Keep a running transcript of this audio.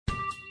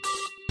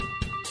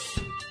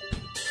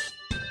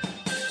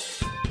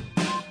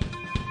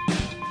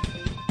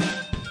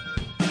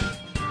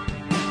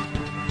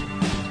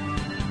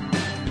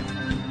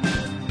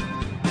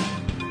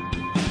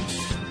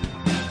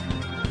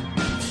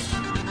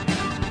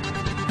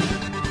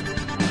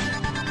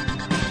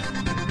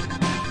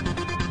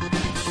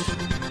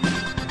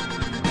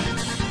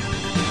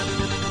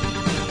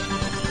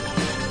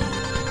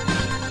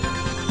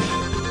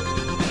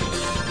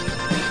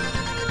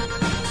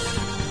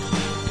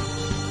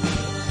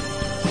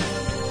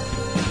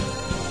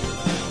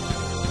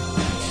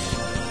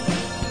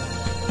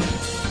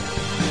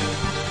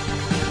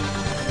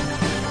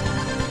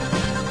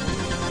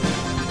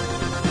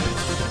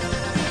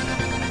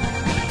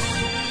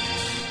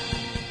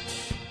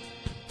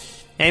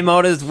Hey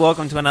modders,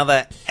 welcome to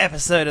another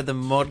episode of the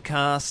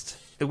Modcast,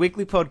 the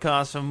weekly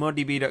podcast from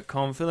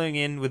moddb.com, filling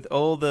in with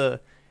all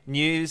the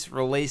news,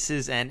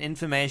 releases, and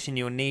information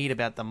you'll need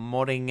about the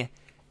modding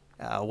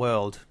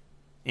world,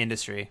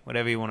 industry,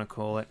 whatever you want to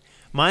call it.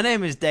 My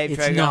name is Dave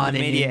Traeger, I'm the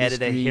media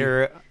editor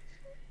here.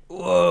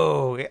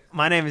 Whoa!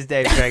 My name is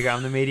Dave Traeger,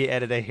 I'm the media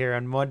editor here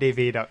on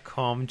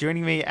moddb.com.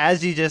 Joining me,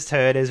 as you just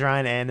heard, is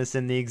Ryan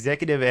Anderson, the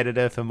executive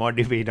editor for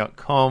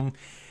moddb.com,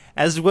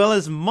 as well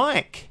as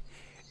Mike,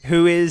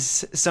 who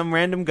is some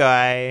random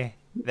guy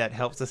that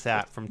helps us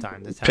out from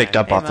time to time. Picked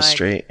up off the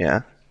street,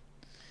 yeah.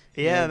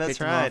 Yeah,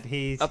 that's right.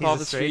 He's off the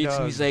the streets,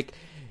 and he's like,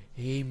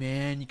 "Hey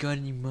man, you got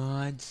any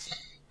mods?"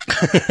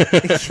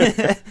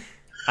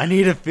 I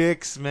need a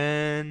fix,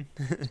 man.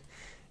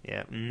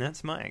 Yeah, and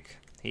that's Mike.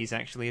 He's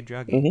actually a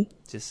druggie,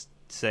 just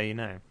so you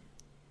know.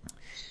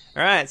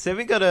 All right, so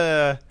we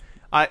got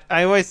I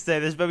always say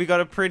this, but we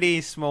got a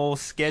pretty small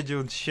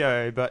scheduled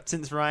show, but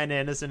since Ryan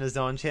Anderson is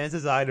on,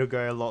 chances are it'll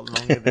go a lot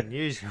longer than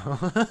usual.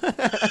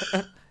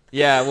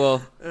 Yeah,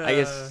 well, I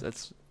guess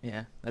that's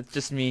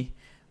just me.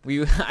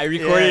 I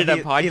recorded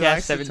a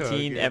podcast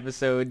 17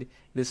 episode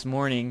this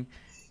morning.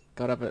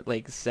 Got up at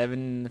like 7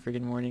 in the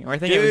freaking morning, or I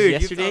think it was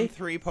yesterday. You've done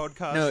 3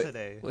 podcasts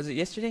today. Was it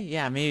yesterday?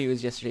 Yeah, maybe it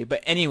was yesterday.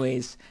 But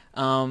anyways,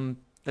 that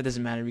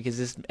doesn't matter because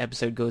this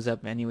episode goes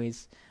up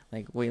anyways,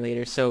 like way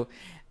later. So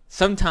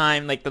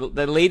sometime, like the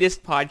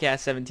latest podcast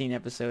 17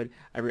 episode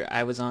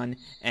I was on,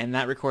 and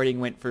that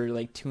recording went for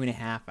like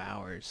 2.5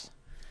 hours.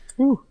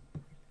 Whew.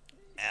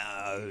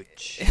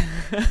 Ouch.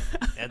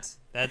 That's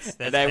and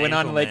painful, I went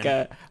on like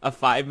man. a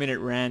 5-minute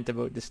rant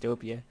about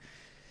dystopia.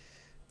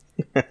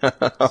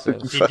 So,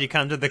 Did you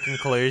come to the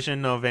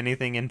conclusion of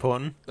anything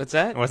important? what's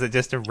that? Or was it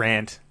just a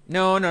rant?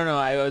 No.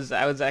 I was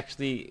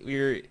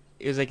actually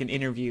it was like an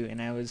interview,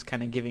 and I was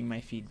kind of giving my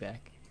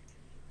feedback.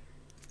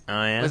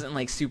 Oh, yeah? It wasn't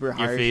like super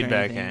harsh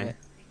feedback, or anything, eh?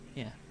 but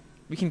yeah.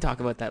 We can talk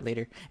about that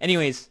later.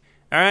 Anyways,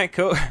 Alright,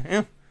 cool.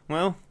 Yeah,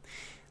 well,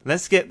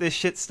 let's get this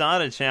shit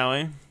started, shall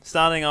we?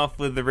 Starting off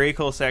with the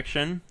recall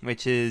section,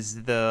 which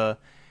is the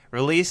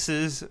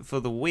releases for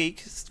the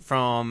week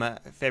from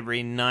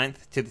February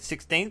 9th to the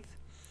 16th.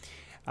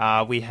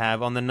 We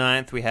have, on the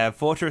 9th, we have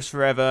Fortress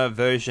Forever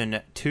version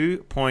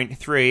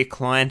 2.3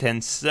 client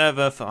and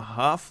server for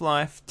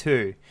Half-Life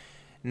 2.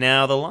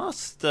 Now, the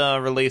last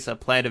release I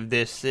played of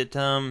this,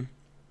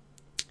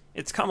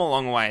 it's come a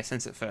long way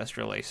since it first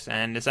released,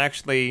 and it's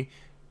actually,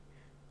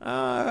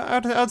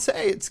 I'd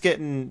say it's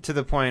getting to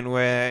the point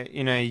where,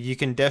 you know, you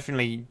can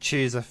definitely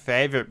choose a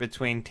favorite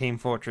between Team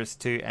Fortress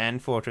 2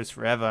 and Fortress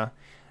Forever.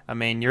 I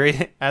mean,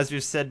 as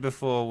we've said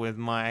before with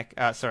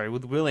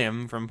with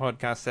William from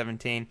Podcast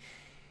 17,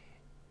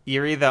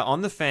 you're either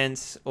on the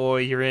fence or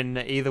you're in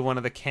either one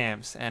of the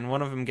camps, and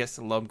one of them gets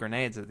to lob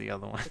grenades at the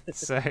other one.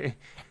 So,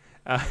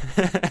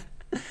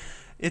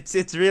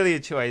 it's really a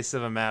choice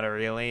of a matter,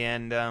 really,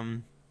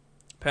 and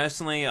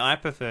personally, I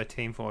prefer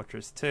Team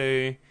Fortress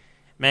 2,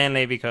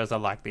 mainly because I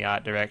like the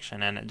art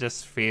direction, and it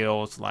just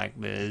feels like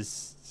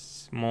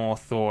there's more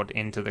thought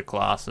into the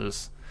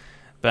classes.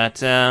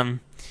 But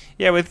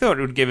yeah, we thought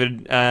we would give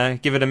it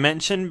a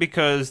mention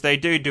because they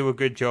do a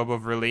good job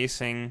of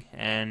releasing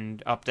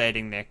and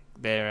updating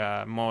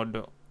their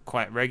mod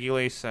quite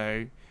regularly.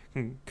 So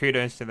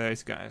kudos to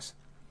those guys.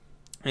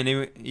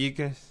 Anyway, you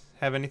guys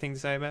have anything to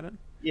say about it?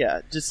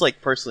 Yeah, just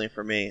like personally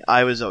for me,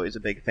 I was always a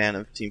big fan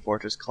of Team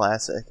Fortress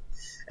Classic,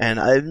 and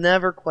I've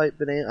never quite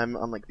been I'm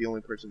like the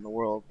only person in the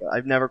world, but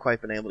I've never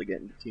quite been able to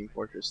get into Team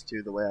Fortress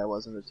 2 the way I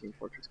was into Team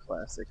Fortress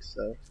Classic,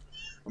 so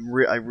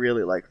I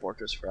really like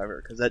Fortress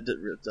Forever, because that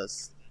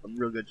does a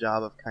real good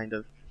job of kind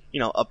of, you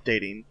know,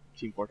 updating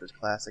Team Fortress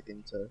Classic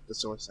into the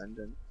Source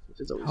engine, which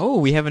is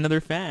always we have another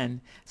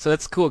fan, so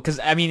that's cool. Because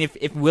I mean,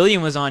 if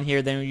William was on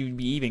here, then we would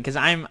be even. Because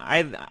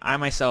I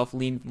myself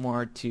lean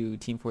more to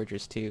Team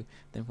Fortress 2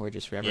 than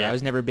Fortress Forever. Yeah. I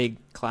was never a big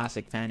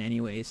Classic fan,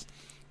 anyways.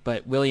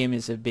 But William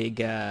is a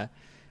big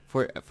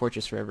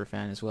Fortress Forever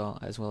fan as well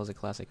as a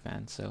Classic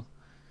fan. So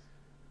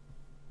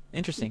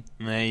interesting.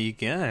 There you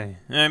go.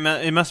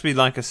 It must be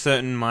like a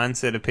certain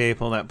mindset of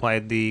people that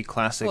played the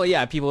Classic. Well,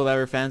 yeah, people that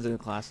were fans of the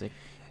Classic.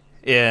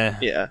 Yeah.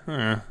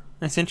 Yeah.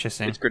 That's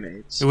interesting. It's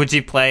grenades. Would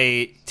you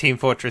play Team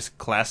Fortress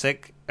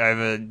Classic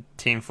over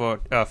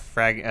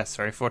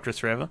Fortress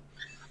Forever?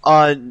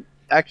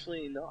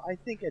 Actually, no. I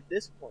think at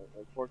this point,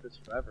 like, Fortress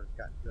Forever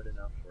got good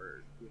enough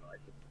where, you know, I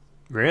think.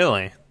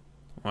 Really?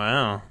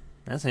 Wow.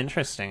 That's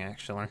interesting,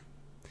 actually.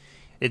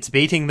 It's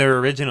beating the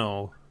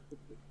original.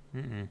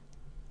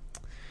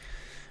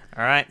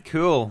 Alright,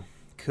 cool.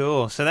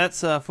 So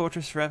that's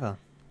Fortress Forever.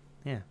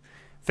 Yeah.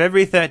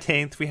 February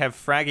 13th, we have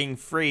Fragging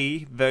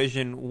Free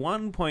version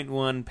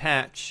 1.1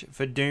 patch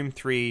for Doom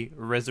 3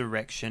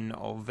 Resurrection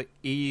of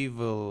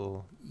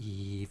Evil.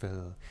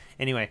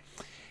 Anyway,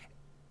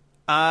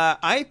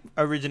 I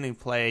originally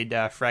played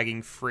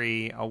Fragging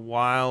Free a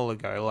while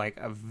ago, like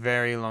a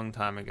very long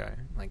time ago,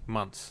 like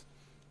months.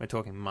 We're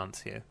talking months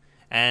here.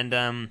 And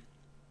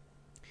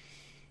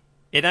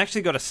it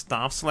actually got a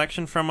staff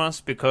selection from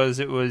us because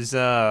it was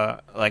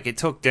it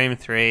took Doom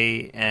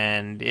 3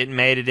 and it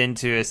made it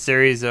into a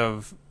series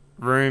of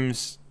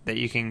rooms that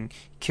you can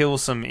kill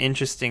some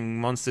interesting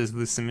monsters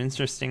with some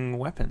interesting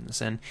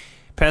weapons. And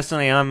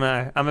personally, I'm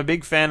a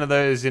big fan of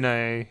those,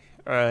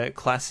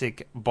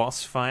 classic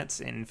boss fights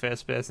in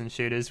first-person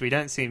shooters. We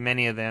don't see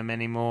many of them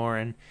anymore,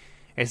 and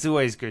it's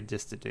always good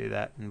just to do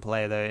that and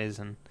play those.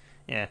 And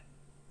yeah,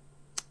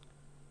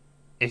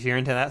 if you're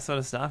into that sort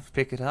of stuff,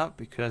 pick it up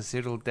because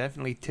it'll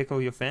definitely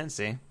tickle your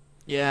fancy.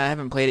 Yeah, I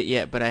haven't played it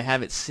yet, but I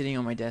have it sitting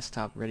on my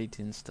desktop ready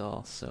to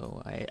install.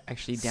 So I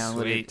actually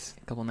downloaded it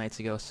a couple nights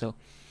ago. So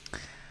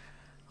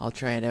I'll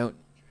try it out.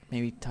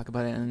 Maybe talk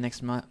about it in the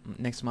next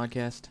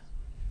modcast.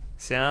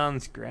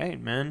 Sounds great,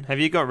 man. Have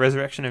you got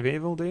Resurrection of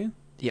Evil, do you?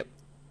 Yep.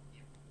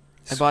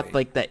 Sweet. I bought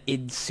like that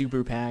id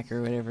Super Pack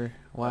or whatever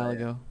a while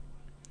ago.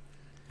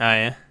 Oh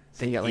yeah.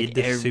 So you got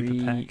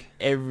like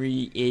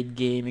every id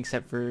game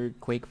except for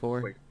Quake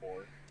 4.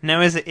 Now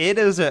is it id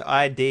or is it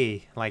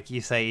ID? Like you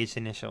say each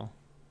initial.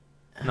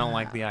 Not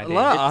like the ID. A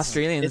lot of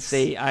Australians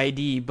say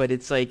ID, but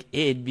it's like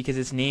id because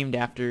it's named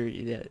after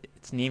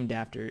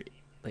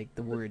like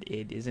the word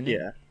id, isn't it?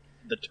 Yeah.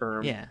 The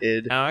term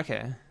id. Oh,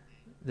 okay.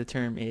 The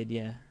term id,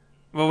 yeah.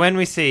 Well, when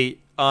we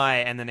see I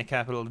and then a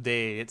capital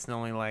D, it's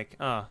normally like,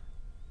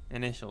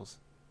 initials.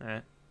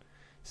 Right?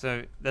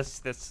 So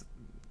that's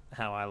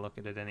how I look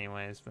at it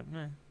anyways, but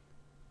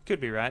could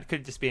be right.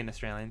 Could just be an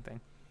Australian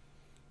thing.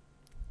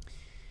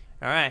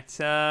 Alright,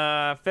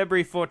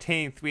 February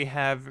 14th, we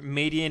have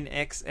Median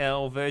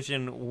XL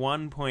version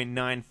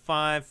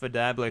 1.95 for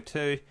Diablo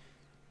 2.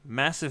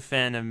 Massive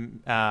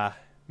fan of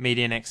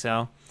Median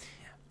XL.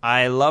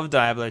 I love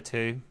Diablo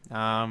 2.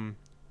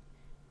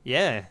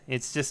 Yeah,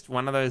 it's just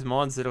one of those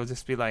mods that'll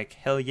just be like,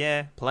 hell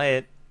yeah, play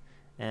it.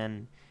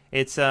 And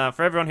it's,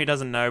 for everyone who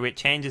doesn't know, it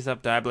changes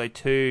up Diablo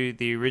 2,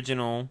 the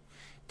original,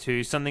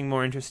 to something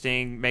more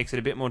interesting, makes it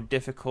a bit more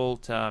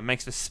difficult,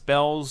 makes the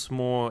spells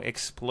more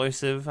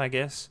explosive, I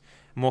guess,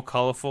 more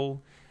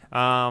colourful.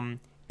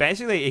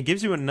 Basically, it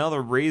gives you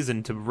another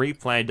reason to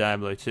replay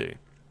Diablo 2.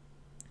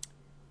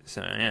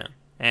 So, yeah.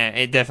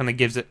 It definitely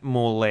gives it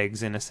more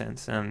legs, in a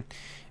sense, and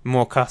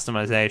more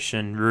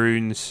customization,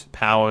 runes,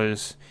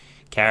 powers,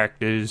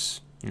 characters,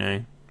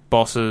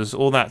 bosses,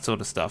 all that sort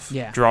of stuff.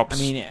 Yeah. Drops.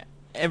 I mean,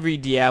 every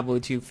Diablo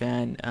 2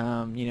 fan,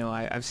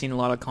 I've seen a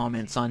lot of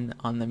comments on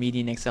the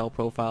Median XL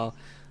profile.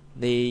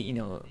 They,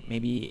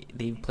 maybe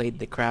they've played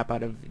the crap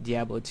out of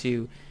Diablo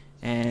 2,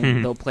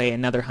 and they'll play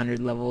another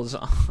 100 levels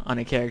on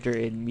a character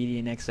in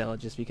Median XL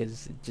just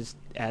because it just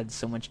adds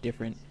so much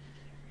different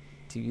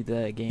to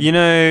the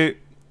game.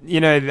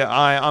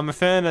 I'm a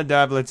fan of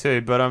Diablo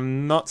 2, but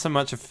I'm not so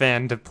much a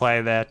fan to play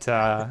that,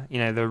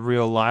 the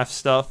real life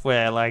stuff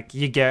where, like,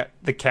 you get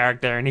the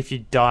character and if you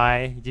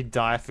die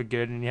for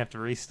good and you have to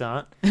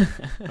restart.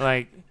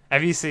 Like,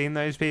 have you seen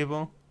those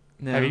people?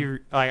 No. Have you,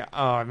 like,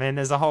 oh man,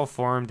 there's a whole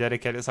forum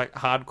dedicated. It's like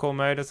hardcore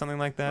mode or something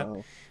like that.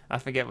 Oh. I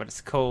forget what it's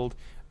called,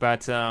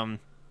 but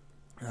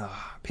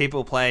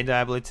people play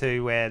Diablo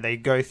 2 where they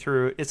go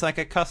through. It's like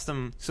a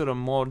custom sort of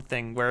mod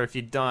thing where if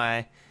you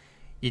die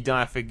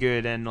for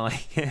good, and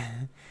like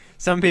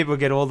some people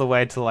get all the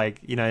way to like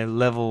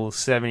level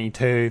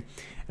 72, and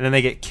then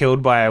they get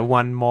killed by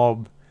one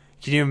mob.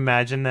 Can you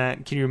imagine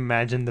that? Can you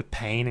imagine the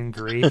pain and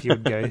grief you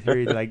would go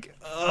through? Like,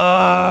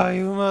 oh,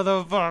 you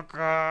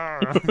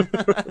motherfucker!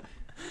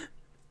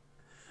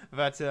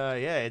 But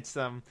yeah, it's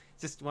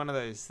just one of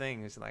those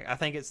things. Like I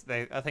think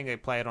they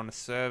play it on a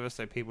server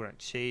so people don't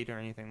cheat or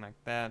anything like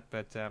that.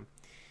 But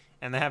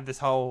and they have this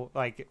whole,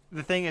 like,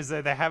 the thing is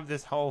that they have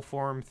this whole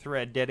forum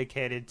thread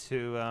dedicated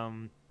to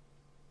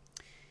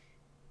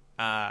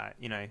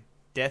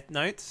death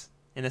notes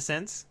in a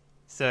sense.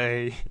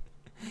 So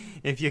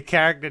if your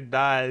character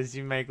dies,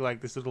 you make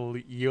like this little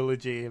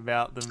eulogy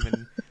about them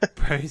and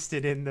post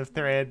it in the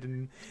thread,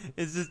 and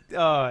it's just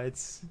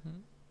it's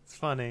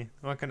funny.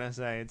 What can I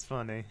say? It's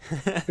funny.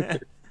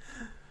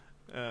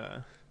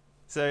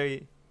 So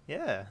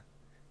yeah,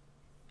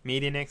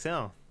 Median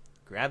XL,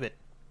 grab it.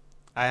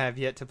 I have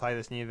yet to play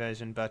this new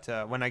version, but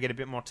when I get a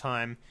bit more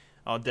time,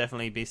 I'll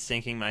definitely be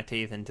sinking my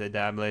teeth into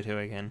Diablo 2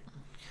 again,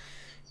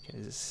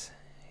 because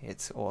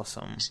it's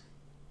awesome.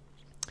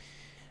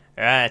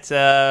 Alright,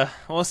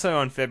 also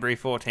on February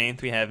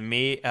 14th, we have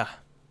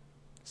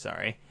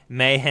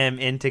Mayhem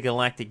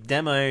Intergalactic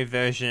Demo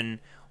version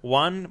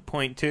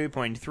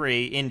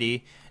 1.2.3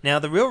 indie. Now,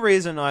 the real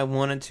reason I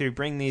wanted to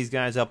bring these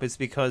guys up is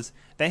because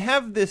they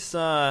have this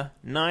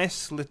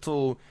nice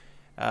little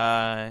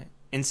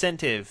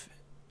incentive,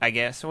 I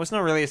guess. Well, it's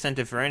not really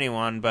incentive for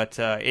anyone, but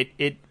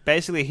it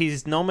basically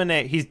he's giving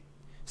away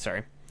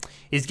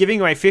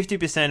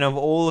 50% of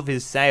all of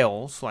his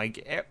sales,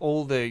 like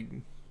all the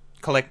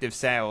collective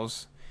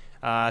sales,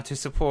 to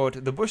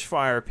support the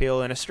bushfire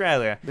appeal in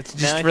Australia. That's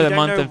just for the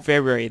month of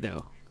February,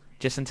 though,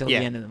 just until the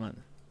end of the month.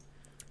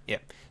 Yeah.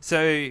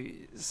 So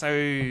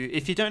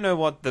if you don't know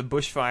what the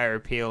bushfire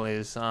appeal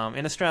is,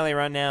 in Australia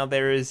right now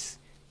there is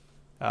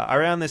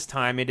around this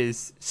time it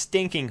is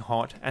stinking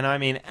hot, and I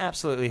mean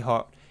absolutely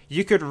hot.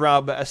 You could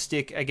rub a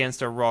stick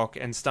against a rock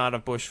and start a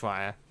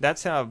bushfire.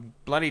 That's how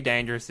bloody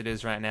dangerous it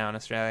is right now in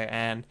Australia.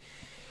 And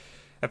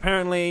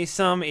apparently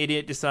some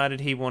idiot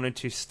decided he wanted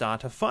to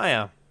start a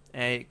fire.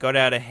 It got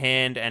out of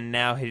hand, and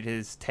now it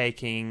has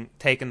taken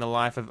the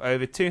life of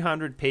over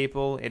 200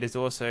 people. It has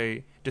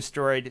also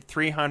destroyed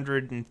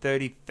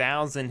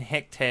 330,000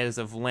 hectares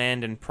of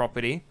land and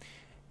property,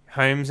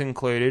 homes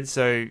included.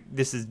 So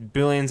this is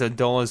billions of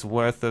dollars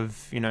worth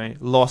of,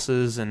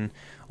 losses and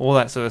all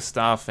that sort of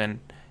stuff, and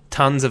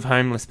tons of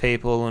homeless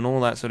people and all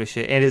that sort of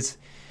shit. It is,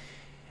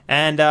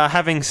 and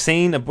having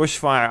seen a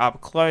bushfire up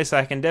close,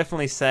 I can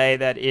definitely say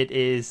that it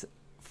is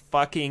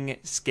fucking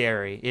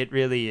scary. It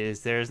really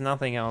is. There is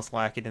nothing else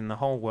like it in the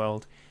whole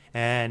world,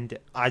 and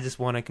I just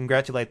want to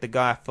congratulate the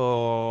guy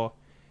for,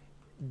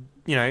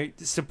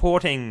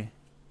 supporting,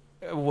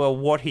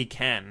 what he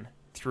can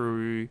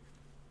through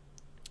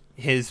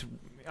his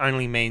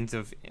only means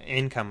of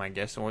income, I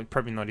guess, or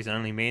probably not his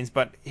only means,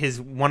 but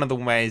one of the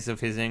ways of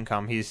his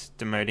income. He's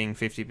demoting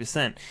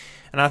 50%,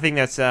 and I think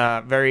that's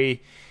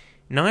very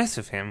nice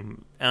of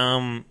him,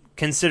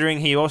 considering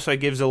he also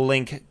gives a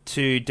link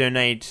to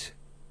donate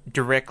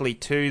directly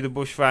to the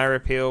bushfire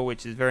appeal,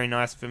 which is very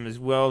nice of him as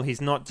well. He's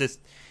not just,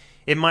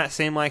 it might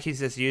seem like he's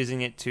just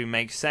using it to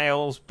make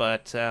sales,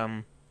 but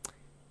I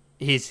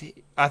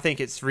think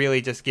it's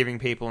really just giving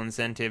people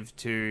incentive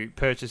to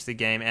purchase the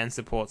game and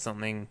support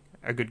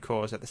a good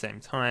cause at the same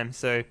time.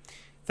 So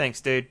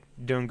thanks, dude.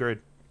 Doing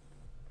good.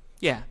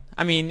 Yeah,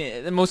 I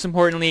mean, most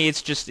importantly,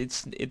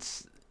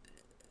 it's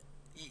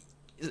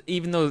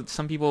even though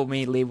some people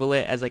may label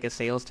it as like a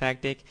sales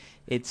tactic,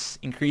 it's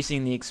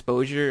increasing the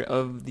exposure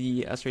of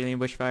the Australian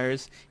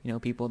bushfires.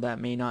 People that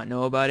may not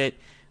know about it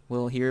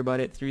will hear about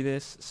it through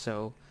this.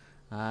 So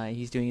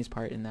he's doing his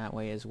part in that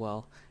way as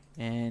well.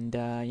 And,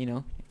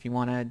 if you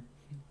want to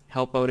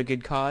help out a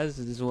good cause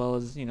as well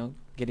as,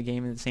 get a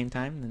game at the same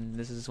time, then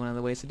this is one of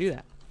the ways to do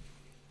that.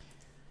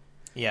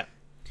 Yeah.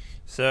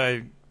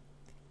 So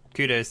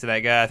kudos to that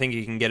guy. I think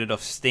you can get it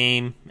off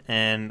Steam,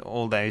 and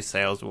all those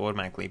sales will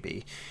automatically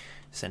be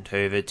sent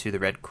over to the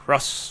Red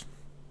Cross.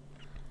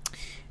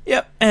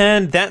 Yep,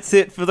 and that's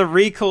it for the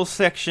recall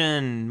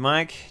section.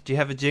 Mike, do you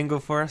have a jingle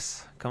for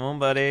us? Come on,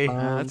 buddy.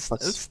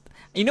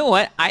 You know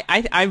what?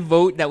 I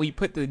vote that we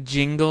put the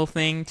jingle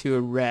thing to a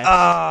rest. Oh,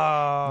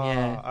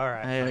 yeah. All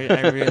right.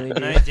 I really do.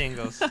 No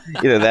jingles.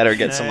 Either that or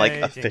get some No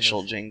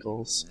official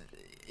jingles.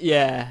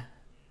 Yeah.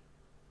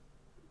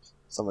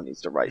 Someone needs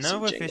to write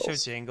some No jingles.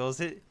 official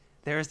jingles.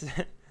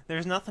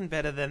 There's nothing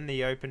better than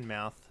the open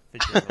mouth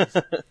for jingles.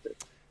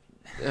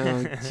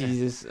 Oh,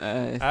 Jesus. All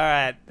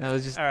right. That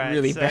was just All right,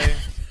 really so bad.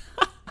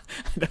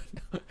 I don't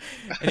know.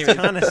 It's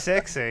kind of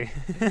sexy.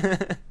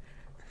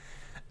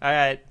 All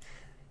right.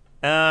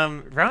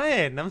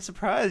 Ryan, I'm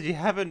surprised you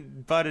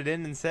haven't butted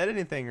in and said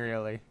anything,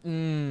 really.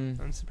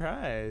 I'm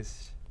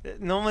surprised.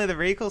 Normally the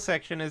recall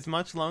section is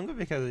much longer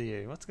because of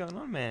you. What's going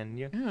on, man?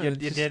 You're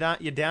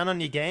down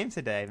on your game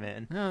today,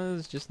 man. No,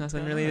 there's just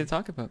nothing really to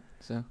talk about.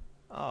 So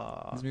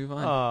let's move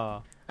on.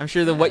 Oh, I'm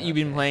sure the what you've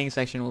been playing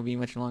section will be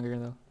much longer,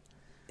 though.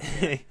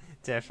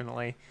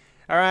 definitely.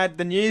 All right,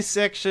 the news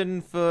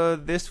section for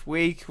this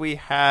week, we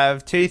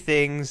have two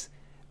things,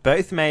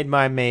 both made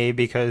by me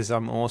because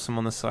I'm awesome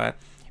on the site.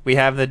 We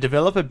have the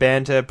developer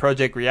banter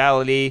Project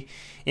Reality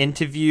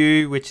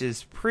interview, which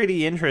is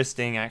pretty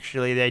interesting,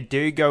 actually. They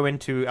do go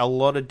into a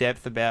lot of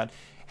depth about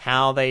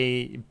how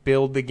they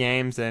build the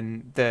games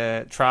and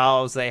the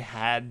trials they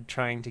had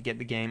trying to get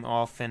the game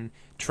off, and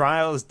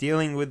trials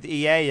dealing with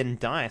EA and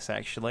DICE,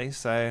 actually.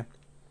 So,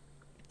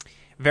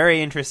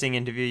 very interesting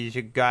interview.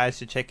 You guys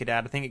should check it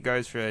out. I think it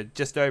goes for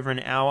just over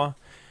an hour.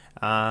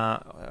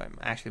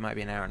 Actually, it might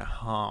be an hour and a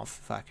half,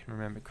 if I can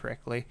remember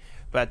correctly.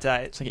 But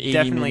it's like 80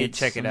 definitely minutes,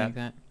 check it out. like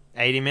that.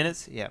 80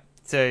 minutes? Yeah.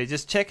 So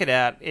just check it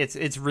out.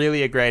 It's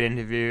really a great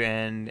interview,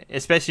 and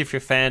especially if you're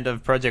a fan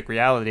of Project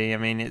Reality, I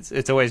mean,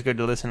 it's always good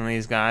to listen to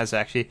these guys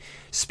actually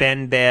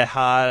spend their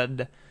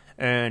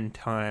hard-earned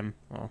time.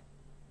 Well,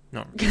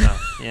 no,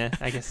 yeah,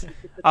 I guess.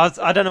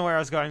 I don't know where I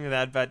was going with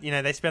that, but,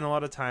 they spend a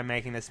lot of time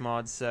making this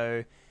mod,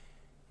 so,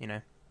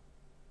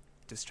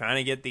 just trying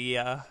to get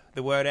the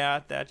word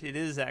out that it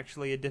is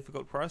actually a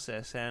difficult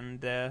process,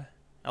 and a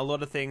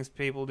lot of things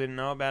people didn't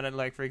know about it.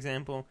 Like, for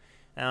example,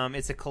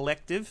 it's a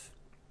collective.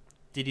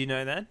 Did you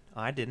know that?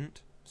 I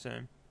didn't, so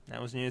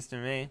that was news to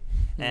me.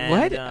 And,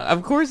 what?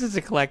 Of course it's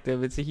a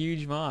collective. It's a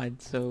huge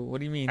mod, so what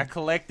do you mean? A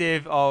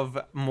collective of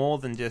more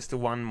than just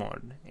one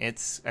mod.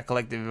 It's a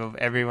collective of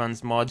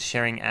everyone's mods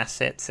sharing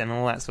assets and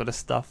all that sort of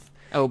stuff.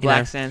 Oh,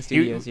 Black Sand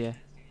Studios, yeah.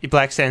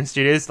 Black Sand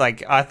Studios,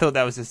 I thought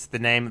that was just the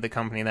name of the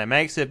company that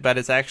makes it, but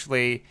it's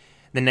actually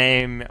the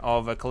name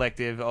of a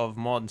collective of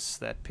mods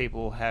that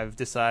people have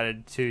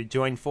decided to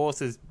join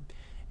forces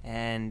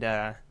and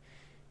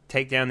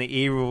take down the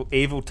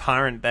evil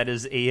tyrant that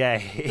is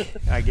EA,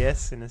 I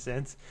guess, in a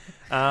sense.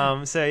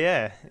 So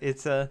yeah,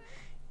 it's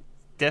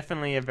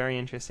definitely a very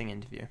interesting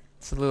interview.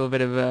 It's a little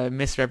bit of a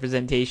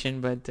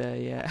misrepresentation, but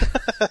yeah.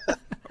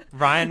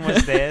 Ryan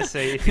was there, so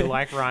if you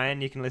like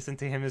Ryan, you can listen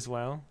to him as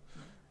well.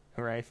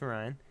 Hooray for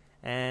Ryan.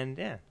 And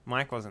yeah,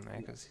 Mike wasn't there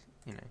because,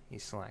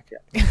 he's slack.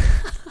 Yeah.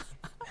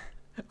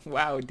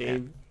 Wow,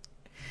 Dave.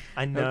 Yeah.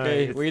 I know.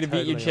 Okay, way to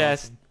beat your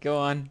chest. Awesome. Go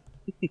on.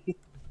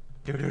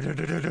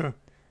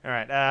 All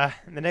right.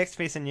 The next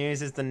piece of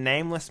news is the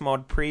Nameless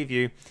mod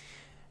preview.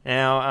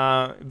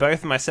 Now,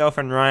 both myself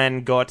and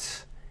Ryan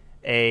got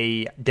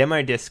a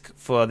demo disc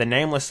for the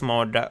Nameless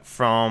mod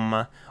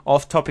from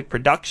Off Topic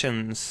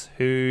Productions,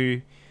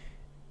 who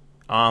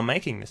are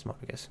making this mod,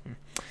 I guess.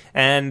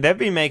 And they've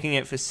been making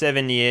it for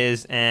 7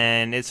 years,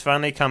 and it's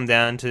finally come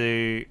down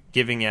to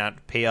giving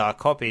out PR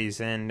copies,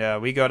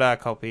 and we got our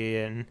copy,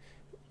 and,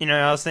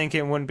 I was thinking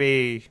it wouldn't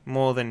be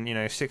more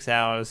than, 6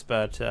 hours,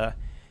 but I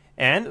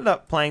ended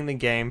up playing the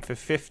game for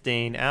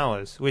 15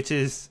 hours, which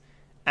is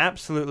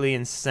absolutely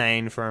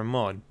insane for a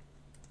mod.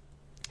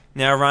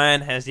 Now,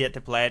 Ryan has yet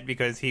to play it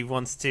because he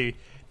wants to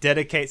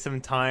dedicate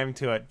some time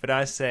to it, but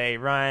I say,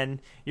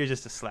 Ryan, you're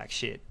just a slack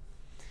shit.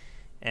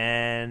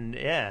 And,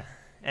 yeah,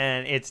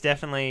 and it's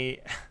definitely,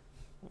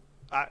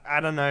 I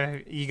don't know,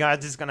 you guys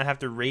are just going to have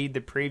to read the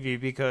preview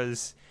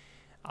because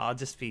I'll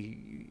just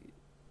be,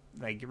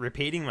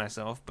 repeating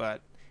myself,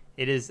 but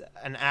it is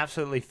an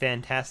absolutely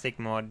fantastic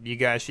mod. You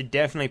guys should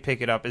definitely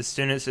pick it up as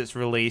soon as it's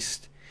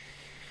released.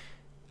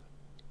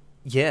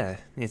 Yeah,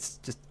 it's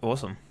just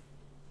awesome.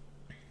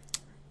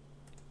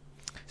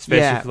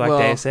 Especially if you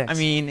like Deus Ex. I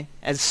mean,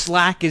 as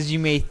slack as you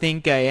may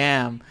think I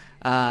am,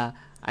 I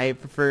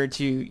prefer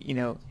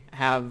to,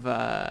 have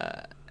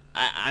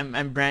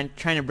I'm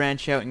trying to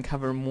branch out and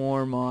cover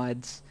more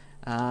mods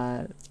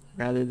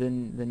rather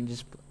than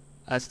just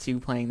us two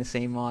playing the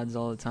same mods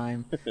all the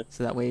time,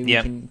 so that way we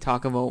can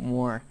talk about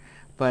more.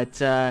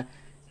 But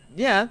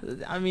yeah,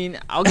 I mean,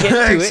 I'll get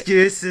to it.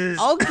 Excuses.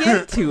 I'll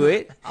get to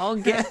it.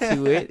 I'm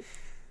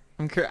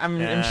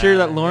sure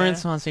that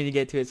Lawrence wants me to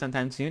get to it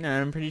sometime soon,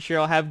 and I'm pretty sure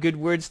I'll have good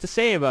words to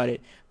say about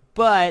it.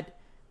 But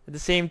at the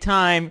same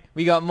time,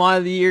 we got Mod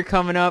of the Year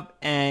coming up,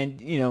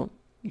 and you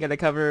got to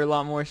cover a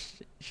lot more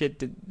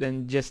shit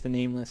than just the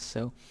Nameless.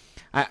 So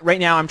right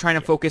now, I'm trying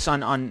to focus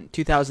on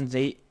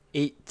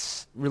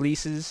 2008's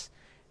releases,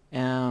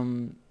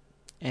 and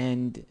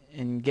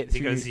get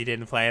through. Because you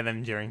didn't play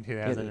them during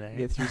 2008.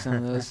 Get through some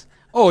of those.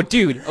 Oh,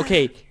 dude.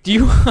 Okay. Do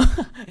you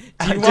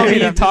want me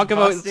to talk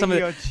about some of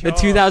the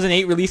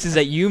 2008 releases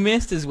that you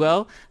missed as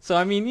well? So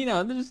I mean,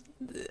 there's.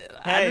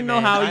 I don't know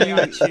how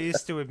I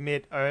choose to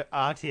omit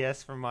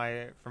RTS from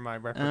my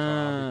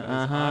repertoire.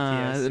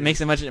 RTS it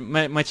makes it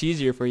much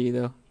easier for you,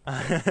 though.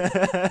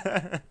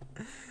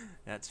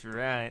 That's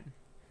right.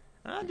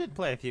 I did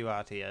play a few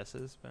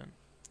RTSs, but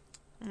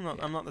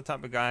I'm not the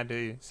type of guy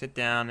to sit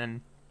down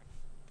and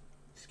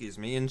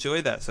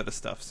enjoy that sort of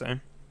stuff. So.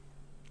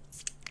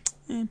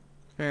 Yeah.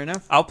 Fair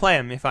enough. I'll play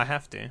them if I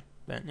have to,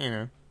 but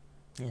yeah.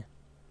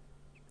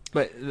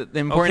 But the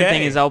important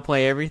thing is I'll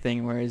play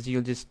everything, whereas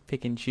you'll just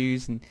pick and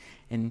choose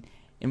and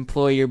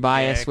employ your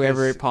bias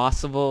wherever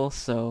possible.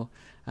 So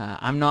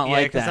I'm not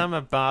like that. Yeah, because I'm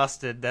a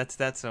bastard.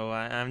 That's all.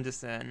 I'm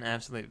just an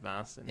absolute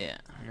bastard. Yeah.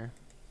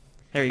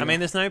 There you go. I mean,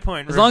 there's no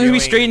point. As long as we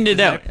straighten it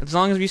out. As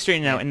long as we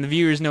straighten it out, and the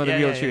viewers know the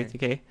real truth.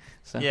 Okay.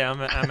 So. Yeah,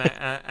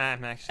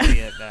 I'm actually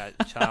a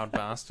child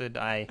bastard.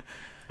 I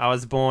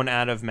was born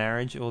out of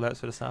marriage, all that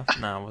sort of stuff.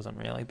 No, I wasn't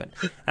really, but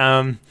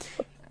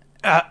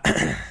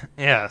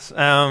yes.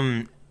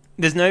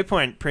 There's no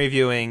point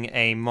previewing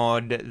a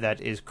mod that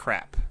is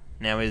crap.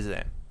 Now, is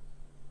there?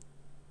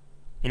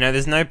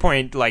 There's no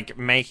point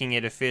making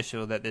it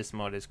official that this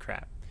mod is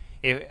crap.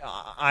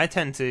 I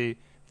tend to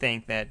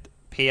think that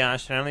PR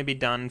should only be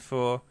done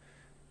for,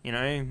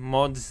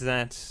 mods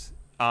that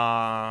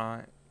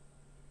are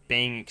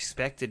being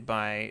expected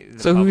by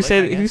the public,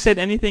 who said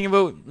anything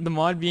about the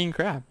mod being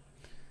crap?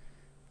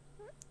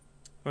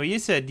 Well, you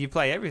said you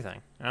play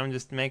everything. I'm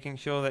just making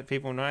sure that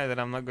people know that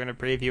I'm not going to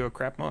preview a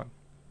crap mod.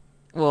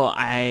 Well,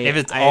 if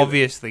it's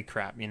obviously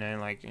crap,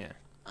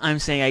 I'm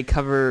saying I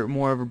cover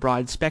more of a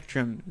broad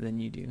spectrum than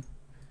you do.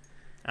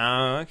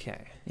 Oh,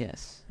 okay.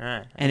 Yes.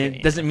 Right, and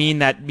it doesn't mean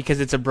that because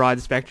it's a broad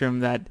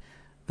spectrum that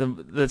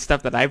the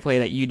stuff that I play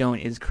that you don't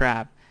is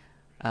crap.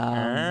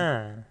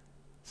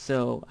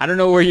 So I don't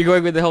know where you're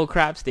going with the whole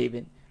crap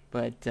statement,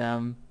 but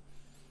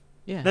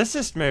yeah. Let's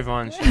just move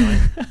on, shall we?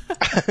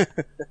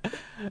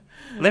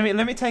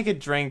 Let me take a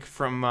drink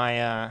from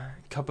my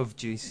cup of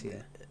juice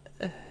here.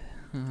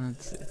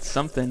 It's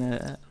something,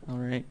 all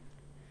right.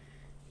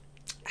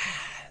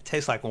 It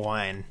tastes like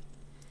wine.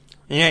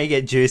 You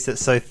get juice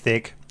that's so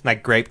thick,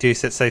 like grape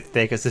juice that's so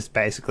thick, it's just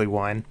basically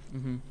wine.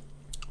 Mm-hmm.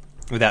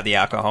 Without the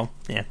alcohol,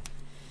 yeah.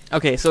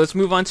 Okay, so let's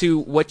move on to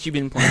what you've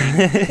been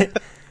playing.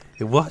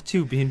 What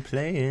you've been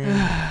playing.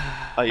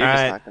 Oh, you're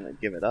just not going to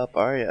give it up,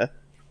 are you?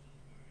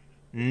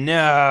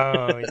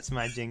 No, it's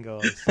my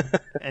jingles.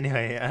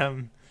 Anyway,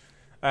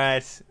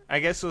 alright, I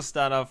guess we'll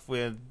start off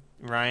with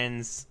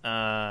Ryan's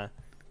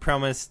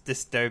promised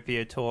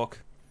dystopia talk.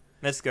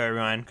 Let's go,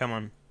 Ryan, come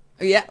on.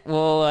 Yeah,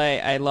 well,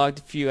 I logged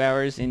a few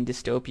hours in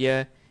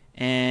Dystopia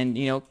and,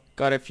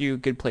 got a few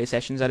good play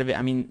sessions out of it.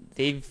 I mean,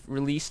 they've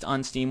released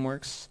on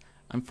Steamworks.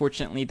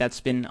 Unfortunately, that's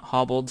been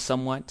hobbled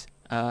somewhat.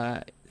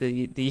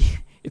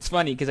 It's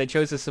funny because I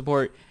chose to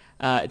support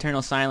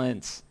Eternal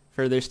Silence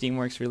for their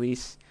Steamworks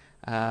release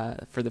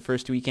for the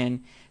first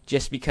weekend,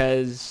 just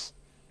because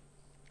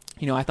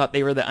I thought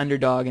they were the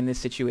underdog in this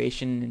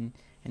situation,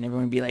 and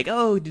everyone would be like,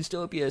 "Oh,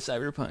 Dystopia,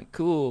 Cyberpunk,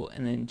 cool,"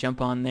 and then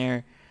jump on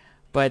there.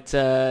 But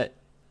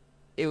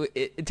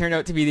it turned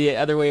out to be the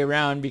other way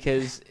around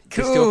because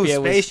Cool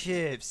Dystopia was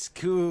spaceships,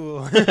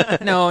 cool.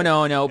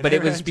 no, but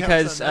it was Everyone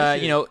because jumps on that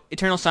shit.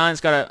 Eternal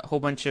Silence got a whole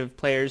bunch of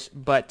players,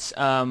 but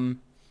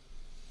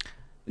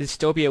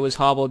Dystopia was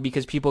hobbled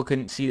because people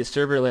couldn't see the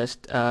server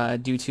list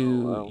due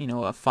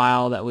to a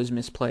file that was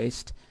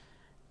misplaced,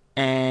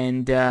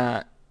 and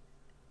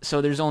so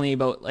there's only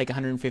about like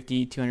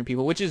 150, 200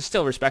 people, which is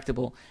still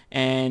respectable,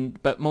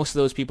 but most of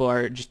those people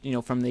are just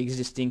from the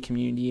existing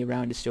community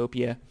around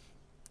Dystopia.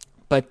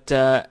 But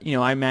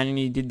I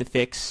manually did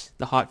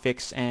the hot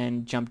fix,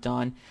 and jumped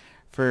on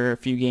for a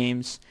few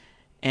games.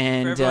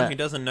 And For everyone who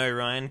doesn't know,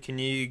 Ryan, can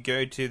you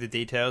go to the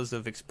details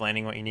of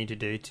explaining what you need to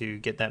do to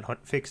get that hot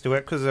fix to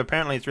work? Because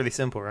apparently it's really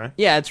simple, right?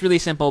 yeah, it's really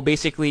simple.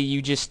 Basically,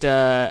 you just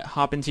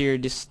hop into your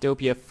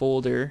Dystopia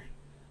folder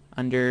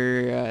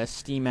under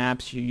Steam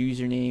Apps, your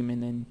username,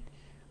 and then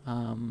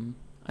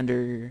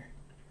under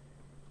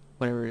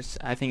whatever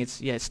I think it's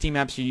Steam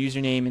Apps, your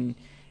username,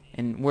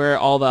 and where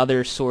all the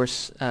other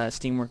source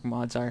Steamwork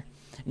mods are.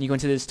 And you go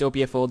into the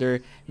Dystopia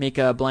folder, make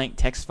a blank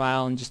text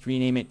file, and just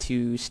rename it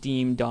to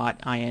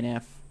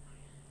steam.inf.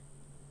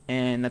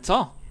 And that's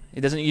all.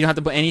 You don't have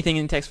to put anything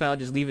in the text file,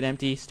 just leave it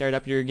empty, start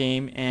up your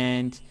game,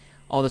 and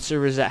all the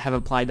servers that have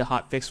applied the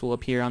hotfix will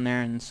appear on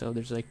there, and so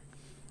there's like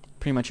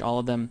pretty much all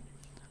of them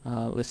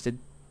listed.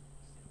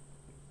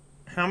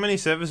 How many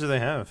servers do they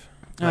have?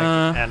 Like,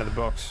 out of the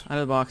box? Out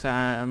of the box,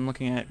 I'm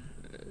looking at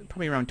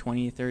probably around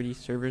 20, 30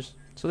 servers.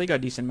 So they got a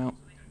decent amount.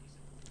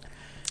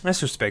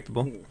 That's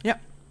respectable.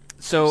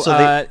 So,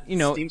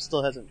 Steam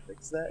still hasn't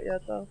fixed that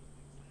yet, though?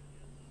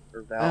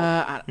 Or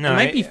Valve? It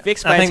might be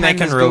fixed by I the think time they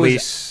can this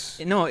release.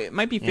 No, it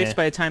might be fixed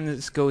by the time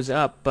this goes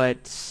up,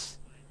 but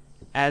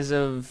as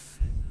of,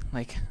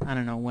 like, I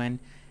don't know when,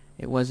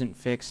 it wasn't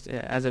fixed.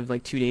 As of,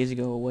 like, 2 days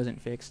ago, it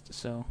wasn't fixed,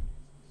 so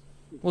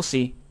we'll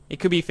see. It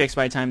could be fixed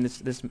by the time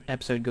this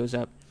episode goes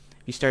up.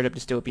 If you start up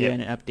Dystopia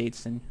and it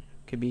updates, then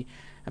it could be.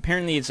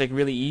 Apparently, it's, like,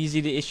 really easy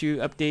to issue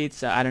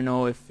updates. I don't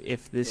know if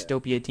the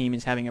Dystopia team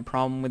is having a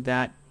problem with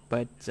that,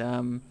 but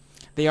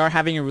they are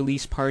having a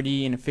release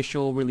party, an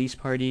official release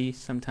party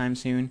sometime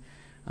soon,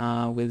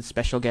 with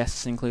special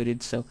guests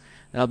included, so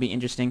that'll be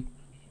interesting.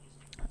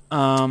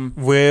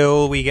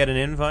 Will we get an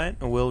invite,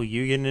 or will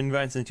you get an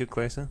invite since you're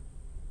closer?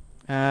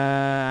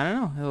 I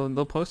don't know.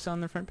 They'll post on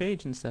their front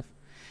page and stuff.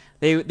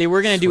 They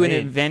were gonna do an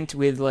event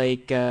with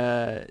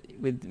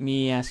with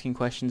me asking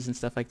questions and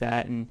stuff like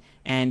that, and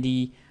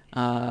Andy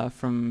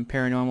from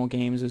Paranormal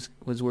Games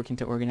was working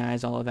to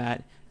organize all of that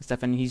and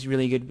stuff, and he's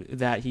really good with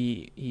that.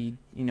 He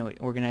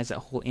organized that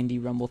whole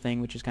Indie Rumble thing,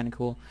 which is kind of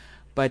cool.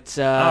 But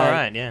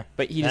But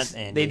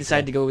they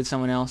decided to go with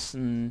someone else,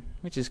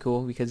 which is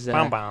cool because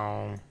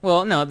well,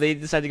 no, they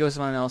decided to go with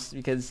someone else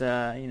because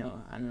I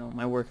don't know,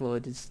 my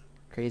workload is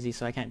crazy,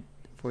 so I can't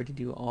afford to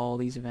do all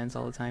these events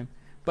all the time.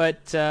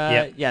 But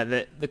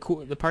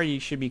the party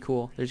should be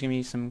cool. There's gonna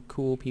be some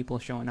cool people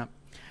showing up.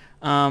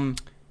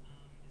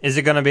 Is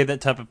it gonna be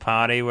that type of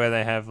party where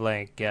they have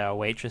like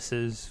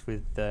waitresses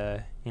with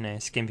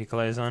skimpy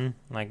clothes on,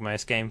 like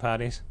most game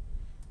parties?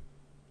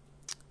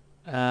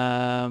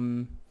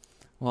 Well,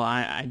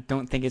 I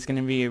don't think it's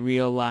gonna be a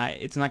real live.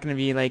 It's not gonna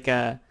be like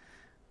a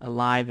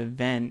live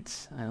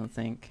event. I don't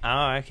think.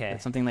 Oh, okay.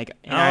 It's something like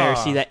an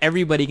IRC that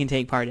everybody can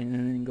take part in,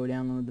 and then go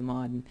download the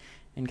mod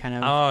and kind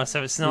of. Oh,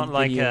 so it's not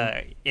like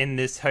in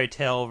this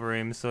hotel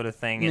room sort of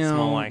thing. It's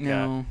more like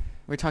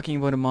We're talking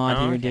about a mod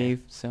here,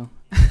 Dave. So.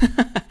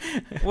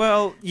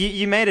 Well,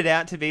 you made it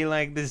out to be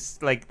like this,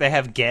 like they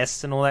have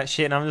guests and all that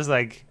shit, and I'm just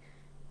like,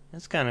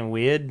 that's kind of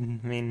weird.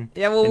 I mean,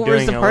 yeah. Well,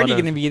 where's the party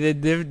going to be?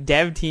 The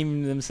dev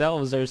team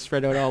themselves are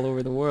spread out all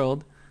over the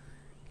world.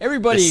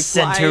 Everybody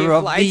fly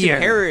to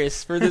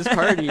Paris for this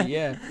party.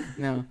 Yeah,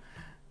 no.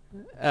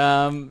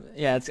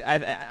 Yeah,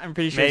 I'm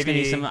pretty sure it's going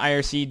to be some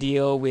IRC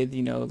deal with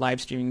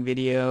live streaming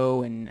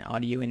video and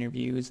audio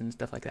interviews and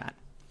stuff like that.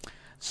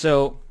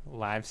 So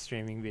live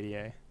streaming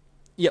video.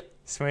 Yep.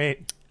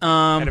 Sweet.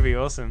 That'd be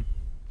awesome.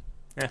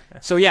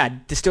 So yeah,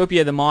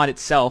 Dystopia the mod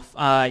itself.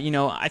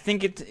 I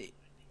think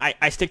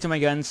I stick to my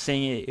guns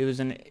saying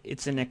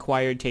it's an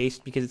acquired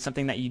taste because it's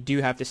something that you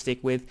do have to stick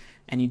with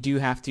and you do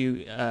have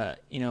to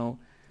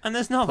And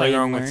there's nothing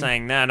wrong with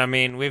saying that. I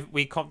mean,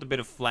 we copped a bit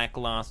of flack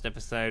last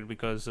episode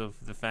because of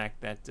the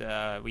fact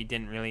that we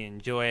didn't really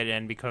enjoy it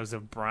and because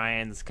of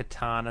Brian's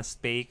katana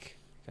speak.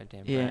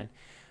 Goddamn Brian.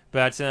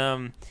 But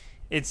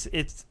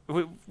it's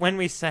when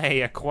we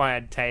say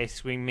acquired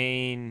taste, we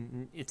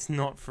mean it's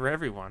not for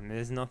everyone.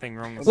 There's nothing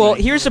wrong with. Well,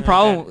 here's the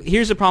problem.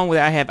 Here's the problem with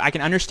I have. I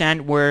can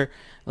understand where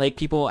like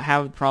people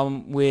have a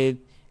problem with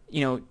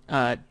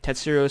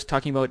Tetsuro's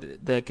talking about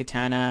the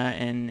katana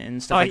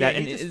and stuff like that,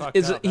 and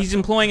he's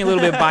employing a little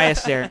bit of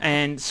bias there,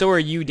 and so are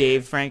you,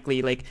 Dave.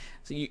 Frankly, like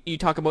so you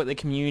talk about the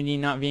community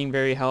not being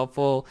very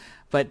helpful,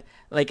 but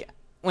like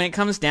when it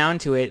comes down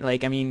to it,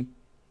 like I mean,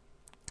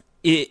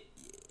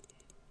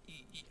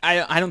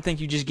 I don't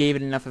think you just gave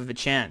it enough of a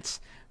chance.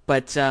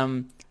 But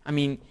I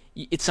mean,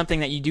 it's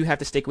something that you do have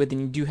to stick with,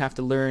 and you do have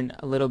to learn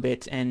a little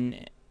bit.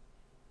 And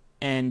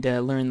and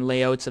learn the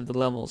layouts of the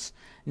levels.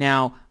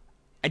 Now,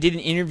 I did an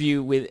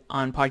interview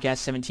on Podcast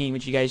 17,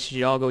 which you guys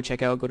should all go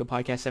check out. Go to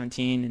Podcast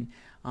 17 and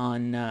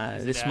on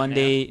this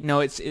Monday. Now? No,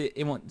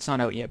 it's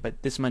not out yet,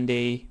 but this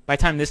Monday, by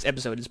the time this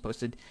episode is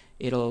posted,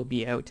 it'll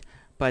be out.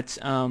 But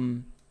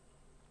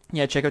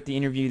yeah, check out the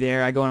interview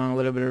there. I go on a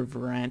little bit of a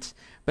rant,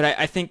 but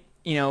I think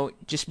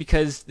just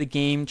because the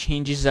game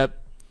changes up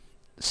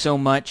so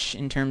much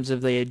in terms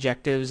of the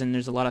objectives, and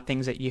there's a lot of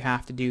things that you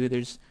have to do.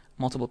 There's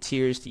multiple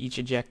tiers to each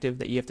objective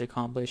that you have to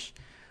accomplish.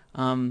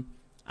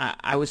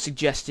 I was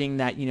suggesting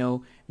that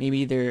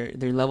maybe their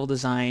level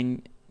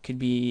design could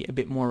be a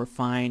bit more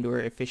refined or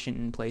efficient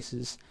in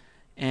places.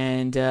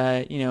 And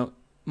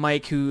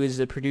Mike, who is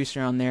the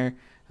producer on there,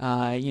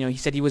 he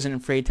said he wasn't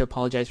afraid to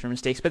apologize for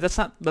mistakes, but that's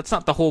not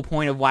the whole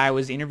point of why I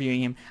was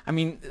interviewing him. I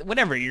mean,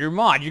 whatever, you're a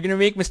mod, you're gonna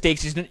make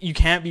mistakes. You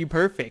can't be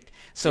perfect.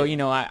 So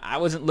I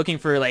wasn't looking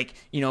for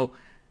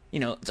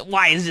so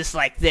why is this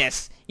like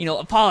this?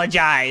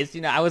 Apologize.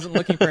 I wasn't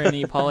looking for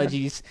any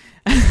apologies.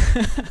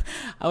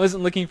 I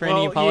wasn't looking for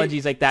any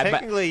apologies like that.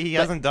 Technically, he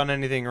hasn't done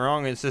anything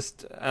wrong. It's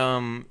just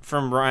from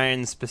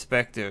Ryan's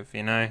perspective.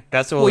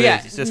 That's all. Well,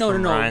 yeah, it's just no.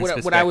 Ryan's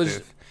perspective. What I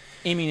was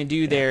aiming to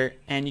do there,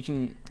 and you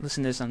can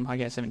listen to this on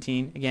Podcast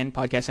 17 again,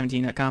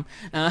 podcast17.com.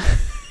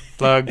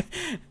 Plug.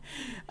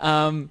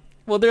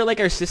 Well, they're like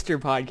our sister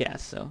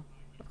podcast, so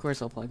of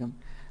course I'll plug them.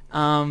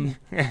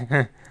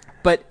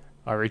 But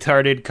our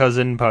retarded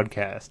cousin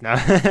podcast. No,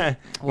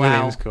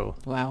 wow, name's cool.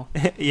 Wow.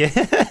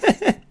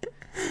 Yeah.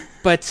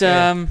 But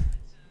I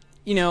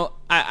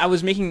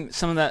was making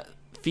some of that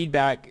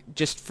feedback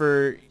just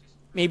for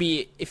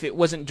maybe if it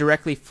wasn't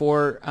directly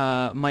for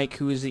Mike,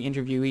 who is the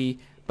interviewee,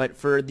 but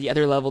for the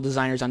other level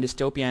designers on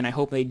Dystopia, and I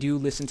hope they do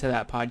listen to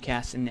that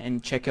podcast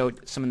and check out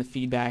some of the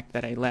feedback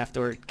that I left,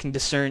 or can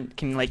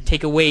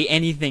take away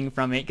anything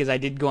from it, because I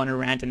did go on a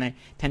rant, and I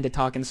tend to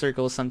talk in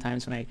circles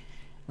sometimes when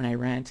I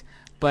rant.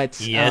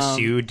 But yes,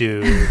 you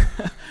do.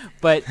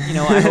 But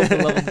I hope the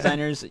level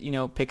designers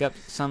pick up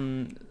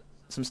some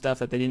stuff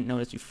that they didn't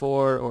notice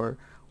before,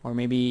 or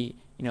maybe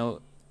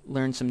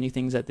learn some new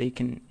things that they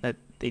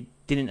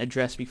didn't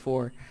address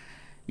before.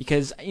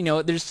 Because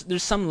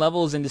there's some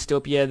levels in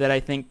Dystopia that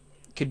I think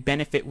could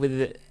benefit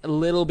with a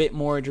little bit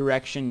more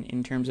direction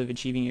in terms of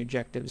achieving your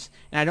objectives.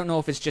 And I don't know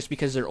if it's just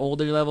because they're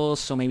older levels,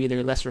 so maybe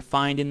they're less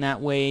refined in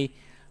that way.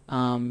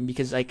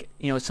 Because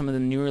some of the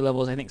newer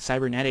levels, I think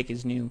Cybernetic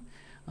is new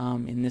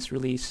in this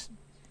release,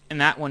 and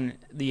that one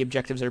the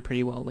objectives are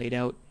pretty well laid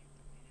out.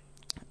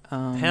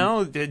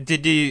 How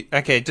did you?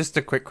 Okay, just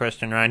a quick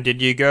question, Ryan. Did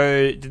he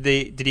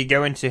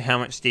go into how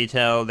much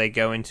detail they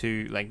go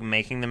into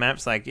making the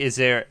maps? Is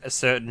there a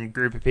certain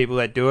group of people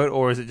that do it,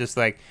 or is it just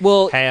hey,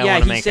 I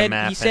want to make a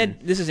map? He said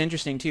this is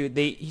interesting too.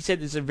 He said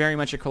this is very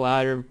much a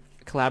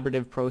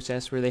collaborative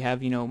process where they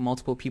have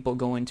multiple people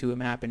go into a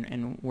map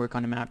and work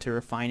on a map to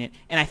refine it.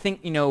 And I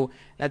think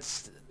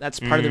that's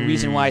part of the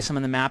reason why some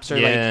of the maps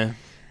are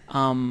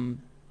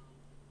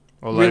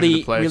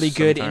really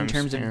good in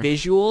terms of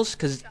visuals,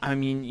 because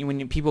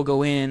when people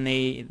go in,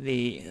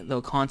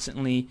 they'll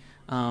constantly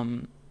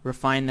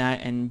refine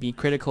that and be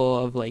critical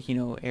of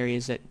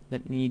areas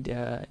that need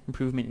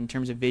improvement in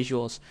terms of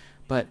visuals.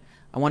 But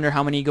I wonder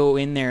how many go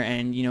in there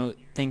and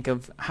think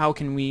of how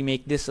can we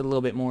make this a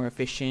little bit more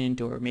efficient,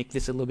 or make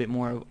this a little bit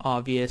more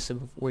obvious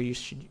of where you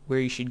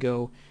should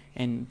go,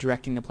 and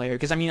directing the player.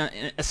 Because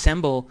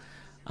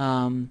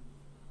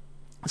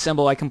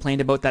Assemble, I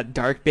complained about that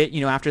dark bit,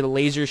 after the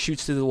laser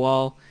shoots through the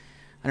wall.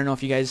 I don't know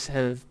if you guys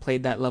have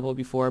played that level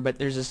before, but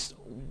there's this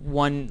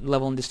one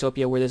level in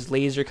Dystopia where this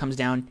laser comes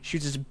down,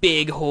 shoots this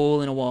big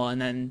hole in a wall,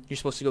 and then you're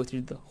supposed to go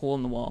through the hole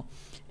in the wall.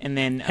 And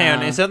then hang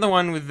on, is that the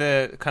one with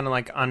the kind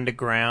of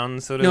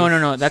underground sort of?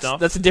 No. Stuff?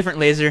 That's a different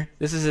laser.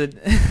 This is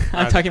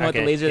I'm talking about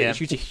the laser that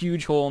shoots a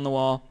huge hole in the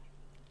wall,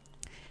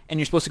 and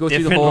you're supposed to go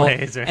through the hole.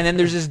 Laser. And then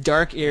there's this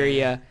dark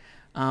area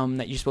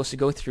that you're supposed to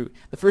go through.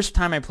 The first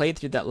time I played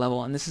through that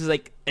level, and this is an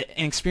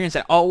experience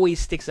that always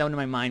sticks out in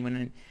my mind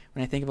when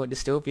I think about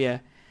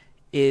Dystopia,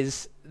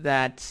 is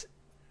that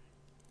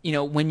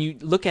when you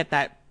look at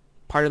that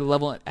part of the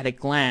level at a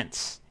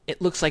glance,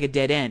 it looks like a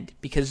dead end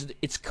because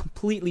it's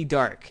completely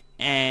dark,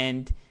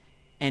 and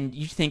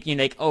you think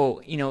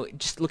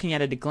just looking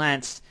at it at a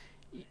glance,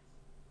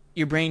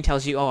 your brain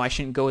tells you, I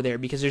shouldn't go there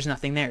because there's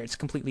nothing there. It's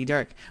completely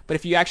dark. But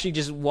if you actually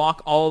just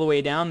walk all the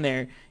way down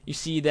there, you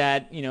see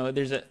that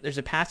there's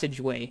a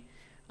passageway.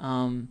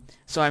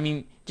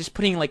 So just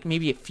putting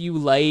maybe a few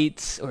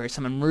lights or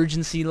some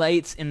emergency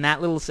lights in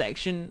that little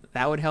section,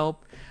 that would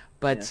help.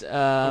 But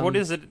what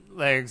is it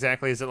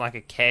exactly? Is it like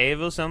a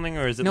cave or something,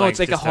 or is it? No, it's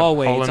like a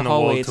hallway. It's a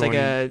hallway. It's like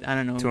I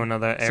don't know, to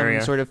another area,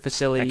 some sort of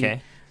facility,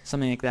 okay,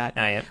 something like that.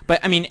 Yeah.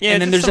 But and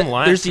then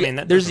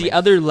there's the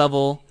other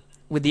level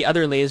with the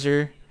other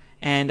laser.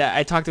 And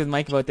I talked with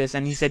Mike about this,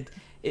 and he said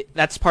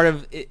that's part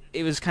of it.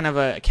 It was kind of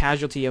a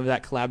casualty of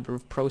that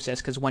collaborative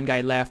process because one guy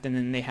left, and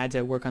then they had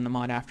to work on the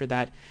mod after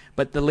that.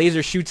 But the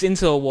laser shoots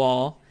into a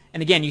wall,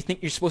 and again, you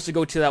think you're supposed to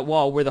go to that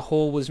wall where the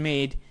hole was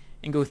made,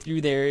 and go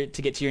through there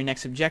to get to your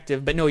next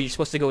objective. But no, you're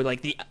supposed to go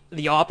like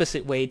the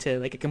opposite way to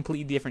like a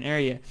completely different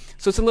area.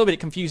 So it's a little bit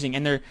confusing,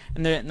 and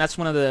that's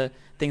one of the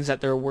things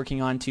that they're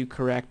working on to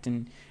correct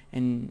and.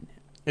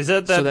 Is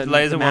that so that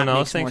laser the map one I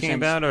was makes more thinking sense.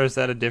 about, or is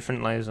that a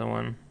different laser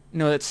one?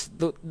 No, that's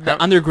the How-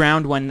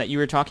 underground one that you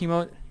were talking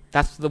about.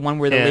 That's the one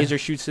where the Yeah. laser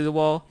shoots through the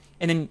wall,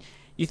 and then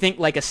you think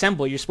like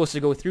assemble. You're supposed to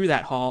go through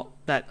that hole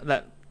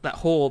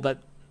that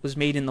was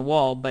made in the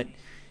wall, but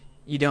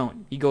you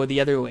don't. You go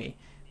the other way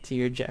to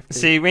your objective.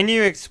 See, when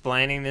you're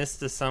explaining this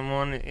to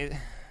someone, it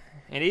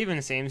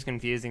even seems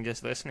confusing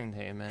just listening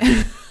to you,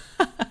 man.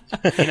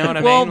 You know what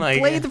I well, mean? Like,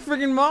 play the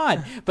friggin'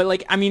 mod. But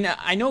like, I mean,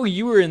 I know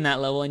you were in that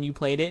level and you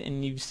played it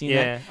and you've seen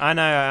that. yeah, I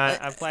know.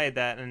 I played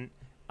that, and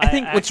I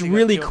think what's actually got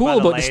really killed cool by the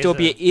about laser.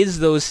 Dystopia is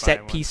those by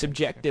set one piece thing.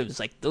 objectives.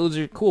 Like those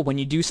are cool when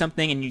you do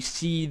something and you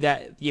see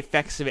that the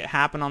effects of it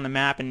happen on the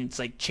map and it's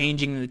like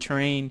changing the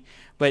terrain.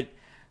 But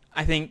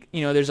I think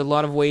there's a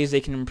lot of ways they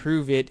can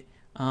improve it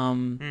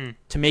to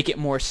make it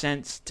more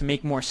sense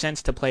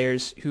to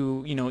players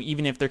who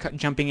even if they're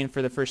jumping in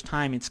for the first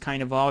time, it's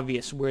kind of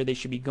obvious where they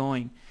should be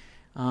going.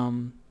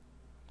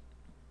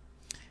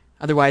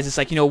 Otherwise, it's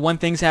like one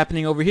thing's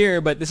happening over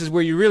here, but this is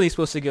where you're really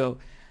supposed to go.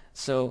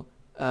 So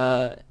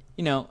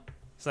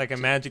It's like a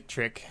magic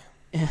trick.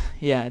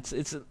 yeah, it's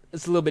a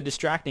little bit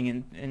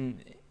distracting, and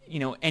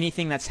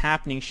anything that's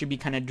happening should be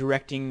kind of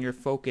directing your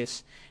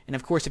focus. And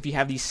of course, if you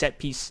have these set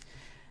piece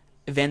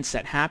events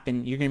that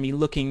happen, you're going to be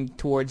looking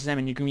towards them,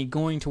 and you're going to be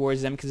going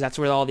towards them because that's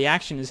where all the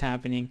action is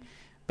happening.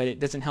 But it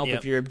doesn't help Yep.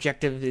 if your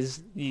objective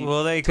is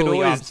Well, they could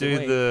totally always opposite do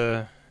way.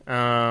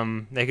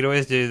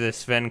 the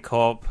Sven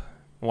Korp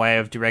way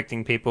of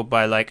directing people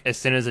by like as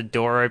soon as a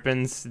door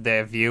opens,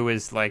 their view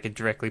is like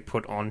directly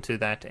put onto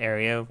that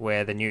area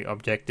where the new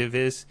objective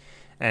is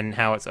and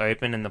how it's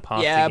open and the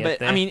path Yeah, to get but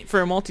there. I mean,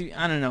 for a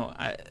I don't know.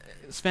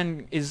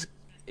 Sven is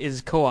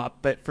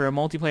co-op, but for a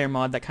multiplayer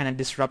mod, that kind of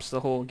disrupts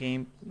the whole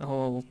game, the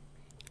whole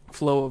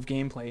flow of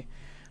gameplay.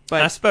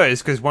 But I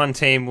suppose because one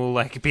team will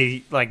like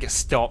be like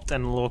stopped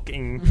and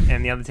looking,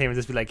 and the other team will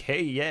just be like,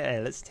 "Hey,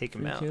 yeah, let's take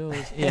him 3 out."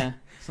 kills. Yeah,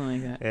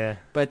 something like that. Yeah.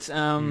 But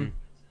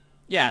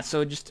yeah,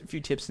 so just a few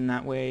tips in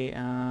that way.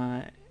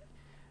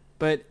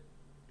 But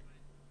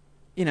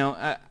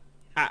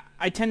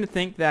I tend to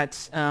think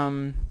that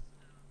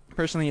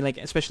personally, like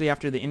especially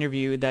after the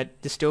interview,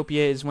 that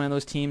Dystopia is one of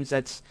those teams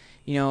that's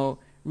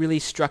really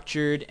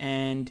structured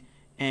and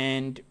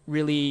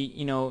really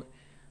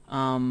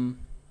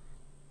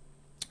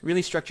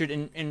really structured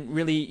and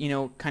really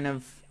kind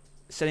of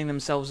setting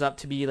themselves up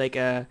to be like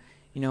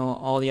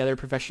all the other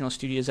professional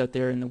studios out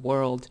there in the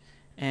world,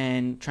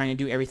 and trying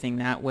to do everything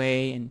that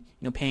way, and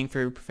paying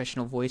for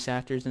professional voice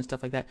actors and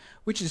stuff like that,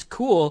 which is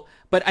cool.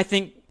 But I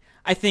think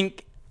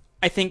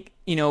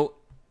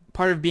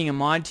part of being a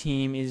mod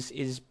team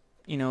is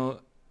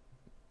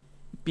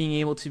being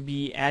able to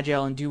be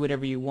agile and do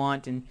whatever you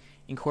want, and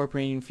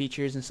incorporating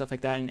features and stuff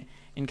like that,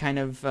 and kind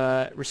of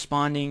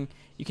responding.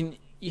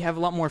 You have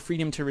a lot more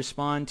freedom to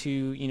respond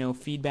to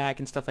feedback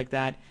and stuff like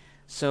that.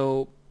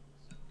 So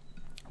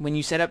when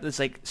you set up this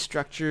like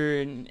structure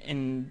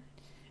and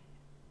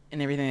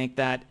everything like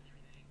that,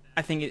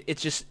 I think it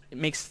just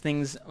makes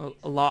things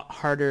a lot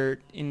harder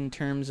in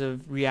terms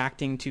of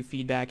reacting to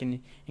feedback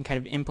and kind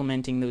of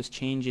implementing those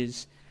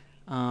changes.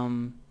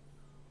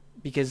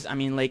 Because I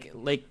mean,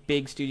 like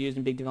big studios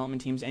and big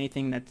development teams,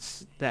 anything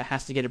that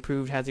has to get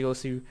approved has to go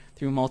through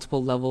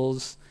multiple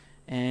levels,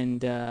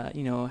 and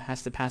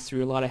has to pass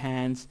through a lot of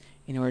hands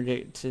in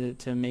order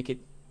to make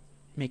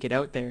it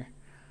out there.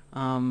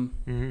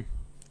 And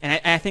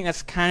I think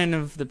that's kind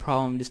of the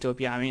problem with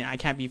Dystopia. I mean, I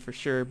can't be for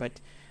sure, but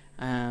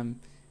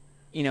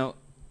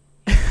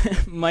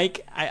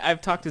Mike,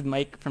 I've talked with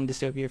Mike from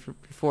Dystopia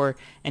before,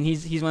 and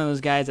he's one of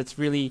those guys that's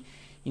really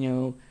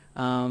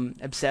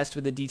obsessed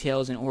with the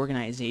details and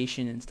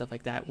organization and stuff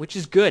like that, which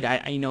is good.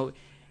 I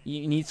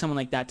you need someone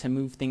like that to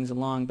move things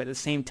along, but at the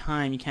same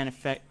time, you can't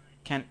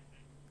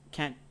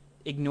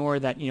ignore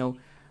that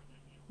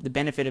the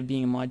benefit of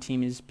being a mod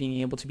team is being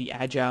able to be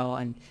agile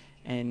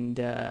and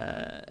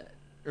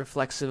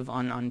reflexive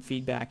on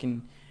feedback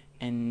and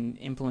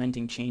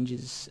implementing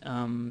changes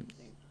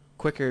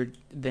quicker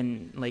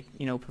than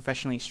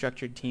professionally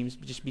structured teams,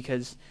 just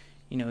because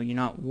you're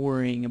not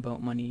worrying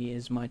about money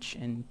as much,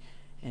 and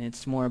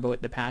it's more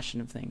about the passion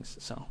of things.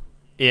 So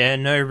yeah,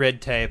 no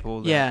red tape.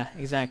 All that. yeah,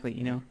 exactly.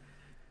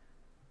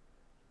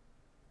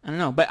 I don't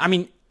know, but I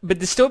mean, but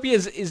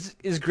Dystopia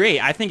is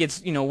great. I think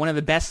it's one of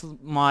the best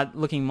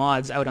looking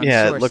mods out on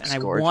Yeah, it Source, looks and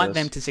I gorgeous. want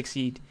them to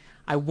succeed.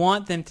 I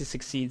want them to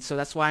succeed. So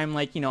that's why I'm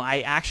like,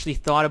 I actually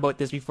thought about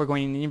this before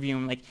going in the interview.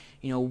 I'm like,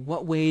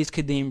 what ways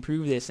could they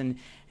improve this? And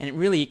it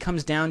really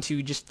comes down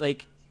to just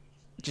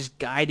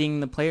guiding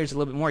the players a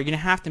little bit more. You're gonna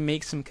have to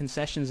make some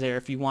concessions there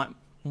if you want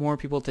more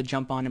people to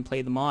jump on and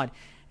play the mod.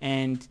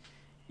 And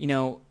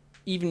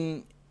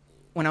even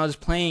when I was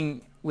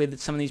playing with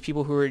some of these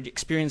people who were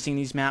experiencing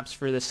these maps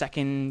for the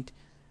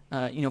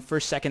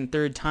first, second,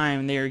 third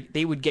time,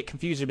 they would get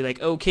confused. They'd be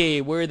like, okay,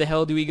 where the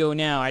hell do we go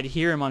now? I'd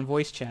hear them on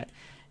voice chat.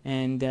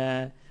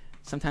 And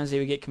sometimes they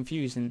would get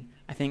confused. And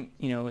I think,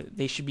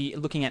 they should be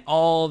looking at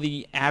all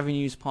the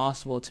avenues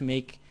possible to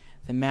make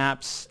the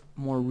maps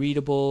more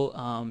readable,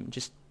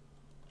 just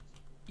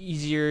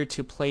easier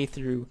to play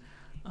through,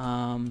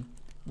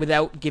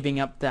 without giving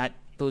up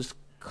those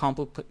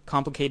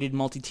complicated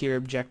multi-tier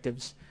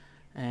objectives.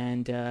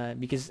 And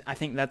because I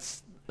think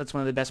that's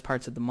one of the best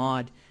parts of the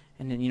mod.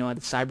 And then, the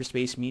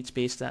cyberspace, meat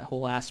space, that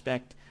whole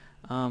aspect.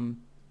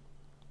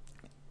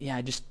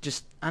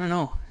 Just I don't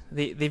know.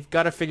 They've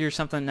got to figure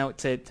something out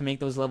to make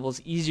those levels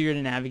easier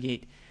to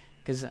navigate.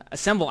 Because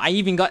Assemble, I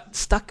even got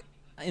stuck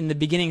in the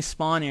beginning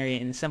spawn area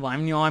in Assemble.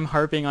 I'm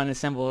harping on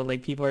Assemble.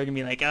 Like, people are gonna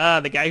be like,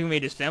 the guy who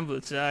made Assemble,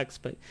 it sucks.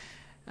 But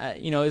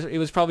it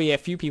was probably a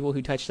few people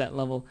who touched that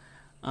level.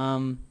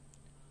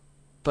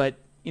 But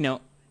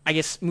I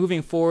guess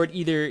moving forward,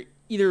 either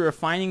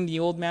refining the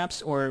old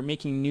maps or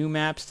making new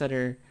maps that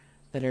are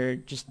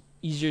just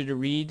easier to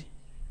read,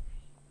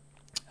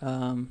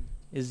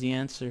 is the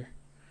answer.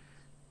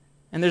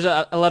 And there's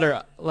a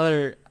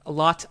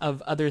lot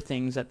of other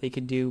things that they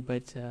could do,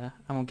 but I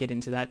won't get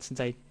into that since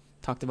I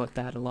talked about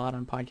that a lot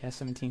on Podcast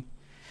 17.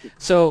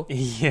 So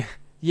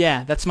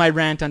yeah, that's my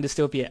rant on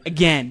Dystopia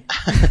again.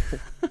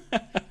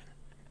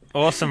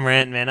 Awesome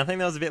rant, man. I think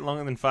that was a bit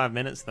longer than 5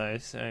 minutes though.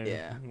 So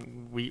Yeah.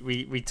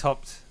 we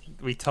topped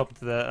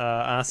the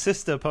our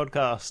sister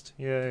podcast.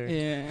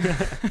 Yeah.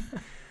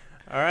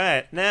 All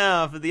right,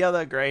 now for the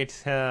other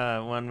great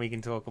one we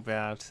can talk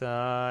about,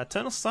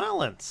 Eternal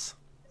Silence.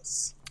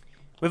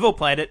 We've all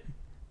played it.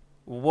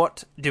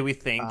 What do we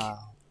think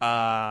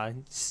now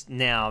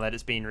that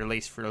it's been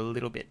released for a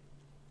little bit?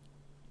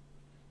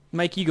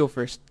 Mike, you go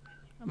first.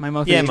 My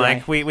mouth Yeah, is dry.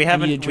 Mike, we I need a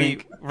haven't.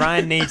 drink.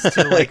 Ryan needs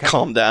to like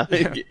calm down.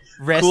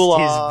 rest Cool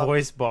his off.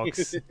 voice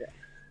box.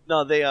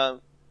 No, they the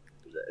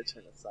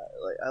Eternal Silence.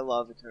 Like, I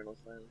love Eternal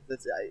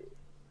Silence.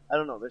 I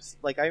don't know. There's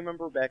I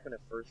remember back when it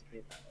first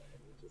came out.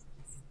 It was just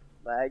this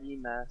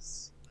laggy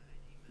mess.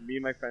 Me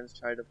and my friends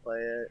tried to play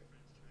it.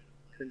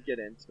 Couldn't get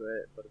into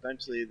it, but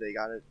eventually they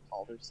got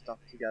all their stuff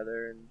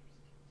together, and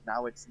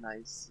now it's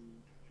nice and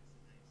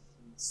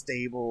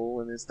stable,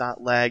 and it's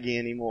not laggy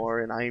anymore.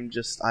 And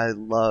I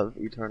love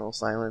Eternal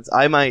Silence.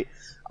 I might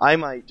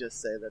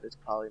just say that it's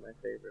probably my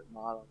favorite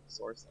mod on the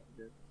Source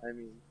engine. I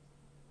mean,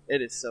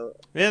 it is so.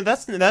 Yeah,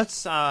 that's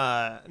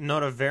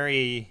not a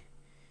very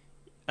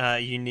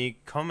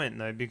unique comment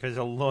though, because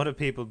a lot of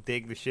people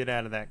dig the shit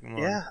out of that mod.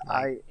 Yeah,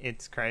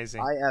 it's crazy.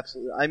 I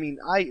absolutely. I mean,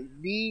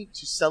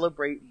 to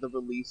celebrate the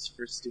release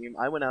for Steam,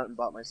 I went out and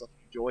bought myself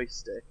a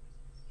joystick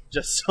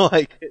just so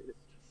I could,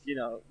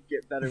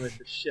 get better with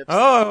the shifts.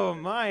 Oh,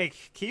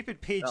 Mike, keep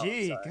it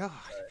PG. Oh, sorry,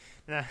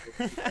 God.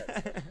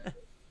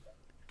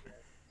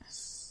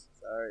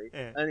 Sorry.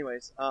 Yeah.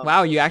 Anyways,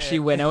 Wow, you actually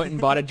went out and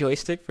bought a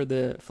joystick for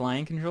the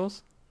flying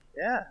controls?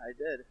 yeah, I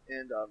did,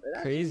 and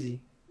it Crazy.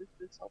 actually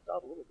it's helped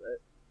out a little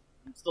bit.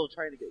 I'm still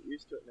trying to get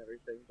used to it and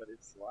everything, but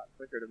it's a lot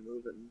quicker to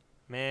move and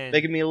Man,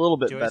 making me a little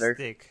bit better.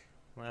 joystick.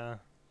 Wow,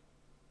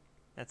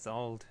 that's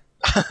old.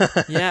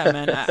 Yeah,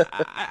 man.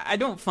 I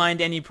don't find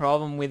any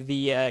problem with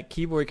the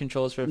keyboard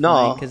controls for No,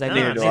 flying because I no,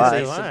 think neither do since I.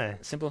 they Why?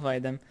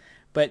 simplified them.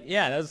 But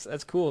yeah,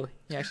 that's cool.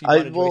 You actually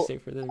bought a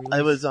joystick for the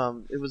release.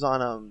 It was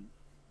on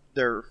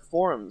their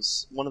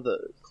forums. One of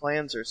the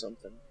clans or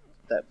something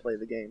that play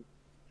the game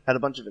had a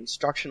bunch of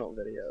instructional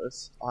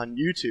videos on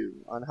YouTube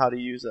on how to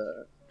use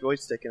a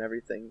joystick and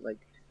everything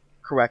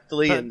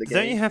correctly But in the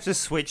don't game. you have to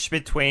switch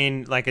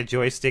between a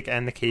joystick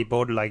and the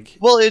keyboard?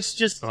 Well, it's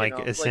just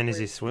as soon as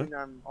you switch? When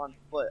I'm on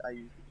foot, I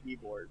use the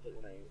keyboard, but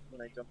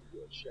when I jump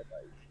into a ship,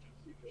 I use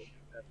the keyboard.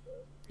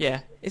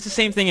 Yeah, it's the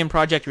same thing in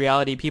Project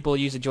Reality. People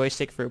use a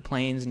joystick for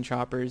planes and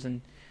choppers,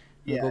 and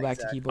Yeah, go back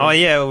exactly. to keyboard. Oh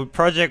yeah, with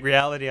Project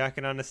Reality, I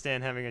can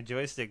understand having a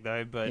joystick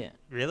though, but Yeah.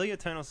 really,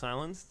 Eternal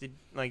Silence,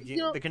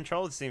 the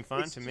controls seem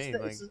fine It's to just me.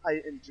 that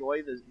I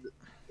enjoy the.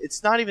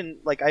 It's not even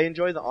I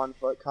enjoy the on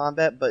foot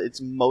combat, but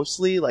it's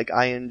mostly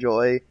I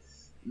enjoy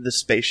the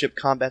spaceship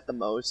combat the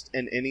most,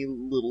 and any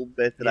little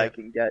bit that I Yeah.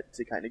 can get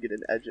to kind of get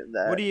an edge in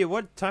that.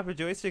 What type of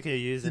joystick are you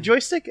using? The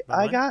joystick By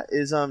the I way? got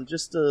is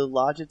just a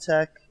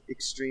Logitech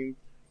Extreme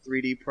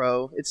 3D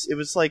Pro. It's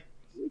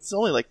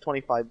only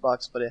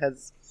 $25, but it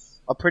has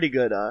a pretty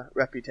good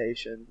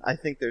reputation. I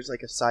think there's a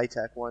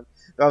Cytec one.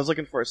 I was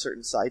looking for a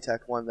certain Cytec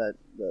one that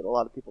a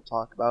lot of people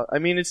talk about. I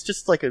mean, it's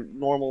just a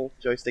normal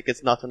joystick.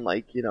 It's nothing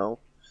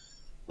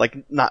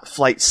not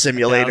Flight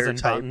Simulator 1,000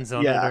 type. buttons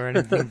on yeah. it or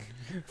anything.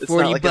 It's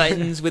 40 not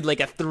buttons with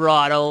a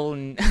throttle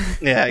and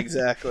Yeah,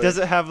 exactly. Does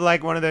it have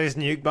one of those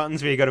nuke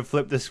buttons where you got to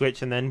flip the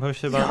switch and then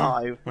push the No,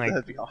 button?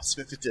 that'd be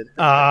awesome if it did.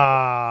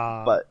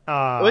 But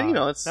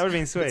well, it's that would have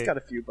been sweet. It's got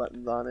a few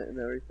buttons on it and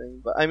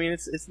everything, but I mean,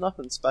 it's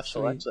nothing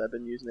special. Sweet. Actually, I've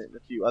been using it in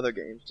a few other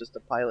games just to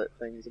pilot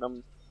things, and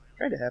I'm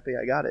kind of happy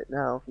I got it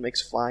now. It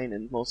makes flying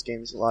in most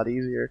games a lot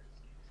easier.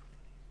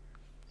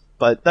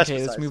 But that's okay.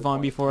 Let's besides move the on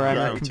point. before I'm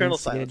Yeah, not Eternal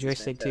convinced to get a Silence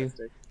is joystick too.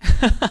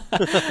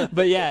 fantastic.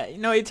 But yeah,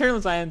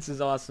 Eternal Silence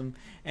is awesome,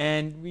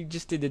 and we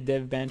just did a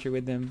dev banter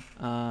with them,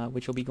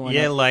 which will be going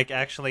Yeah, up.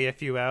 actually a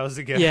few hours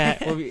ago.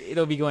 Yeah,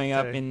 it'll be going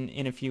up So-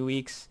 in a few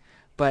weeks.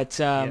 But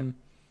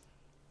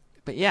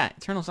But yeah,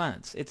 Eternal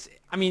Silence.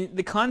 I mean,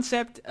 the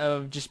concept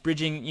of just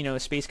bridging,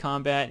 space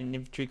combat and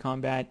infantry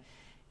combat,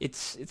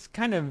 it's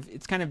kind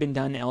of been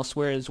done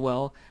elsewhere as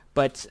well.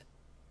 But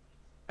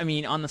I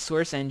mean, on the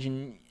Source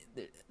engine,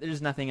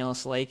 there's nothing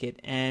else like it,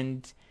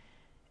 and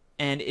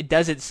it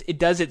does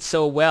it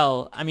so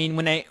well. I mean,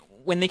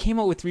 when they came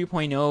out with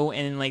 3.0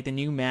 and like the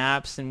new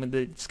maps and with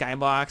the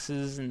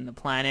skyboxes and the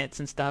planets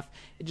and stuff,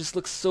 it just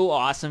looks so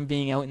awesome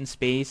being out in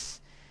space.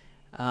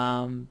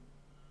 Um,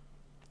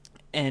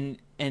 and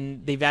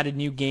they've added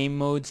new game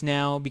modes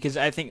now because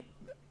I think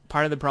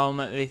part of the problem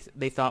that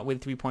they thought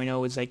with 3.0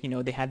 was like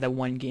they had that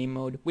one game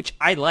mode, which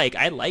I like.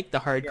 I like the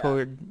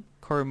hardcore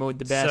core mode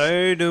the best.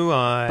 So do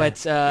I.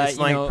 But it's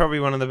like probably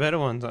one of the better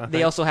ones. I think.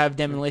 They also have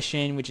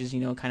demolition, which is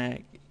kind of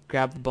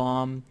grab the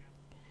bomb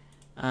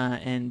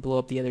and blow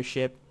up the other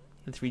ship,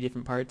 the 3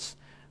 different parts.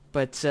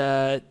 But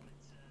I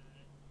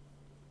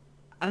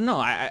don't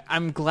know.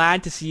 I'm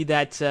glad to see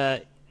that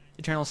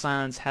Eternal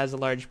Silence has a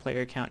large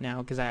player count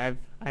now because I've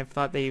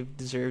thought they've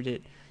deserved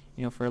it,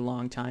 for a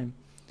long time.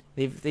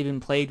 They've been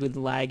plagued with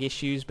lag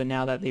issues, but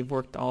now that they've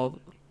worked all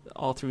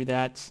through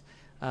that,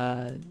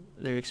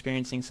 they're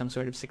experiencing some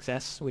sort of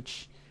success,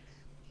 which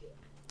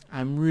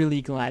I'm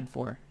really glad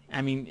for.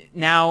 I mean,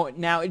 now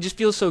it just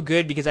feels so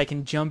good because I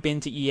can jump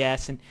into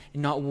ES and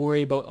not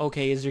worry about,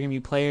 okay, is there going to be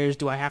players?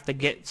 Do I have to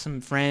get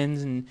some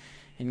friends and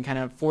kind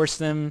of force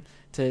them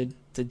to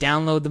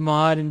download the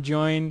mod and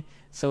join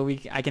so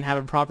I can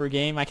have a proper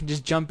game? I can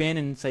just jump in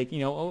and it's like,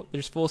 oh,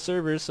 there's full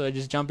servers, so I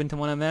just jump into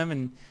one of them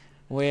and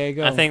away I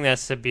go. I think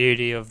that's the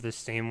beauty of the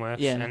Steamworks,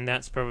 Yeah. and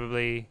that's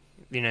probably,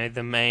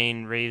 the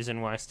main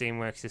reason why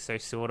Steamworks is so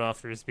sought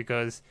after is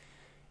because,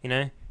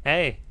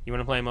 hey, you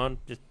want to play a mod?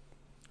 Just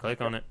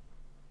click on it.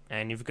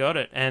 And you've got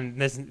it,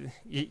 and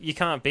you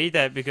can't beat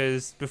that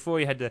because before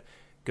you had to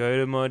go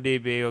to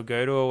ModDB or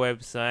go to a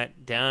website,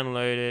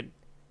 download it,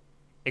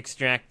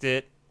 extract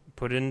it,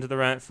 put it into the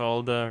right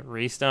folder,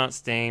 restart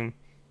Steam,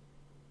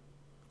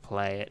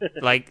 play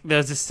it. Like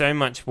there's just so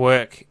much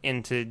work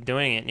into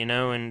doing it,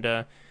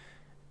 and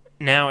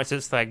now it's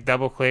just like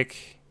double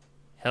click,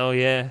 hell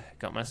yeah,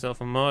 got myself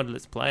a mod,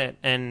 let's play it,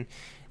 and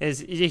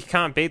you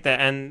can't beat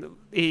that. And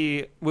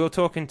we were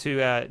talking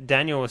to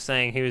Daniel was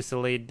saying he was the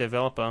lead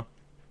developer.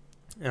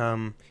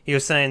 He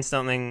was saying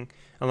something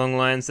along the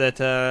lines that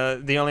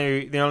the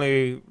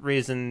only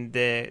reason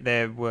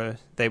they were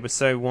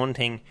so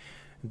wanting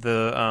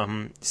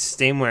the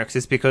Steamworks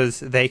is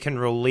because they can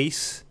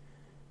release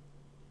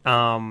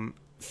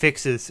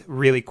fixes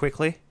really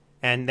quickly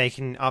and they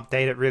can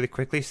update it really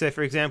quickly. So,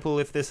 for example,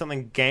 if there's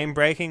something game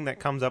breaking that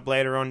comes up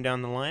later on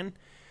down the line,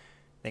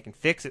 they can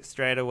fix it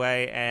straight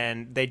away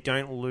and they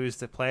don't lose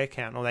the player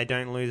count, or they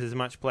don't lose as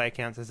much player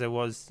counts as there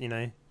was,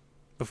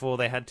 before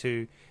they had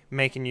to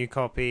make a new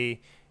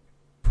copy,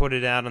 put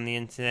it out on the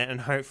internet,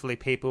 and hopefully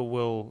people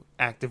will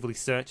actively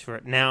search for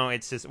it. Now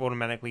it's just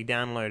automatically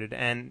downloaded,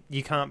 and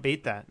you can't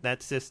beat that.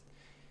 That's just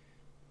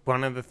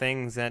one of the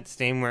things that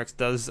Steamworks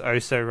does oh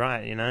so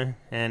right,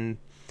 And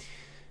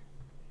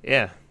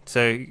yeah,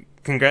 so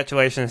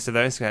congratulations to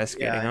those guys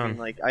getting on.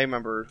 I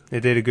remember they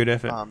did a good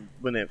effort.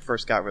 When it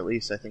first got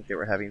released, I think they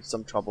were having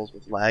some troubles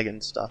with lag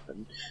and stuff,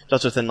 and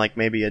just within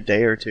maybe a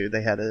day or two,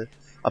 they had a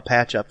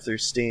patch up through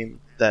Steam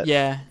that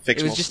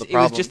fixed most of the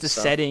problems. It was just a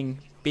setting.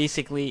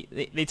 Basically,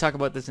 they talk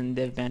about this in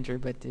Dev Banter,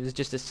 but it was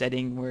just a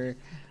setting where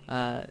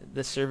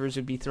the servers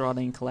would be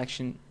throttling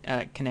connections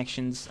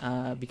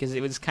because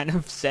it was kind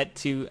of set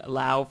to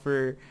allow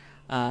for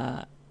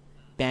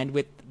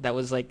bandwidth that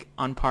was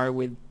on par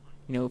with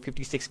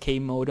 56K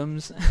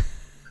modems.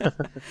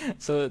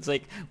 So it's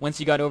once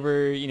you got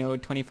over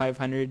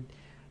 2500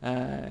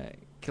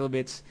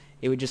 kilobits,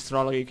 it would just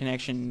throttle your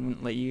connection and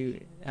wouldn't let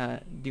you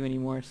do any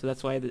more. So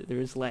that's why there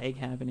was lag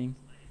happening.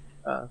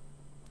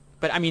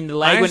 But I mean, the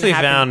lag wouldn't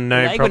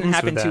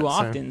happen too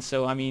often.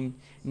 So I mean,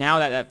 now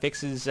that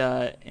fix is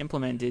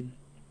implemented,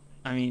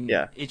 I mean,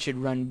 it should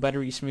run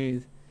buttery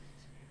smooth.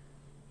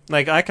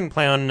 I can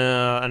play on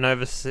an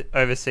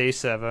overseas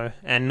server,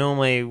 and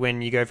normally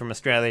when you go from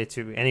Australia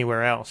to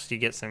anywhere else, you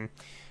get some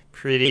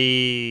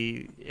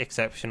pretty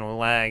exceptional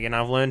lag. And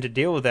I've learned to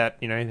deal with that,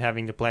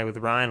 having to play with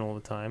Ryan all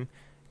the time.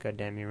 God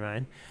damn you,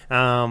 Ryan.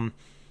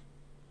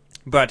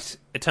 But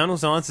Eternal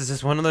Silence is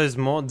just one of those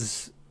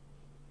mods.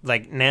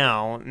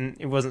 Now,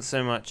 it wasn't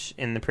so much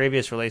in the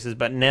previous releases,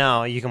 but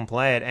now you can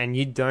play it and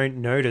you don't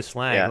notice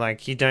lag. Yeah.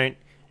 You don't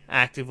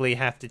actively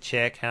have to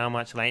check how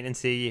much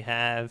latency you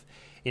have.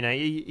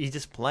 You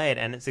just play it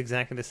and it's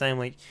exactly the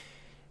same.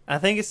 I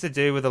think it's to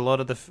do with a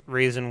lot of the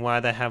reason why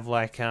they have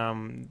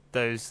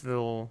those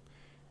little.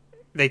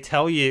 They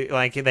tell you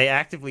they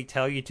actively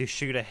tell you to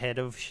shoot ahead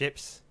of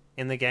ships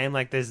in the game.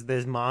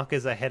 There's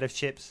markers ahead of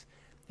ships,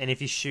 and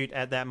if you shoot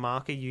at that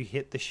marker, you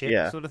hit the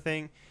ship, sort of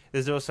thing.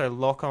 There's also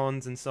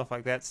lock-ons and stuff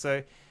like that.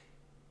 So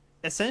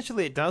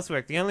essentially, it does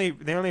work. The only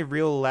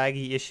real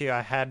laggy issue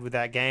I had with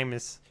that game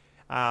is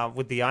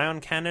with the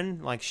ion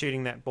cannon,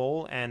 shooting that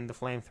ball, and the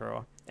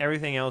flamethrower.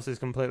 Everything else is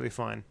completely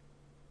fine.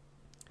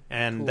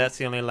 and Cool. that's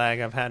the only lag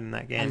I've had in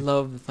that I game.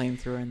 love the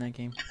flamethrower in that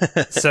game.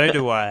 So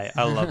do I.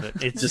 I love it.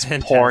 It's Just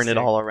fantastic. pouring it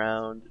all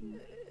around, and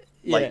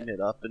Yeah. lighting it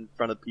up in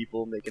front of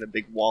people, making a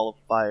big wall of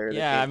fire.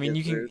 Yeah, I mean,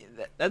 you can.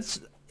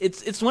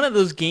 It's one of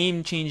those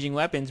game-changing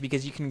weapons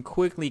because you can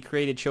quickly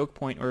create a choke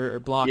point or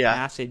block Yeah,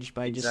 passage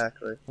by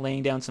exactly. just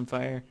laying down some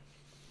fire.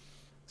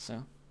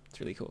 So it's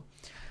really cool.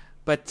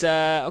 But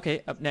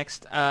okay, up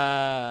next,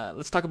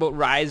 let's talk about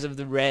Rise of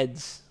the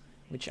Reds,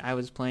 which I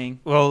was playing.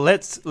 Well,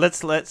 let's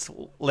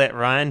let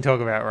Ryan talk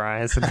about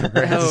Rise of the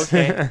Reds. Oh,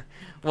 okay.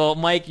 Well,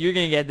 Mike, you're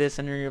gonna get this,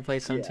 and we're gonna play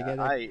some Yeah,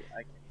 together.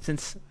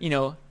 Since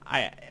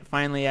I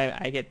finally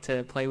get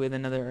to play with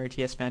another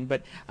RTS fan,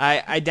 but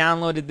I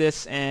downloaded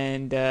this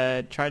and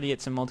tried to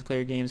get some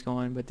multiplayer games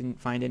going, but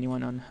didn't find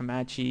anyone on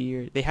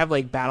Hamachi. Or they have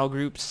like battle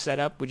groups set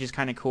up, which is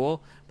kind of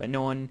cool, but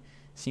no one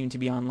seemed to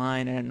be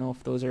online. I don't know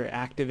if those are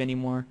active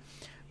anymore,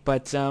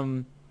 but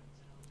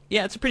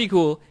yeah, it's a pretty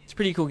cool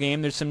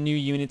game. There's some new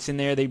units in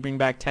there. They bring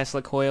back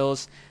Tesla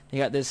coils. They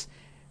got this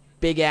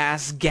big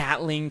ass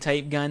Gatling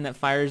type gun that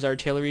fires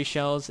artillery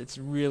shells. It's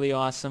really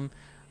awesome.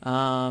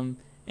 And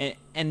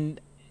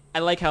I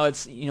like how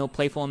it's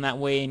playful in that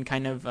way and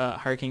kind of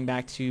harking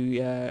back to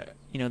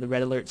the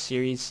Red Alert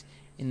series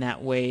in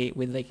that way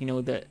with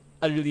the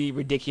utterly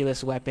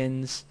ridiculous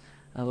weapons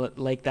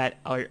like that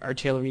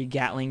artillery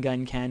Gatling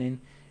gun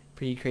cannon,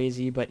 pretty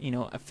crazy but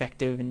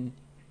effective and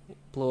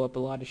blow up a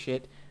lot of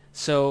shit.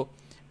 So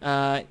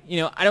I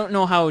don't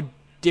know how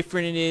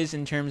different it is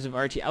in terms of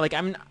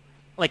RTS.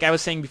 Like I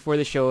was saying before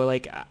the show,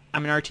 like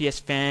I'm an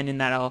RTS fan in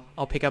that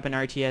I'll pick up an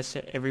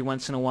RTS every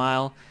once in a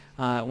while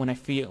when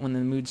the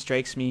mood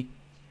strikes me.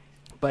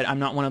 But I'm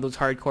not one of those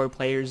hardcore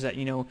players that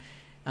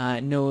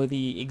know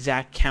the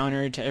exact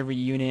counter to every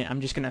unit.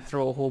 I'm just gonna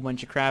throw a whole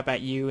bunch of crap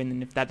at you, and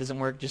then if that doesn't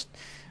work, just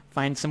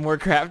find some more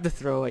crap to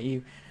throw at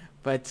you.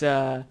 But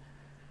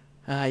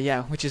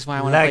yeah, which is why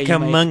I want to play like you, a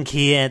Mike.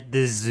 monkey at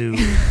the zoo.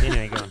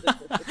 Anyway, go on.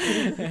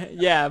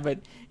 Yeah, but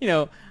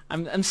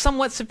I'm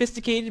somewhat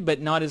sophisticated,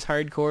 but not as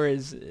hardcore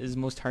as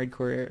most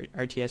hardcore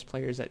RTS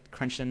players that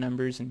crunch the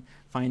numbers and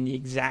find the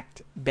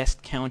exact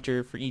best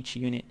counter for each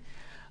unit.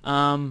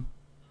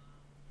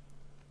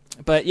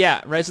 But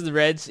yeah, Rise of the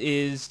Reds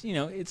is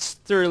it's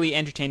thoroughly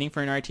entertaining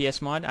for an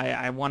RTS mod.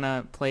 I want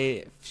to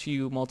play a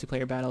few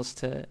multiplayer battles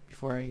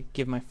before I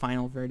give my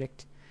final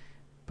verdict.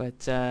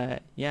 But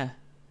yeah,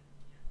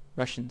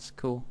 Russians,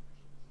 cool.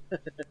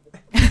 That's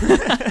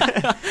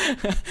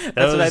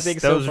what I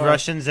think so those far.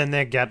 Russians and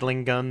their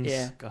Gatling guns.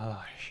 Yeah.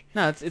 Gosh.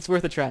 No, it's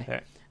worth a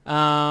try.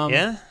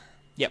 Yeah?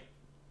 Yep.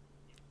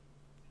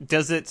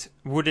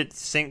 Would it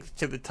sink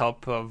to the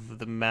top of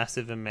the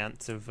massive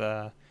amounts of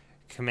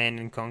Command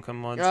and Conquer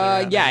mods?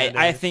 Yeah,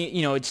 I think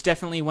it's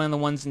definitely one of the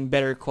ones in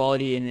better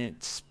quality, and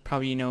it's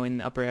probably in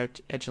the upper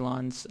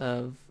echelons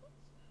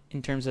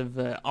in terms of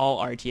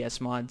all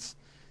RTS mods.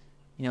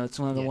 It's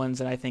one of the ones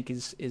that I think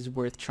is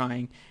worth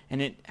trying,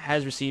 and it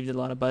has received a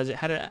lot of buzz.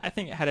 I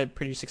think it had a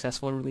pretty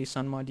successful release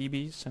on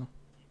ModDB. So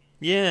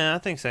yeah, I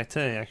think so too.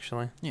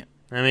 Actually, yeah.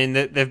 I mean,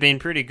 they've been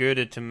pretty good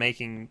at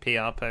making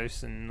PR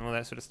posts and all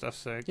that sort of stuff.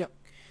 So yep.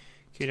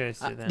 Kudos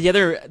to them.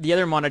 The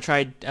other mod I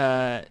tried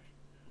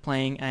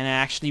playing, and I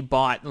actually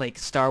bought like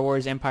Star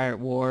Wars Empire at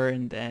War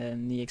and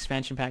the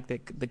expansion pack,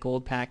 the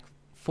gold pack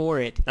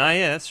for it. Oh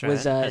yeah, that's right.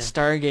 Was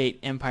Stargate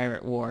Empire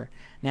at War.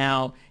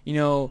 Now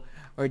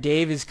or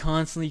Dave is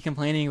constantly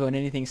complaining about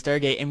anything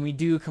Stargate, and we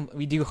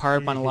do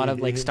harp on a lot of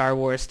like Star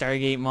Wars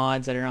Stargate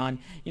mods that are on.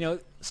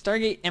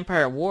 Stargate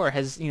Empire at War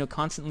has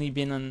constantly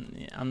been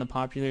on the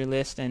popular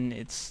list, and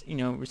it's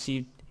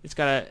it's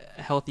got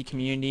a healthy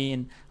community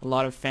and a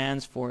lot of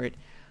fans for it.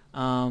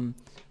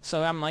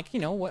 So I'm like,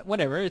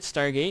 whatever, it's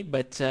Stargate,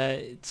 but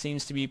it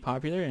seems to be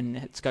popular and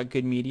it's got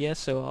good media,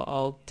 so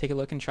I'll take a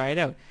look and try it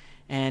out.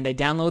 And I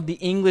download the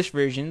English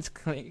versions,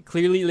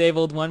 clearly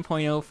labeled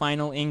 1.0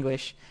 Final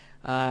English.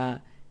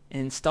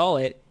 Install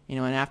it, and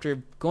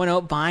after going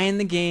out buying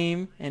the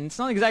game, and it's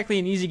not exactly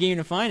an easy game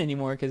to find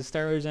anymore because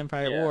Star Wars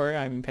Empire at War,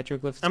 I mean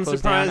Petroglyphs I'm closed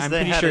surprised down.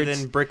 they had it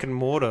in brick and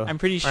mortar. I'm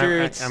pretty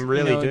sure it's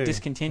really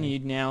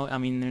discontinued now. I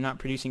mean, they're not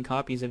producing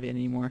copies of it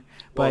anymore.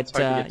 Well, But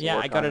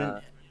I got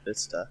it.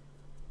 Vista.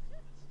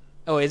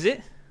 Oh, is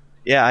it?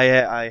 Yeah,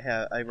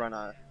 I run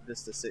a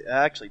Vista.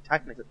 Actually,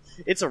 technically,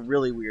 it's a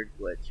really weird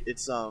glitch.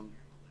 It's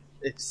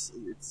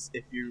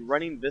if you're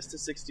running Vista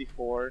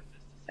 64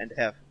 and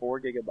have 4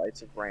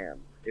 gigabytes of RAM,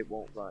 it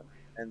won't run,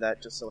 and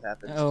that just so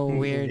happens. Oh, to be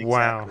weird!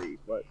 Exactly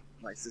what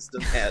my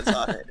system has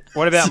on it.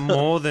 What about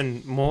more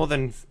than 4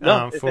 gigs?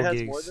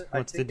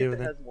 What's to do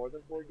with it? If it it? has more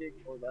than 4 gigs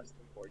or less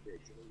than 4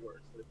 gigs, it'll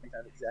work. But if you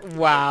have exactly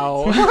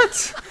Wow. 4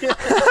 gigs,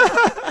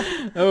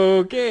 What?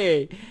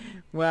 Okay.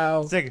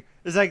 Wow.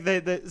 It's like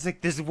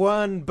there's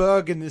one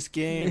bug in this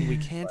game, we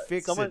can't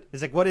fix it.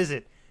 It's like, what is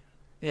it?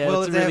 Yeah,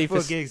 well, it's if they really have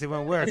 4 gigs, it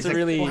won't work. It's It's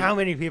really- well, how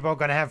many people are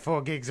going to have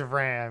 4 gigs of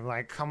RAM?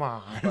 Like, come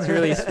on. It's a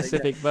really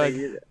specific bug.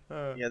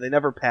 Yeah, they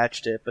never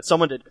patched it, but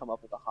someone did come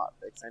up with a hot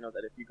fix. I know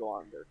that if you go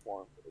on their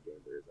forum for the game,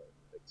 there is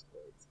a fix for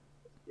it.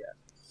 Yeah.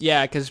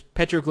 Yeah, because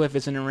Petroglyph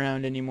isn't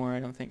around anymore. I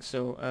don't think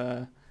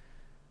so.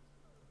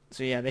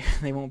 So yeah,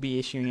 they won't be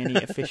issuing any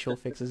official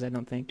fixes, I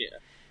don't think. Yeah.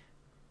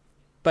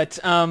 But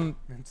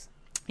It's-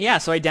 yeah,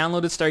 so I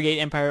downloaded Stargate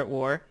Empire at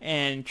War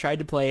and tried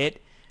to play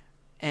it,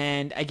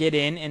 and I get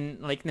in,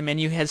 and like the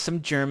menu has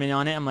some German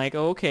on it. I'm like,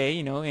 oh, okay,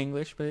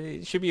 English, but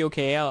it should be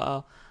okay.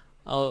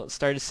 I'll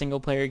start a single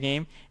player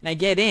game, and I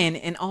get in,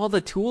 and all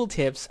the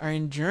tooltips are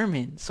in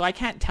German, so I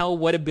can't tell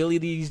what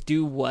abilities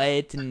do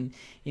what, and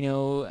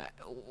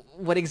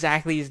what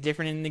exactly is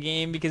different in the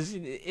game, because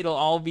it'll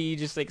all be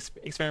just like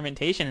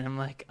experimentation, and I'm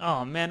like,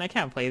 oh man, I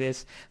can't play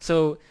this.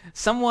 So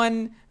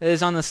someone that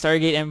is on the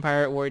Stargate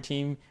Empire at War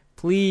team,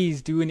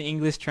 please do an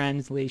English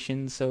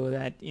translation so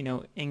that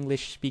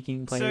English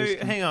speaking players.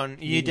 So hang on,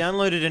 you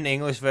downloaded an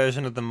English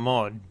version of the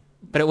mod.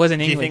 But it wasn't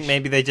Do English. you think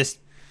maybe they just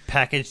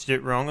packaged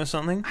it wrong or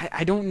something?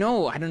 I don't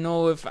know. I don't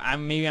know if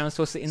I'm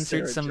supposed to Is there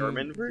insert a some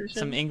German version?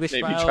 some English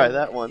Maybe file. try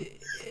that one.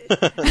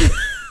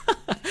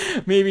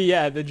 Maybe,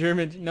 yeah, the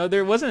German. No,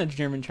 there wasn't a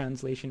German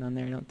translation on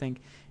there. I don't think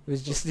it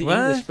was just the What?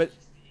 English. But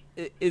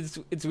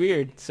it's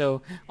weird.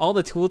 So all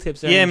the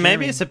tooltips are Yeah, in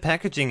maybe German. it's a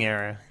packaging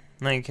error.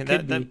 Like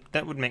Could be.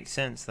 that would make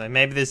sense though.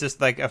 Maybe there's just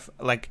like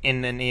like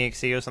in an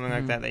exe or something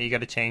like that you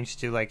got to change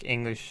to like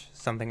English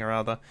something or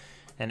other,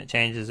 and it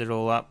changes it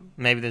all up.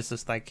 Maybe there's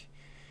just like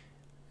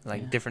Yeah.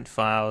 different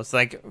files.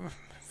 Like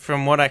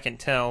from what I can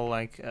tell,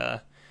 like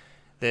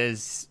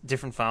there's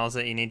different files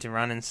that you need to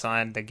run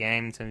inside the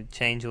game to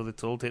change all the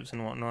tooltips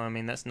and whatnot. I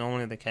mean, that's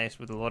normally the case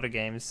with a lot of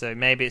games. So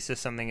maybe it's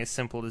just something as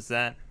simple as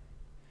that.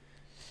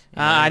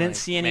 I didn't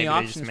see any maybe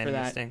they just options made for a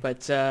that. mistake.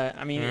 But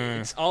I mean,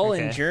 it's all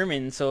in okay.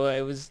 German, so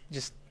it was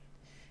just.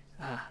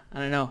 I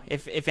don't know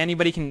if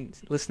anybody can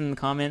listen in the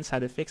comments how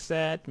to fix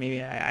that.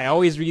 Maybe I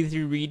always read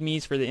through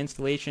READMEs for the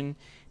installation.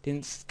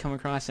 Didn't come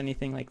across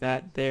anything like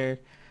that there.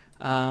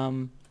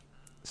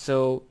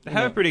 So They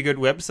have a pretty good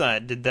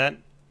website. Did that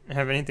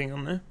have anything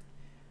on there?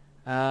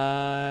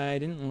 I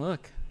didn't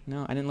look.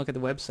 No, I didn't look at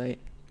the website.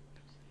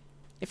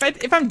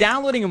 If I'm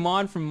downloading a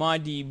mod from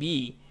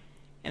ModDB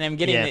and I'm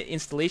getting Yeah. the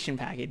installation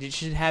package, it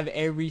should have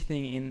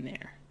everything in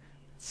there.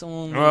 It's the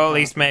only Well, at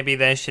least problem. maybe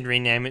they should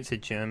rename it to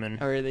German.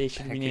 Or they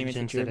should rename it package to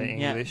instead of German.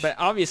 Yeah, English. but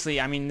obviously,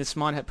 I mean, this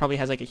mod probably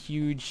has like a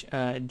huge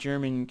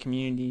German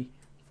community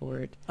for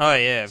it. Oh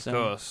yeah, of So-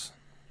 course.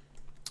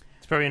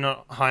 It's probably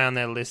not high on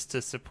their list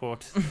to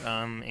support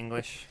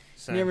English.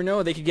 So You never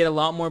know; they could get a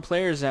lot more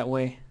players that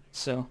way.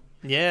 So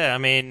yeah, I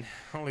mean,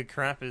 holy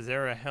crap! Is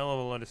there a hell of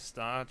a lot of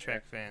Star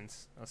Trek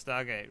fans or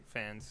Stargate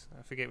fans?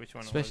 I forget which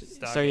one especially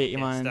it was. Stargate, yeah,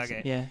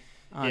 Stargate. Yeah,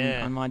 on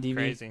yeah, ModDB.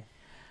 crazy.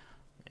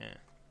 Yeah.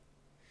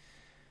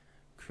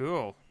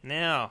 Cool.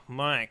 Now,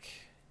 Mike,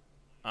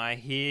 I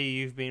hear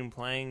you've been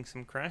playing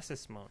some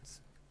Crysis mods.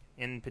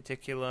 In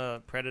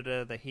particular,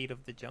 Predator: The Heat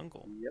of the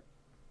Jungle. Yep.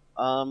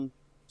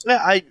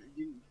 Yeah,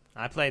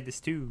 I played this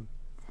too.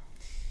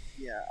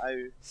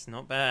 It's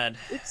not bad.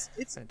 It's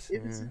But,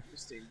 it was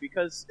interesting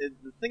because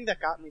the thing that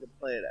got me to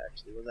play it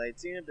actually was I had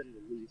seen it been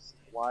released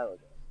a while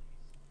ago,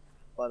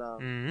 but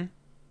Mm-hmm.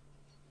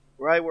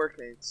 where I work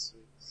it's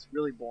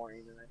really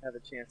boring, and I have a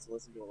chance to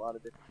listen to a lot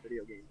of different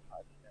video game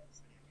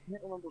podcasts. I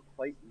can't remember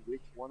quite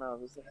which one I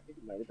was. I think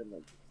it might have been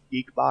like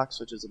Geekbox,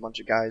 which is a bunch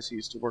of guys who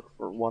used to work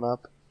for One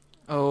Up.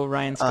 Oh,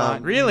 Ryan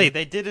Scott. Really?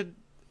 They did it?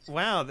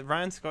 Wow,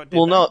 Ryan Scott did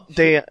Well, that? no,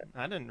 they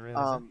I didn't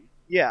realize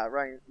yeah,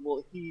 Ryan.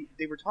 Well,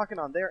 they were talking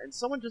on there, and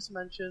someone just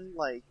mentioned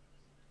like,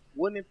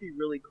 wouldn't it be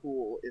really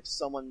cool if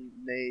someone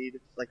made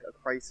like a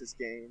Crysis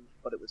game,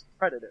 but it was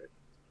Predator?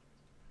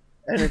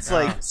 And it's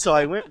like, so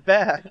I went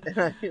back, and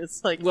I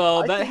was like,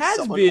 Well, I that think has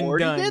someone been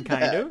already done, did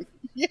kind that. of.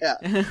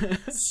 Yeah.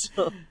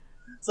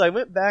 So I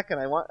went back, and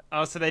I want.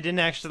 Oh, so they didn't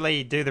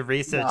actually do the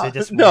research. No, They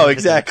just no, wanted it.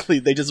 exactly.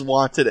 They just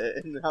wanted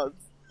it, and I was,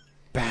 yeah.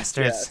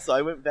 Bastards. So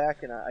I went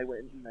back, and I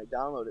went and I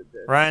downloaded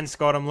this. Ryan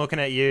Scott, I'm looking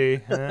at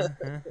you.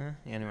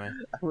 Anyway.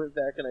 I went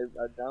back and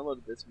I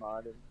downloaded this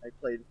mod and I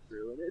played it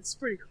through, and it's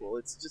pretty cool.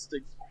 It's just a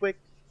quick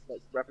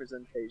like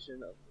representation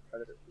of the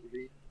Predator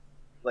movie.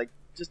 Like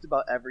just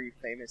about every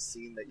famous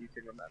scene that you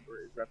can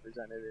remember is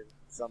represented in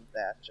some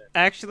fashion.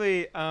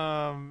 Actually,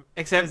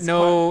 Except it's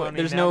no, quite funny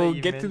there's now no that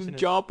you get to the mention it.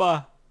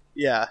 chopper.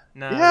 Yeah,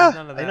 No, yeah, there's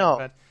none of that. I know.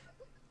 But,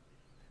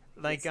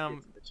 like, It's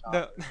the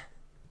the,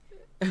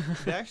 chopper.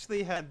 they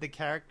actually had the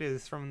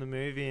characters from the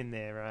movie in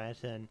there, right?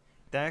 And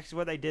they actually,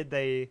 what they did,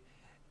 they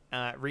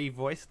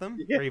revoiced them,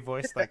 Yeah.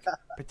 revoiced like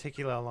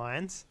particular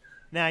lines.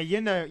 Now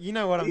you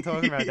know what I'm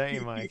talking about, don't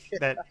you, Mike? Yeah.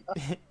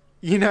 That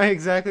you know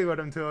exactly what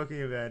I'm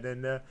talking about,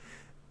 and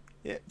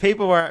yeah,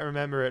 people won't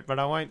remember it, but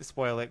I won't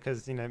spoil it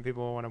because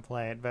people will want to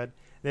play it. But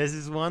there's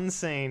this one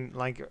scene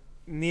like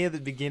near the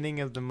beginning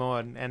of the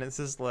mod, and it's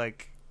just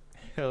like,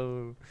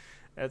 oh,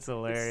 that's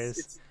hilarious.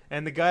 It's-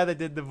 And the guy that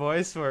did the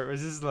voice for it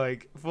was just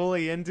like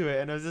fully into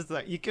it, and I was just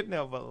like, you couldn't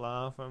help but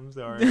laugh. I'm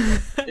sorry.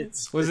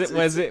 Was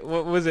it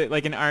what was it,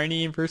 like an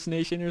Arnie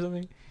impersonation or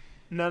something?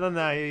 No,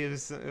 it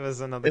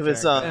was another. It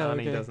was, character, Oh,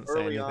 and he okay. doesn't say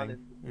early anything. on in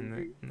the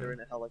movie. in They're in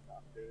a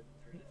helicopter.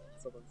 And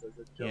someone says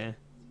a joke Yeah. in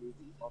the movie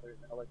while they're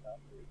in the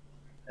helicopter,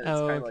 and it's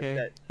Oh, kind of okay.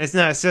 like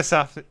that. It's just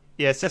after.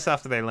 Yeah, it's just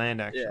after they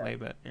land actually, Yeah.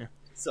 but yeah.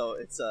 So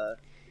it's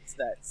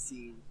that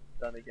scene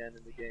done again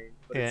in the game,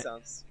 but Yeah. it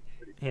sounds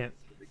pretty Yeah.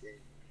 close to the game.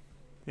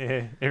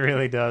 Yeah, it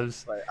really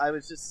does. But I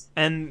was just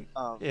And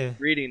yeah.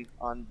 reading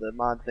on the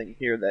mod thing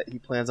here that he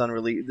plans on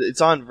release.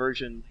 It's on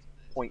version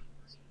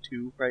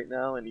 0.2 right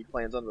now, and he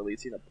plans on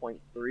releasing a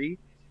 0.3.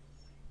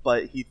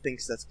 But he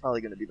thinks that's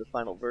probably going to be the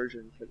final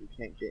version because he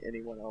can't get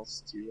anyone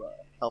else to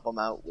help him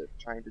out with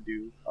trying to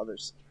do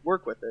others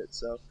work with it.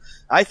 So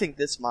I think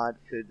this mod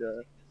could,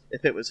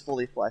 if it was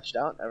fully fleshed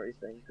out and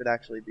everything, could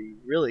actually be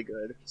really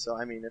good. So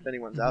I mean, if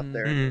anyone's out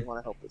there and they want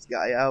to help this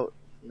guy out,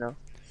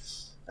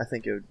 I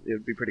think it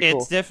would be pretty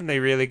cool. It's definitely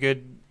really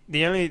good.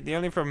 The only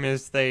problem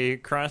is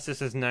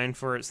Crysis is known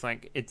for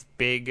its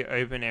big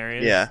open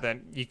areas that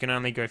you can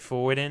only go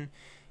forward in.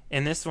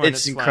 In this one,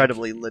 it's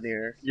incredibly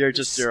linear. You're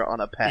on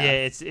a path.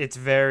 Yeah, it's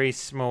very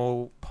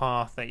small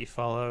path that you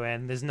follow,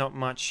 and there's not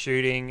much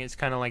shooting. It's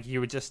kind of like you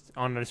were just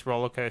on this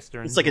roller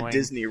coaster. It's like a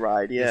Disney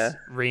ride, yeah.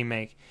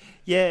 Remake.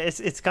 Yeah,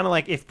 it's kind of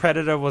like if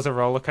Predator was a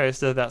roller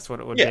coaster, that's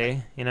what it would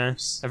be. A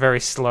very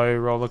slow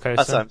roller coaster,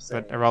 that's what I'm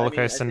saying. But a roller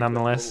coaster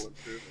nonetheless.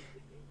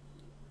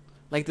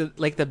 Like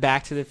the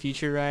Back to the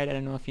Future ride. I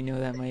don't know if you know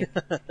that, Mike.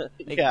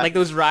 Yeah. Like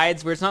those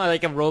rides where it's not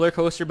like a roller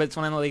coaster, but it's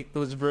one of like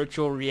those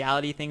virtual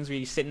reality things where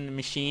you sit in the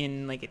machine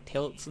and like it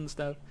tilts and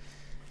stuff.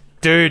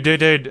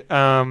 Dude.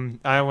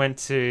 I went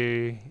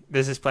to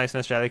there's this place in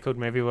Australia called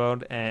Movie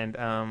World,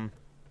 and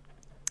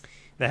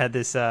they had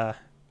this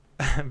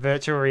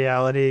virtual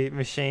reality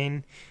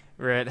machine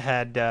where it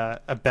had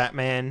a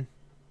Batman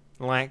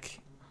like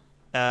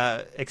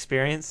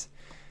experience.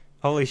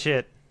 Holy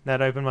shit. That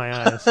opened my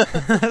eyes.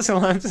 That's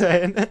all I'm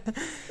saying.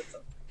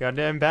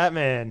 Goddamn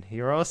Batman,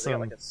 you're awesome.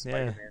 Like a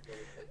Spider-Man roller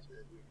coaster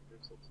at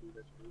Universal too.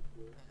 That's really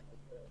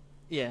cool.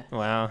 Yeah.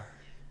 Wow.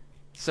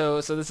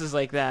 So this is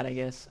like that, I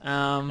guess.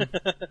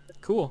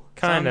 Cool.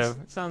 Kind of.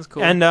 Sounds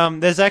cool.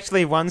 And there's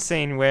actually one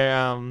scene where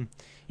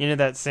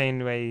that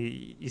scene where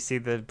you see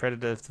the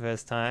Predator for the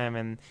first time,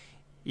 and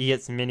he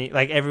gets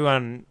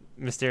everyone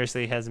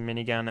mysteriously has a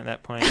minigun at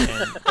that point,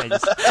 and they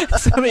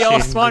just so they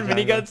all spawn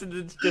miniguns, and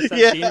it's just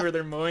that scene where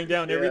they're mowing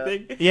down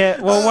everything. Yeah.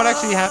 Well, what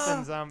actually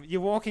happens? You're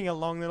walking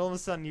along, then all of a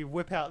sudden you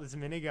whip out this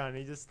minigun, and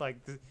you just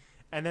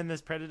and then this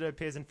Predator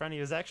appears in front of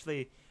you. It was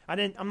actually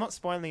I'm not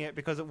spoiling it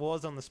because it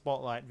was on the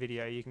Spotlight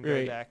video. You can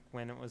go back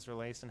when it was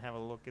released and have a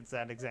look. It's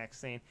that exact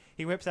scene.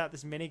 He whips out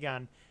this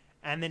minigun,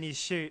 and then you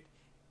shoot.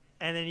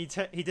 And then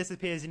he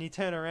disappears, and you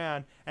turn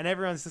around, and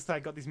everyone's just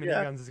got these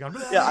miniguns. It's gone.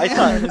 Yeah, I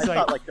thought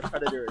the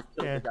Predator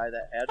killed the guy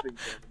that had been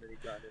carrying the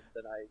minigun, and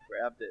then I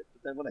grabbed it.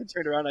 But then when I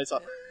turned around, I saw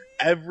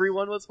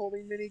everyone was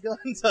holding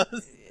miniguns. I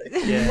was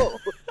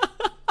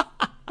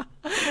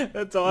like,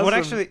 That's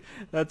awesome.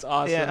 That's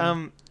awesome.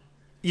 Yeah.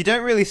 You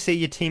don't really see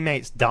your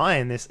teammates die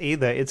in this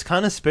either. It's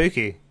kind of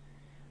spooky.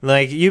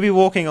 Like you be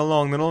walking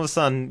along, then all of a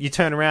sudden you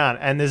turn around,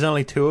 and there's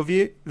only two of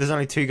you. There's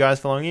only two guys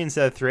following you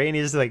instead of three, and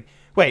you're just like,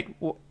 wait.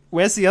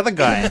 Where's the other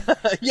guy?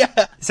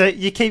 Yeah. So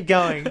you keep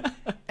going,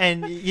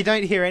 and you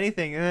don't hear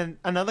anything, and then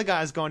another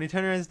guy's gone. You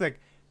turn around and it's like,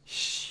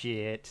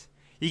 shit.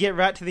 You get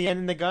right to the end,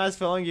 and the guy's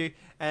following you,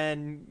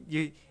 and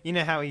you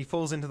know how he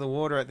falls into the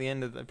water at the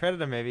end of the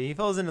Predator movie. He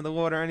falls into the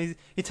water, and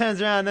he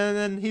turns around, and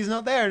then he's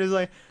not there, and he's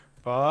like,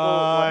 fuck.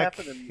 Well, what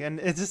happened to me, and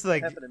it's just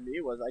like... What happened to me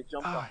was I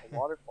jumped off the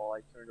waterfall,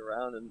 I turned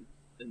around,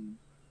 and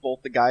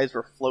both the guys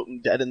were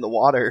floating dead in the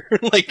water,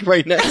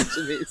 right next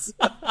to me. So.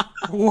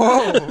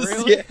 Whoa,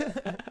 really?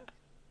 Yeah.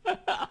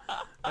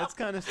 That's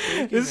kind of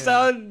spooky.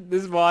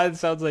 This mod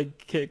sounds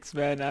like kicks,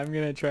 man. I'm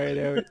gonna try it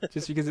out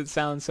just because it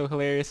sounds so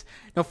hilarious.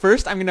 No,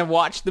 first I'm gonna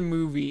watch the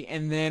movie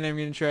and then I'm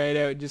gonna try it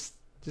out just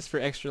for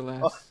extra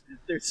laughs.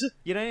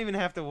 You don't even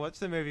have to watch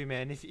the movie,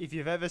 man. If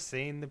you've ever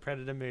seen the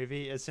Predator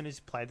movie, as soon as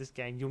you play this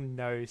game, you'll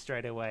know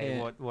straight away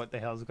what the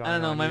hell's going on. I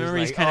don't know. My You're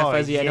memory's kind of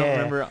fuzzy. I don't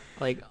remember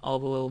all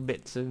the little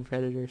bits of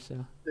Predator.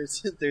 So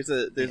there's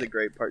a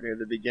great part near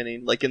the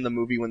beginning, like in the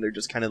movie when they're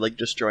just kind of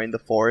destroying the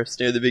forest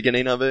near the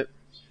beginning of it.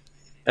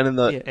 And in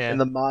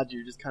the mod,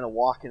 you're just kind of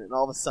walking, and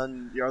all of a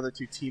sudden, your other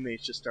two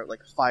teammates just start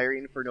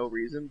firing for no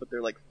reason, but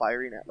they're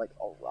firing at a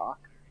rock.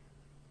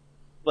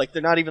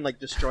 They're not even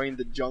destroying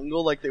the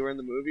jungle like they were in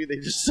the movie. They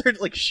just start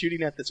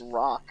shooting at this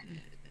rock.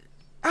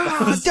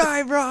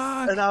 Die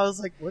rock! And I was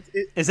like, "What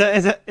is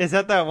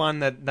that one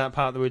that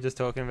part that we were just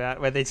talking about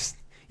where they just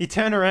you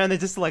turn around, they're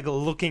just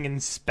looking and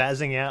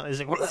spazzing out.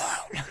 It's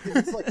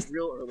it's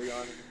real early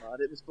on in the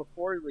mod. It was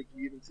before you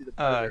even see the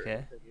Predator. Oh,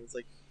 okay. It was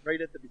right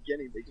at the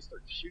beginning, they just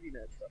start shooting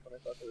at stuff, and I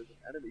thought there was an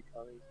enemy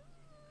coming.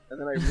 And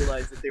then I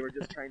realized that they were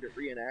just trying to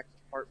reenact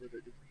the part where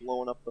they're just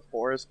blowing up the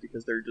forest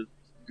because they're just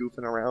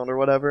goofing around or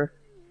whatever.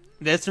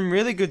 There's some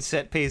really good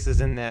set pieces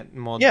in that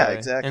mod. Yeah, though.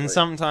 exactly. And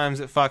sometimes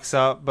it fucks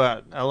up,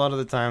 but a lot of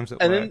the times it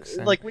works.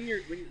 And when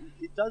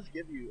it does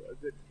give you a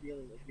good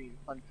feeling of being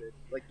hunted,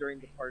 during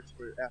the parts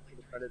where after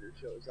the Predator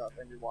shows up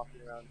and you're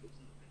walking around with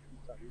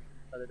the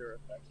Predator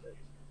affected.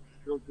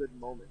 Real good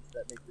moments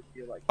that make you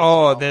feel like...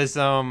 Oh, there's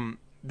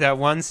that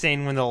one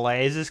scene when the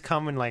lasers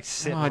come and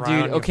sit around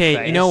dude, your okay,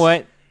 face. you know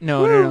what?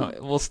 No.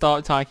 We'll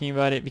stop talking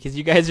about it because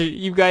you guys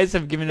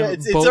have given a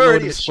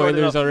boatload of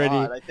spoilers already.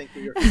 Mod. I think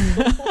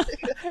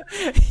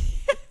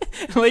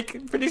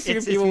Like, pretty soon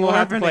It's people will more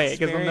have of to an play it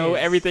because they'll know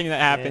experience. everything that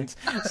Yeah. happens.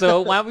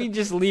 So why don't we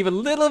just leave a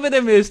little bit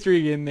of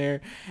mystery in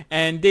there?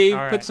 And Dave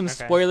All put right, some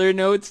okay. spoiler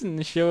notes in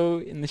the show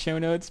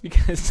notes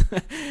because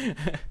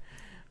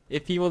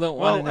if people don't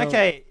want Well, to know.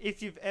 okay,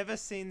 if you've ever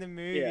seen the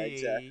movie, Yeah,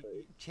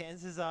 exactly.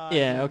 chances are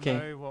Yeah, you'll okay.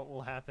 know what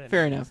will happen.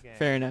 Fair in enough. this game.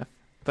 Fair enough.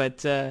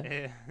 But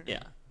Yeah.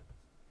 yeah.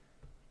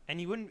 And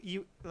you wouldn't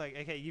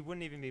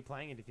even be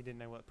playing it if you didn't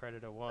know what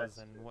Predator was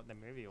and what the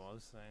movie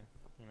was. So,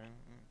 you know.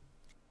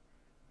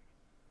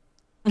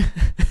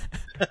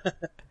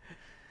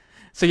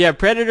 So yeah,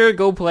 Predator,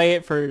 go play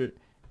it for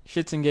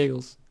shits and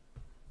giggles.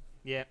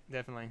 Yeah,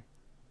 definitely.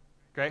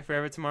 Great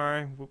Forever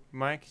Tomorrow,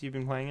 Mike. You've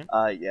been playing it.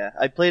 Yeah,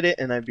 I played it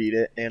and I beat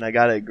it, and I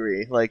gotta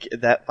agree. Like,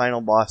 that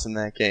final boss in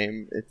that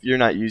game, if you're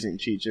not using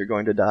cheats, you're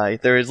going to die.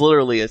 There is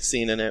literally a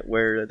scene in it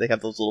where they have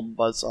those little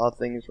buzzsaw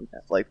things from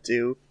Half-Life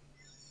 2,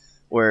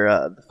 where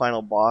the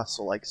final boss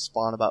will like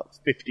spawn about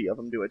 50 of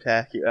them to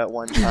attack you at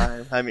one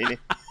time. I mean,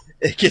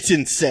 it gets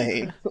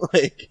insane.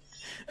 Like,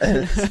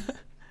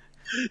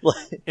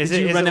 like, Is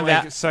Did it you run like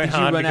out- so did you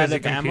hard run because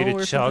out the of ammo computer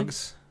or something?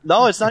 chugs?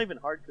 no, it's not even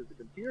hard because the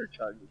computer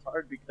chugs. It's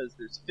hard because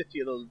there's 50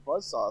 of those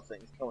buzzsaw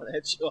things coming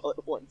at you all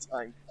at one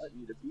time, cutting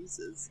you to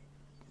pieces.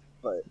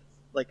 But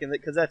like,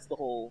 because that's the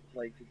whole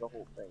thing.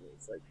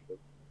 It's like the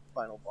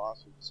final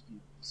boss will just be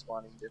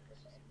spawning different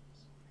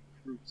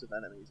groups of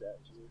enemies at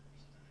you.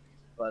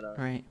 But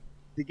Right.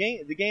 the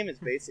game is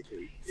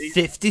basically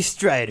 50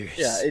 Striders.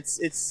 yeah, it's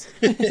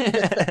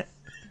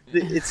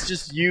it's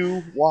just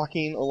you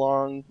walking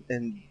along,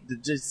 and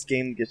this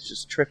game gets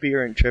just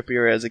trippier and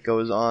trippier as it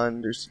goes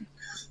on. There's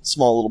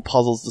small little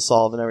puzzles to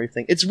solve and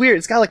everything. It's weird.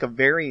 It's got like a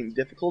varying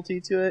difficulty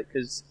to it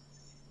because,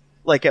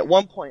 like, at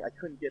one point I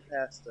couldn't get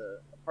past a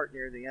part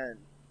near the end.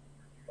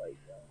 Like,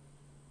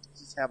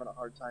 just having a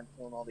hard time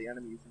killing all the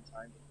enemies in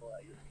time before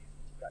I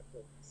got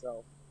killed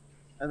myself.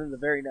 And then the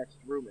very next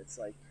room, it's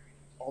like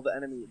all the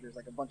enemies. There's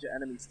like a bunch of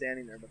enemies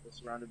standing there, but they're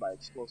surrounded by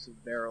explosive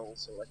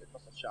barrels. So like a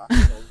couple shots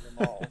kills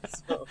them all.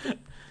 So.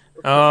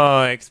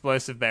 Oh,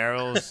 explosive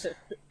barrels.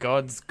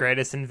 God's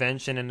greatest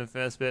invention in a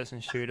first-person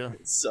shooter.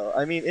 So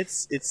I mean,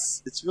 it's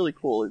really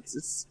cool.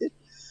 It's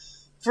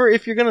for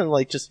if you're gonna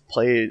like just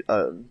play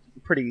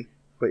pretty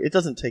quick. It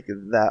doesn't take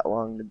that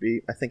long to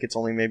beat. I think it's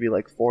only maybe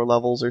like 4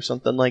 levels or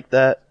something like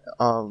that.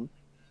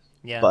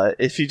 Yeah. But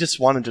if you just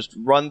want to just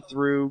run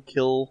through,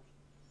 kill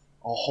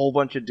a whole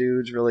bunch of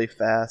dudes really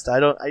fast, I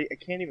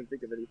can't even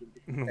think of anything to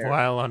compare.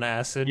 While on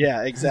acid.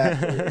 Yeah,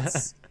 exactly.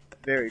 It's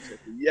very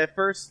tricky. At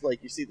first,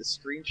 like, you see the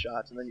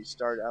screenshots, and then you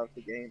start out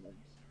the game, and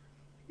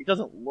it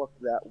doesn't look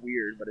that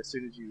weird, but as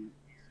soon as you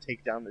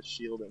take down the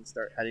shield and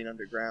start heading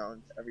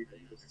underground, everything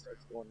just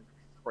starts going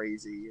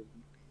crazy.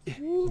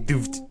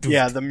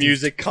 Yeah, the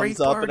music comes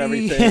up and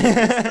everything.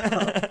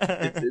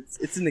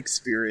 It's an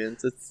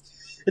experience.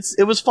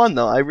 It was fun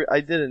though. I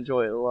did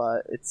enjoy it a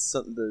lot. It's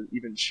something to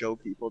even show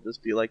people.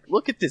 Just be like,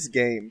 look at this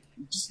game.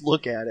 Just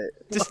look at it.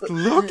 Just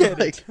look at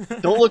like,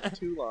 it. Don't look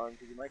too long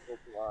because you might go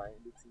blind.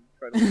 It's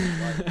incredibly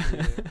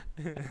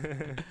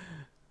blind.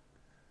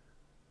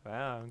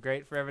 Wow,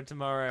 Great Forever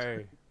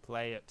Tomorrow.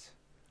 Play it.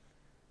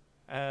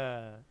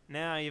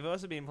 Now you've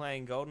also been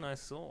playing GoldenEye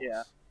Source.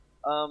 Yeah.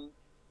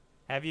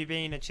 Have you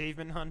been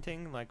achievement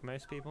hunting like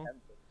most people?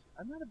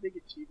 I'm not a big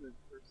achievement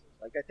person.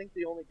 Like, I think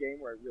the only game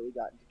where I really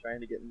got into trying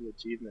to get into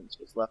achievements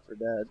was Left 4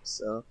 Dead.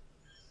 So,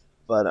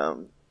 but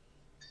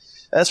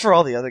as for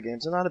all the other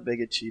games, I'm not a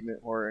big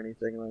achievement whore or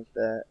anything like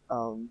that.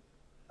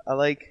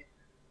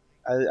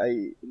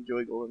 I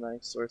enjoy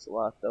GoldenEye Source a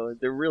lot though.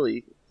 They're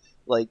really,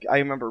 like, I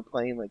remember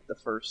playing like the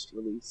first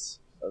release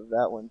of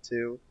that one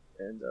too,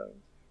 and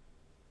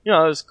it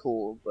was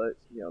cool, but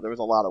there was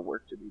a lot of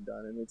work to be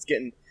done, and it's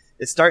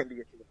starting to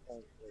get to the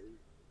point where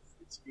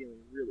it's feeling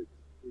really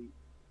complete.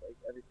 Like,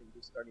 everything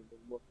just starting to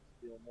look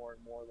and feel more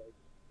and more like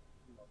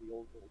the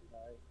old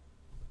GoldenEye,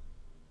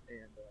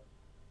 and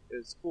it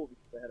was cool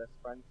because I had a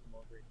friend come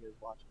over and he was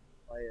watching me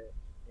play it,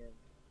 and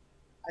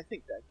I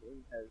think that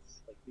game has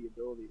like the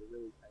ability to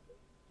really kind of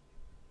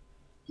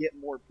get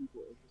more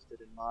people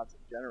interested in mods in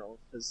general,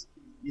 because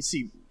you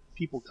see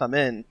people come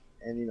in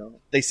and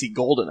they see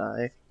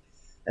GoldenEye,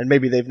 and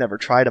maybe they've never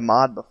tried a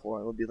mod before,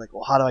 and they'll be like,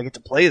 well, how do I get to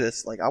play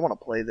this? Like, I want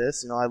to play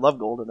this, I love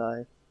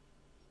GoldenEye.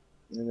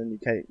 And then you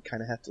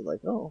kind of have to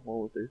like, oh,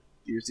 well,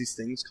 there's these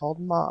things called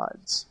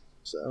mods.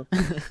 So,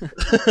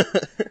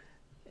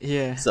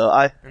 Yeah. so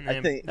I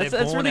And think That's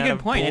they're a born really out good of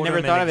point. I never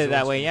boredom thought and of it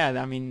that way. exhaustion.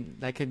 Yeah, I mean,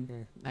 that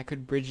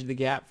could bridge the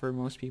gap for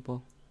most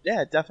people.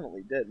 yeah, it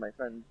definitely did. My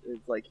friend is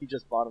like, he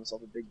just bought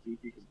himself a big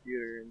beefy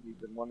computer, and he's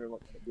been wondering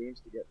what kind of games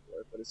to get for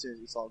it. But as soon as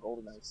he saw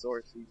GoldenEye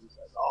Source, he was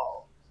like,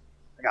 oh,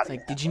 I got It's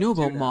like, did you know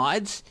about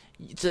mods?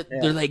 Yeah.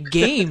 They're like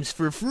games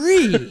for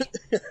free.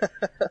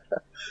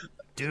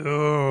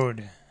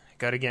 Dude,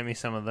 gotta get me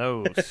some of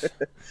those.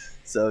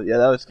 So yeah,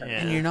 that was kind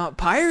Yeah. And you're not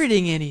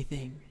pirating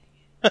anything.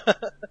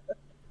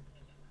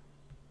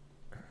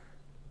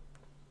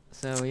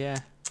 So yeah.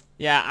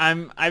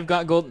 I've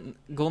got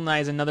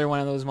GoldenEye is another one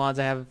of those mods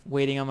I have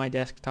waiting on my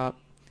desktop.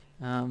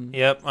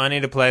 Yep, I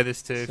need to play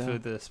this too So- for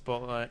the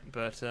spotlight.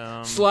 But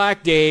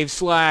Slack, Dave,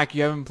 Slack.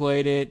 You haven't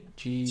played it.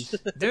 Jeez.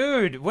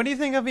 dude, what do you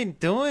think I've been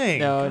doing?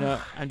 No.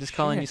 I'm just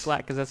calling you Shit. Slack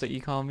because that's what you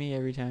call me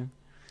every time.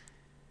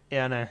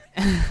 Yeah, I know.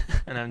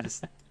 And I'm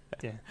just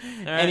yeah. All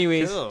right,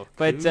 Anyways, cool.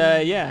 But Cool.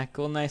 yeah,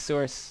 GoldenEye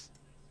Source,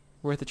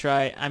 worth a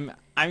try. I'm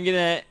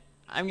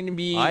gonna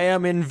be I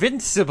am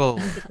invincible.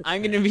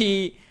 I'm gonna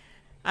be.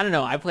 I don't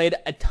know. I played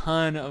a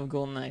ton of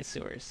GoldenEye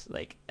Source,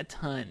 like a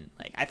ton.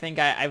 Like I think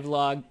I've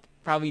logged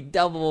probably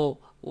double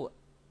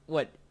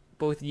what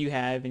both of you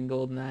have in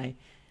GoldenEye.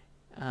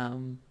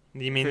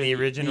 You mean for the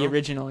original? The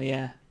original,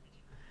 yeah.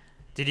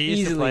 Did you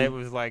used to play it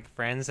Easily. with like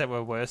friends that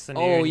were worse than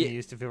you, Oh, and yeah. you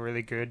used to feel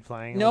really good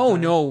playing? No, all the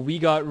time? no, we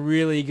got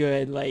really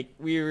good. Like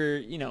we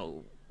were,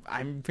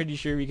 I'm pretty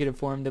sure we could have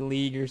formed a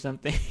league or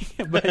something.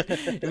 But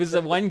it was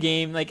the one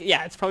game. Like,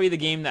 yeah, it's probably the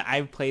game that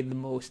I've played the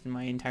most in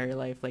my entire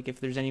life. Like, if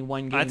there's any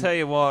one game, I tell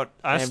you what,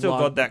 I I've still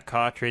got logged- that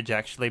cartridge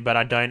actually, but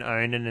I don't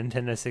own a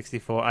Nintendo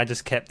 64. I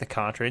just kept the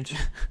cartridge.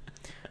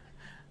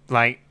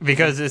 Like,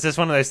 because it's just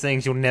one of those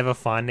things you'll never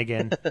find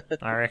again,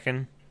 I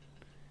reckon.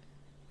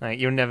 Like,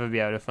 you'll never be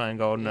able to find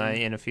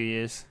GoldenEye in a few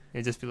years.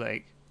 It'll just be,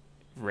 like,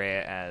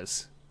 rare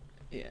as.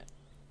 yeah.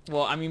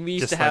 Well, I mean, we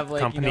used Just to like have the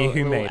like company a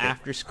who little made it.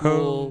 after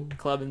school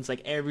club, and it's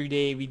like every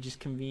day we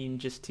just convene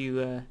just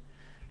to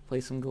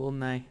play some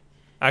GoldenEye.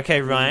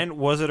 Okay, Ryan,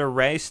 was it a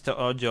race to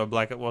Oddjob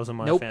like it was in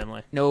my Nope.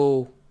 family?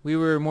 No, we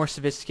were more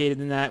sophisticated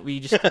than that. We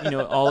just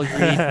all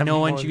agreed. No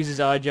one More- chooses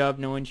Oddjob.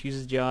 No one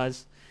chooses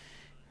Jaws.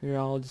 We were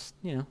all just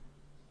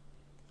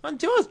And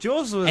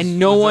Jaws was and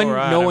no was one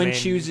alright. no I one mean,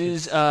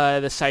 chooses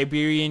the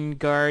Siberian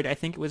guard. I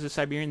think it was a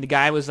Siberian. The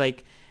guy was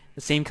like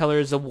the same color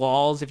as the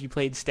walls if you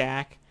played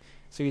stack,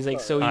 so he's like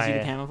so Oh, easy to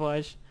yeah.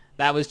 camouflage.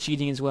 That was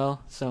cheating as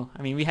well. So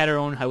I mean, we had our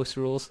own house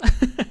rules.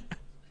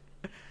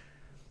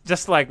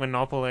 Just like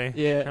Monopoly.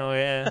 Yeah. Oh,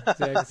 yeah. It's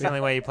the Exactly.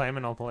 only way you play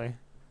Monopoly.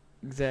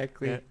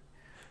 Exactly. Yeah.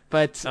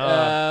 But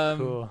Oh,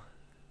 cool.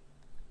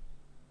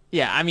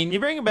 yeah, I mean,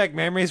 You're bringing back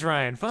memories,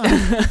 Ryan. Fun.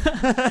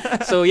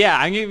 so yeah,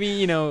 I'm gonna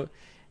be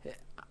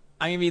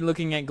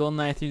looking at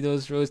GoldenEye through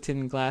those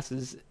rose-tinted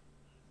glasses,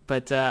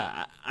 but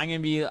I'm gonna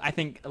be, I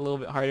think, a little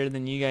bit harder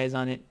than you guys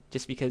on it,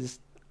 just because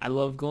I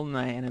love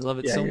GoldenEye and I love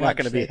it Yeah, so you're much. not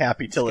going to be that-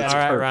 happy till it's All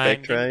right, Ryan.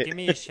 perfect, right? Give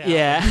me a shout.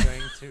 Yeah.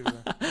 I'm going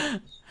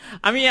to,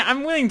 I mean,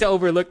 I'm willing to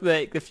overlook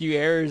the few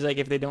errors, like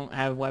if they don't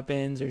have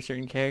weapons or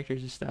certain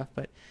characters and stuff,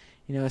 but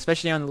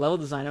especially on the level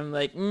design, I'm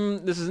like,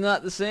 this is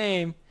not the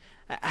same.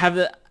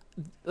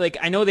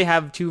 I know they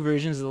have two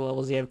versions of the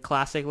levels. They have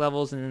classic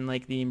levels and then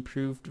like the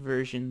improved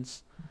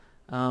versions.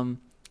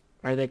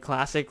 Are the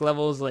classic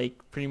levels like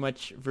pretty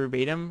much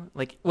verbatim?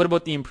 Like, what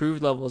about the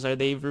improved levels? Are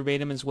they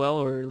verbatim as well,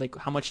 or like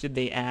how much did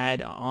they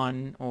add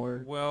on?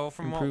 Or well,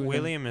 from what improve them.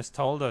 William has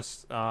told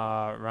us,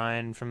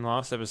 Ryan, from the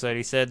last episode,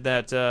 he said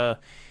that the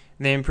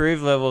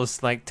improved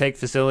levels, like take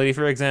Facility,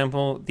 for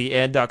example, the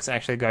air ducts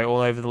actually go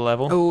all over the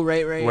level. oh,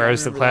 right, I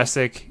Whereas the remember that.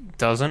 classic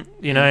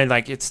doesn't,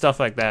 like it's stuff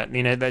like that.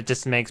 That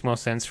just makes more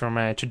sense from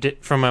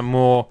a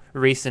more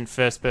recent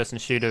first-person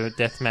shooter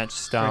deathmatch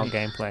style Right.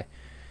 gameplay.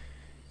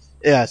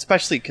 Yeah,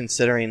 especially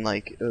considering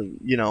like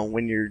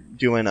when you're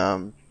doing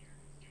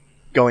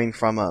going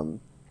from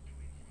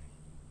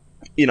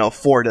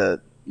 4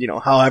 to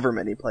however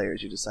many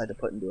players you decide to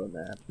put into a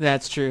map.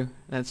 That's true.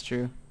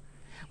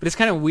 But it's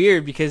kind of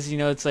weird because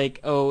it's like,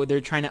 oh,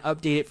 they're trying to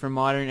update it for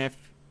modern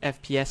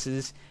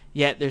FPSs,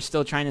 yet they're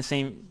still trying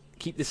to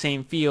keep the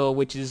same feel,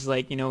 which is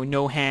like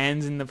no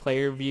hands in the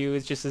player view.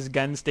 It's just this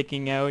gun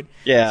sticking out.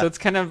 Yeah. So it's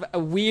kind of a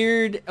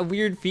weird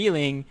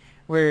feeling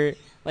where,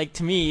 like,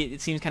 to me,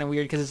 it seems kind of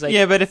weird because it's like,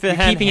 Yeah, but if it you're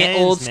had keeping hands,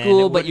 it old man, school,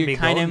 it but wouldn't you're be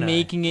kind of GoldenEye.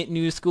 making it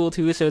new school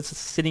too. So it's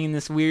sitting in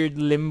this weird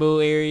limbo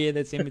area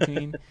that's in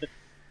between.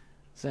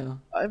 So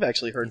I've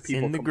actually heard It's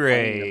people in the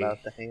complaining gray.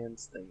 about the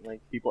hands thing. Like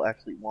people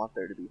actually want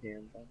there to be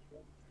hands on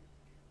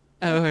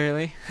oh,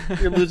 really? them.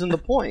 You're losing the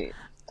point.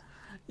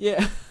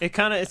 Yeah. It's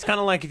kind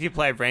of like if you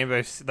play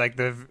Rainbow, like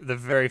the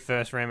very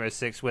first Rainbow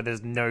Six, where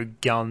there's no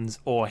guns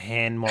or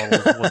hand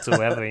models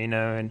whatsoever,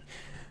 and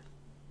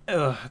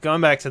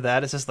going back to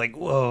that, it's just like,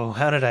 whoa,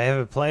 how did I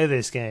ever play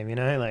this game?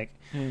 Like,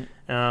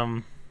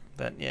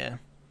 but yeah,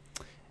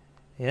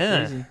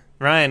 Crazy.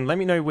 Ryan, let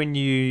me know when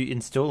you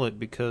install it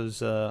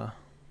because we'll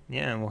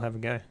have a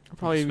go. I'll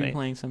probably be Sweet.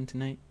 playing some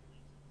tonight.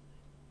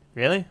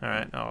 Really? All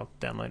right, I'll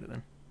download it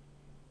then.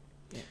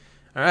 Yeah.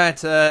 All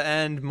right,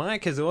 and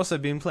Mike has also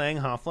been playing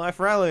Half-Life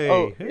Rally.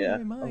 Oh Hey, yeah,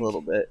 Mike. a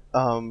little bit.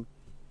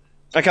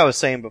 Like I was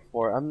saying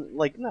before, I'm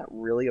like not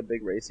really a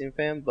big racing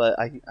fan, but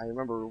I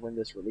remember when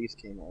this release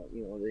came out.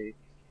 They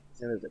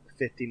said there's like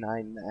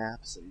 59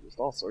 maps and just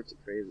all sorts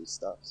of crazy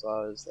stuff. So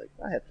I was like,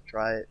 I have to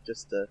try it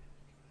just to,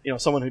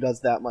 someone who does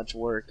that much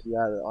work, you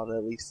ought to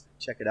at least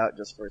check it out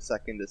just for a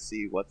second to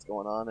see what's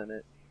going on in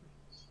it.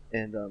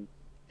 And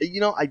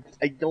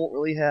I don't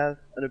really have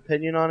an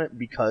opinion on it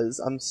because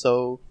I'm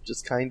so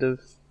just kind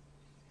of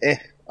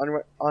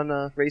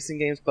on racing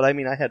games. But I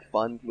mean, I had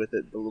fun with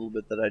it the little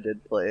bit that I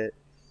did play it.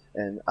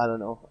 And I don't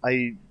know,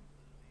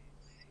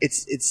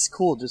 it's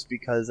cool just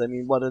because I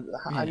mean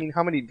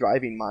how many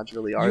driving mods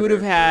really are You would there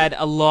have had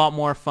a lot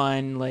more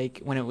fun like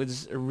when it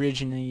was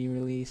originally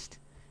released.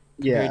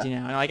 Compared to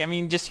now. Like, I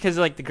mean, just because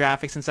like the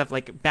graphics and stuff,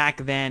 like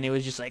back then it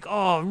was just like,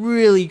 oh,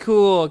 really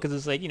cool, because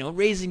it's like,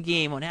 racing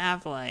game on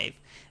Half-Life.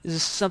 This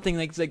is something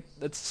like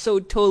that's so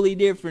totally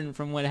different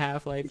from what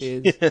Half-Life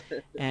is,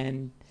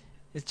 and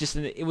it's just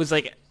it was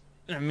like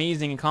an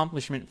amazing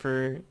accomplishment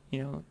for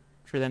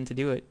for them to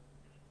do it.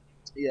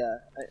 Yeah.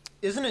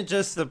 Isn't it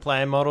just the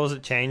player models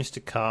that changed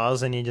to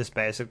cars and you just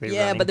basically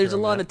Yeah, running but there's a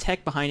through lot that? of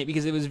tech behind it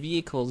because it was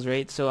vehicles,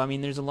 right? So I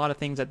mean, there's a lot of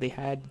things that they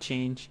had to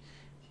change.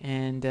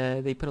 And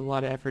they put a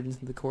lot of effort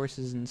into the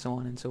courses and so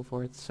on and so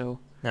forth. So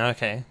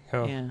Okay,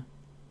 cool. yeah,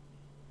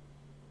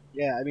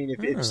 Yeah, I mean,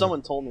 if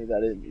someone told me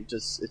that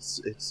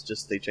it's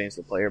just they changed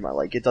the player mod,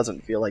 like it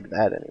doesn't feel like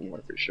that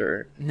anymore for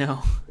sure.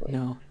 no,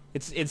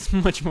 it's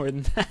much more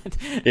than that.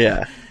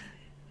 Yeah,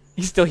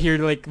 You still hear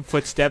like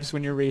footsteps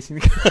when you're racing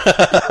the car.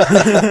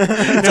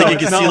 it's No, like you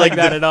it's can not see like like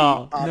that the at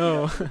all. feet popping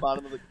No. up at the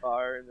bottom of the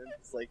car, and then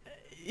it's like,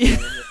 Yeah.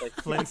 running with, like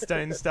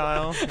Flintstone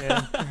style.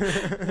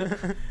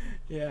 Yeah.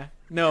 Yeah.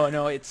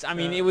 No, it's I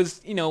mean it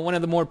was, one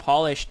of the more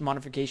polished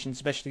modifications,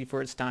 especially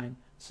for its time.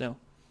 So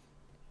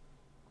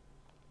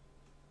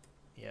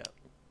Yeah.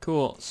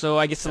 cool. So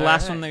I guess the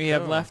last one that we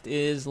have cool. left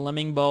is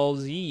Lemming Ball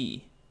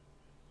Z.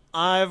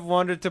 I've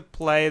wanted to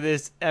play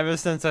this ever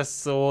since I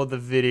saw the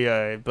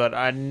video, but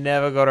I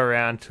never got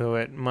around to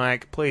it.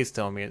 Mike, please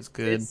tell me it's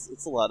good.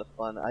 it's a lot of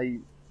fun.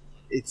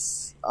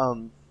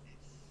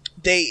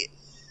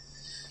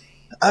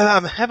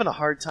 I'm having a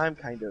hard time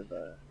kind of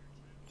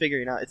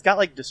figuring out. It's got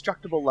like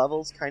destructible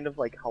levels, kind of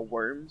like how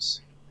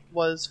Worms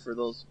was for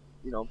those,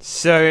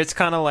 So it's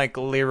kind of like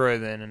Lero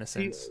then, in a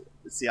sense.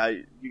 See,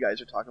 you guys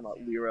are talking about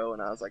Lero,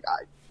 and I was like,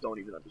 I don't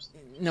even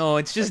understand. No,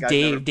 it's just Like, I've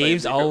never Dave. played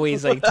Dave's Lero.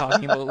 always like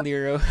talking about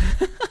Lero.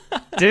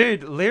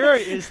 Dude, Lero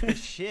is the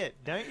shit.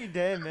 Don't you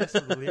dare mess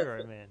with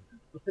Lero, man.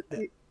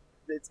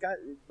 It's got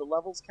the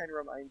levels kind of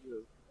remind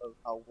you of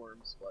how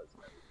Worms was.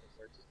 And everything,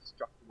 where it's just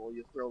destructible.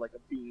 You throw like a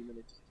beam, and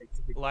it just takes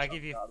a big Like chunk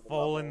if you out of the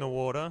fall level. in the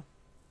water.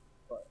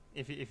 What?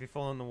 If you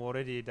fall in the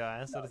water, do you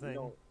die? Sort of thing.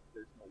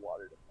 There's no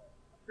water to fall.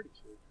 I'm pretty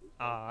sure there's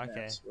Ah,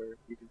 okay. maps where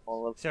you can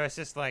fall up. So it's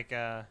just like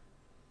a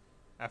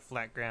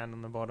flat ground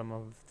on the bottom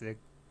of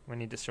when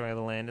you destroy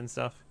the land and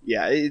stuff.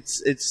 Yeah,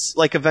 it's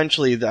like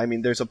eventually. I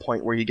mean, there's a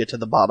point where you get to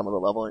the bottom of the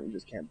level and you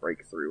just can't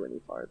break through any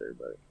farther.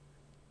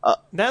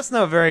 But That's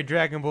not very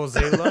Dragon Ball Z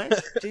like.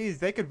 Jeez,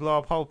 they could blow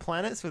up whole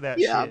planets with that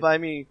yeah, shit. but I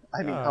mean,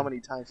 how God. many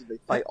times did they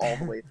fight all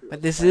the way through? But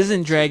a this planet?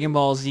 isn't Dragon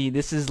Ball Z.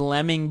 This is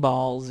Lemming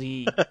Ball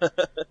Z.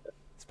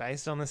 It's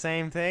based on the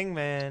same thing,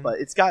 man. But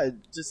it's got Got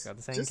the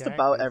same just characters.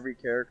 about every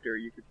character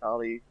you could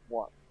probably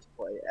want to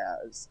play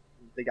as.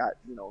 They got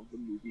the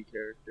movie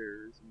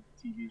characters and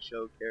TV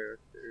show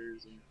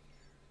characters and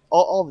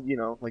all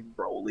like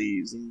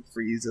Broly's and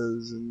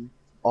Frieza's and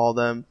all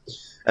them.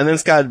 And then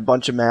it's got a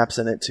bunch of maps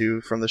in it too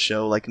from the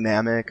show, like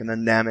Namek, and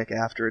then Namek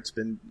after it's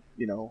been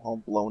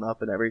all blown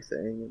up and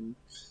everything, and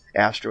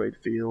asteroid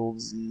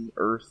fields and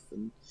Earth,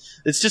 and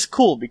it's just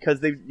cool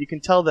because you can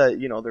tell that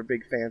they're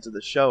big fans of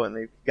the show, and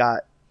they've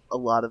got a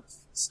lot of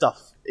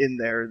stuff in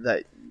there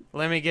that.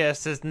 Let me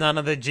guess, there's none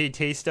of the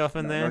GT stuff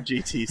in there? No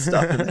GT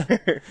stuff in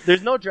there.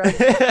 There's no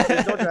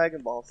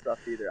Dragon Ball stuff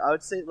either. I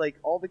would say like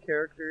all the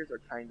characters are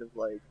kind of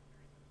like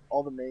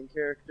all the main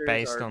characters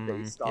Based are on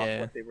them, based off yeah.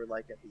 what they were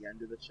like at the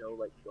end of the show.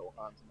 Like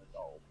Gohan's an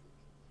adult,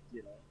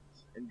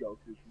 and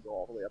Goku can go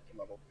all the way up to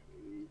level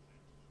 3.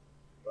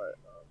 But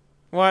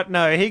What?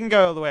 No, he can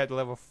go all the way up to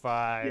level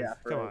 5. Yeah,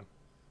 Come on.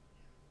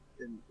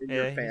 in Yeah,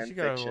 your he fan should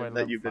go all the way fiction to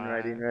that you've been level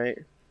writing, 5. right?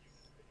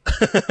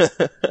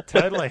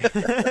 Totally.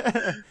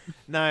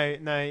 No,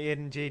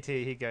 in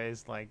GT he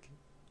goes like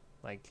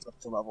Up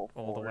to level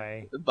 4. all the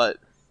way. But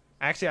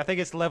Actually, I think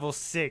it's level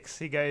 6.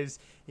 He goes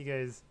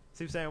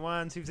Super Saiyan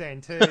 1, Super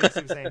Saiyan 2,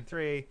 Super Saiyan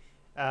 3.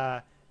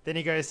 Then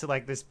he goes to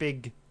like this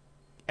big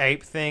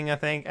ape thing, I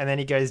think, and then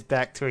he goes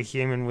back to a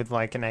human with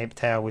like an ape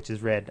tail, which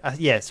is red.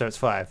 Yeah, so it's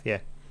 5. Yeah,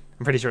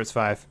 I'm pretty sure it's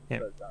 5. Yeah,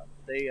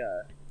 they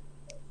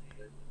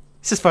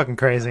this is fucking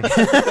crazy.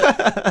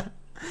 but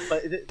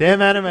Damn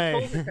the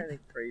anime. controls are kind of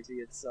crazy.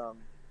 It's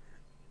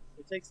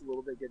it takes a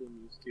little bit getting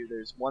used to.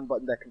 There's one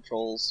button that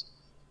controls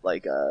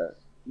like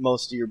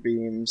most of your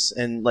beams,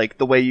 and like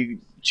the way you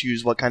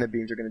choose what kind of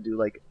beams you're going to do,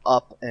 like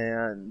up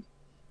and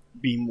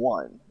beam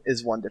 1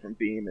 is one different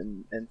beam,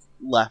 and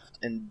left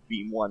and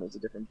beam 1 is a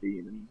different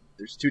beam, and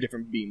there's 2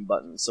 different beam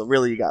buttons. So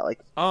really, you got like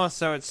Oh,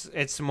 so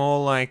it's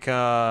more like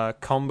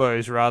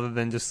combos rather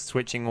than just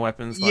switching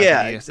weapons. Like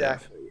yeah, in ESF.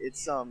 exactly.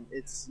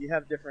 It's you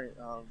have different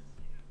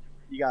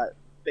you got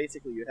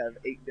basically you have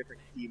 8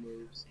 different key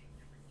moves,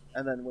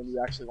 and then when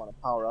you actually want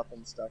to power up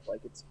and stuff,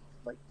 like it's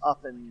like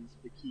up and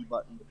the key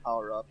button to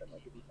power up, and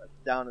like if you press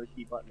down to the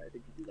key button, I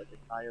think you do like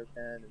a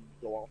Kaioken and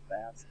go all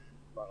fast, and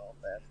run all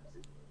fast. And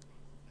everything.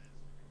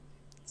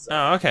 So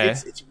Oh, okay.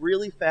 It's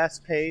really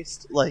fast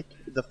paced. Like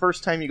the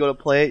first time you go to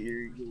play it,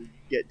 you'll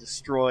get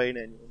destroyed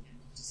and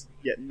just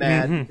get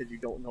mad Mhm. because you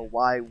don't know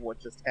what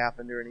just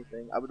happened or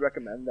anything. I would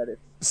recommend that if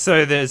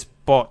So there's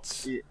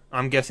bots. Yeah.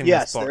 I'm guessing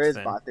yes, there's bots there is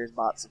then. there's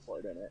bot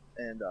support in it,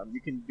 and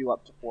you can do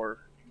up to 4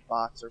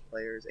 bots or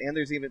players, and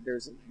there's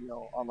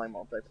online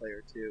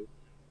multiplayer too.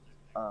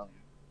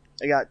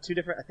 I got 2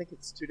 different. I think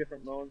it's 2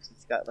 different modes.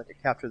 It's got like a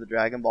capture the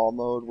Dragon Ball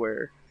mode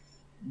where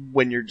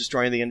when you're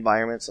destroying the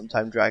environment,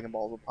 sometimes Dragon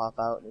Balls will pop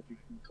out, and if you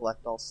can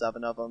collect all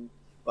 7 of them,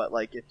 but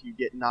like if you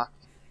get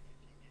knocked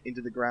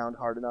into the ground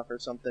hard enough or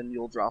something,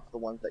 you'll drop the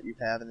ones that you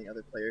have, and the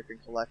other player can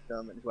collect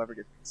them, and whoever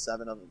gets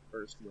 7 of them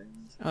first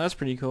wins. Oh, that's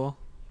pretty cool.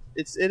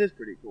 It is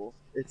pretty cool.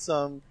 It's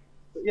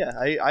but yeah,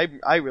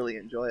 I really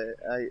enjoy it.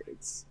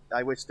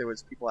 I wish there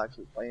was people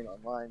actually playing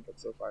online, but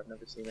so far I've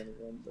never seen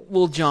anyone. But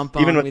We'll jump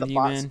on even with with the you,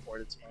 bot man.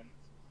 support, it's fun.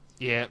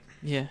 Yeah.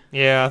 Yeah,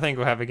 Yeah, I think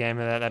we'll have a game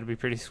of that. That'd be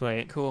pretty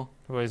sweet. cool.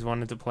 I've always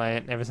wanted to play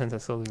it ever since I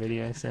saw the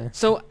video, so...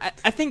 So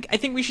I think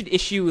we should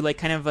issue like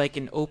kind of like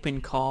an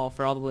open call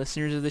for all the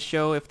listeners of the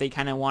show if they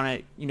kind of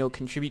want to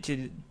contribute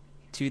to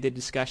the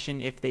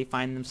discussion if they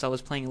find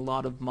themselves playing a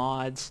lot of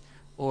mods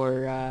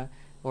or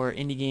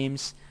indie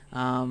games.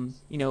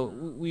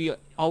 We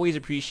always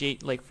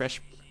appreciate like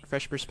fresh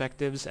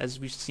perspectives,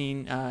 as we've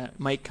seen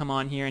Mike come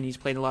on here and he's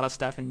played a lot of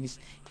stuff and he's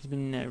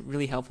been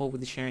really helpful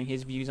with sharing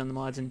his views on the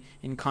mods and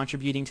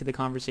contributing to the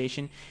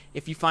conversation.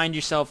 If you find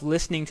yourself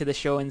listening to the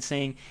show and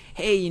saying,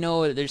 hey,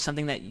 there's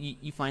something that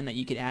you find that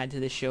you could add to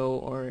the show,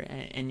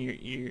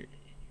 and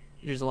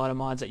there's a lot of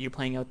mods that you're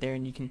playing out there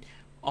and you can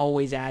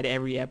always add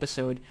every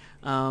episode,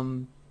 why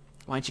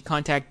don't you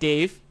contact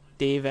Dave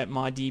at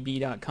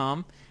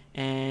moddb.com,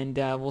 and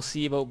we'll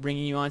see about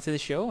bringing you onto the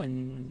show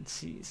and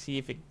see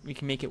if we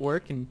can make it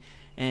work and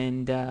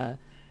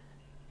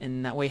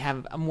that way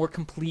have a more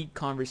complete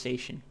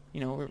conversation.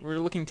 We're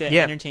looking to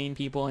entertain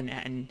people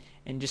and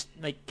just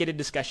like get a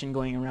discussion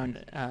going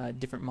around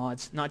different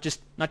mods, not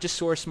just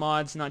source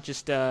mods, not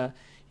just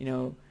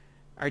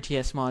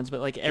RTS mods,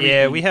 but like everything.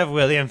 Yeah, we have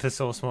William for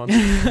source mods.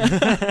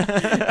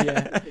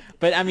 Yeah.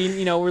 But I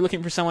mean, we're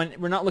looking for someone.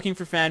 We're not looking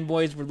for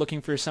fanboys. We're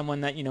looking for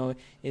someone that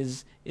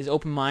is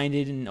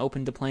open-minded and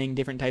open to playing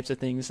different types of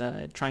things,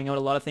 trying out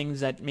a lot of things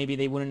that maybe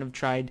they wouldn't have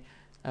tried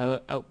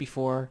out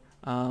before.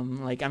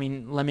 Like I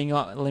mean,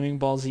 Lemming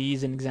Ball Z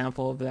is an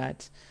example of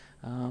that.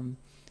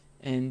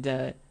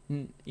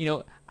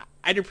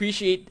 I'd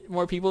appreciate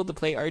more people to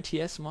play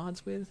RTS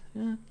mods with.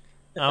 Yeah.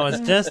 I was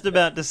just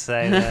about to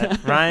say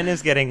that. Ryan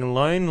is getting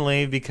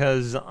lonely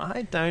because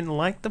I don't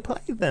like to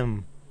play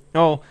them.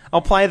 Oh,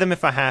 I'll play them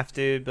if I have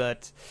to,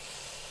 but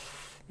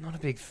not a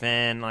big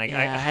fan. Like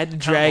I had to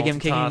can't drag him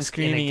kicking and multitask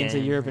screaming in a into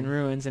game. Europe in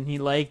Ruins, and he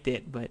liked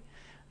it. But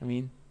I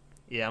mean,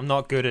 Yeah, I'm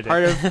not good at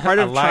part it. of I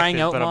liked trying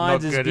it, out but I'm not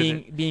mods is good at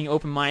it. being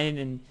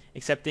open-minded and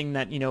accepting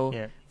that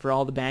Yeah. for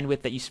all the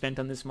bandwidth that you spent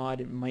on this mod,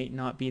 it might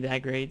not be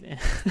that great.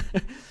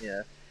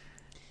 Yeah.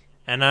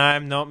 And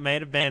I'm not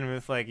made of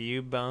bandwidth like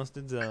you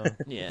bastards are.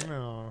 Yeah.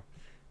 Oh.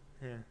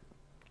 Yeah.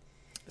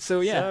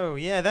 So yeah. So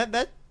yeah,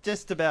 that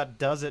just about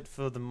does it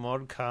for the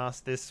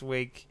modcast this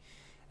week.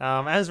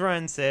 As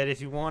Ryan said,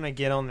 if you want to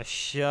get on the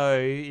show,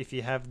 if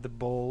you have the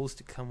balls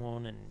to come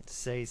on and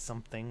say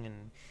something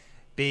and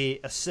be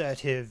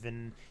assertive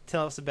and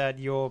tell us about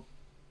your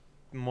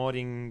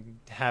modding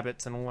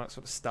habits and all that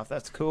sort of stuff,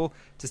 that's cool.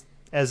 Just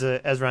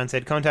as Ryan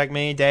said, contact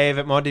me, Dave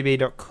at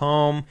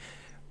moddb.com.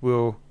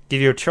 We'll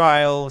give you a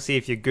trial, see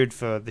if you're good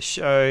for the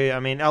show. I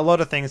mean, a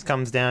lot of things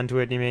comes down to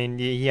it. I mean,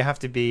 you have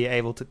to be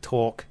able to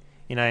talk.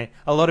 A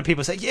lot of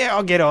people say, yeah,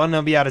 I'll get on,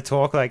 I'll be able to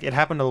talk. Like, it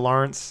happened to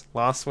Lawrence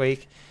last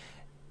week.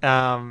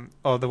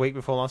 Or the week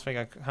before last week,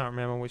 I can't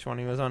remember which one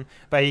he was on.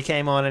 But he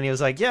came on and he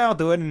was like, yeah, I'll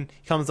do it. And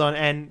he comes on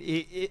and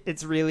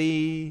it's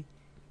really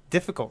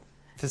difficult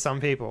for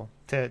some people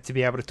to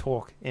be able to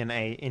talk in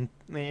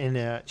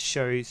a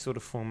show sort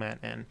of format.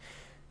 And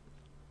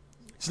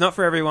it's not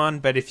for everyone,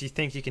 but if you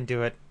think you can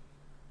do it,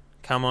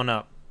 come on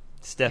up.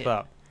 Step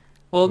up.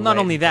 Well, not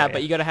Wait only for that, you.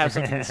 but you got to have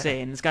something to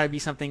say, and it's got to be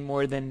something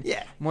more than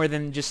Yeah.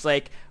 just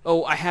like,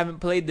 oh, I haven't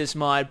played this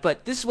mod,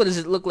 but this is what does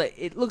it look like?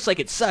 It looks like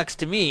it sucks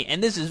to me,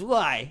 and this is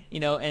why,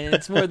 And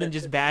it's more than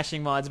just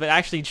bashing mods, but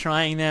actually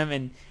trying them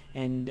and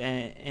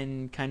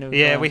kind of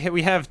Yeah,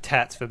 we have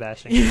tats for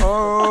bashing.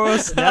 Oh,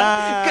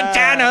 snap!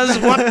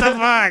 Katanas, what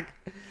the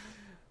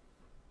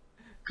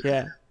fuck?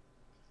 yeah.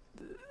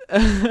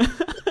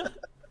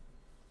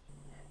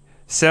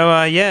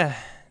 So, yeah,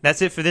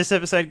 that's it for this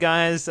episode,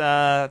 guys.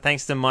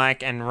 Thanks to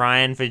Mike and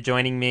Ryan for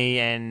joining me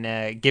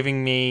and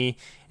giving me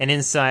an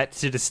insight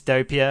to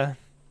dystopia.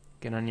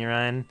 Good on you,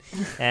 Ryan.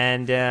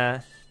 And,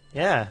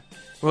 yeah,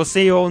 we'll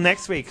see you all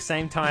next week.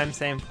 Same time,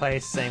 same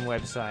place, same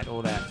website,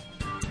 all that.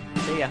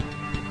 See ya.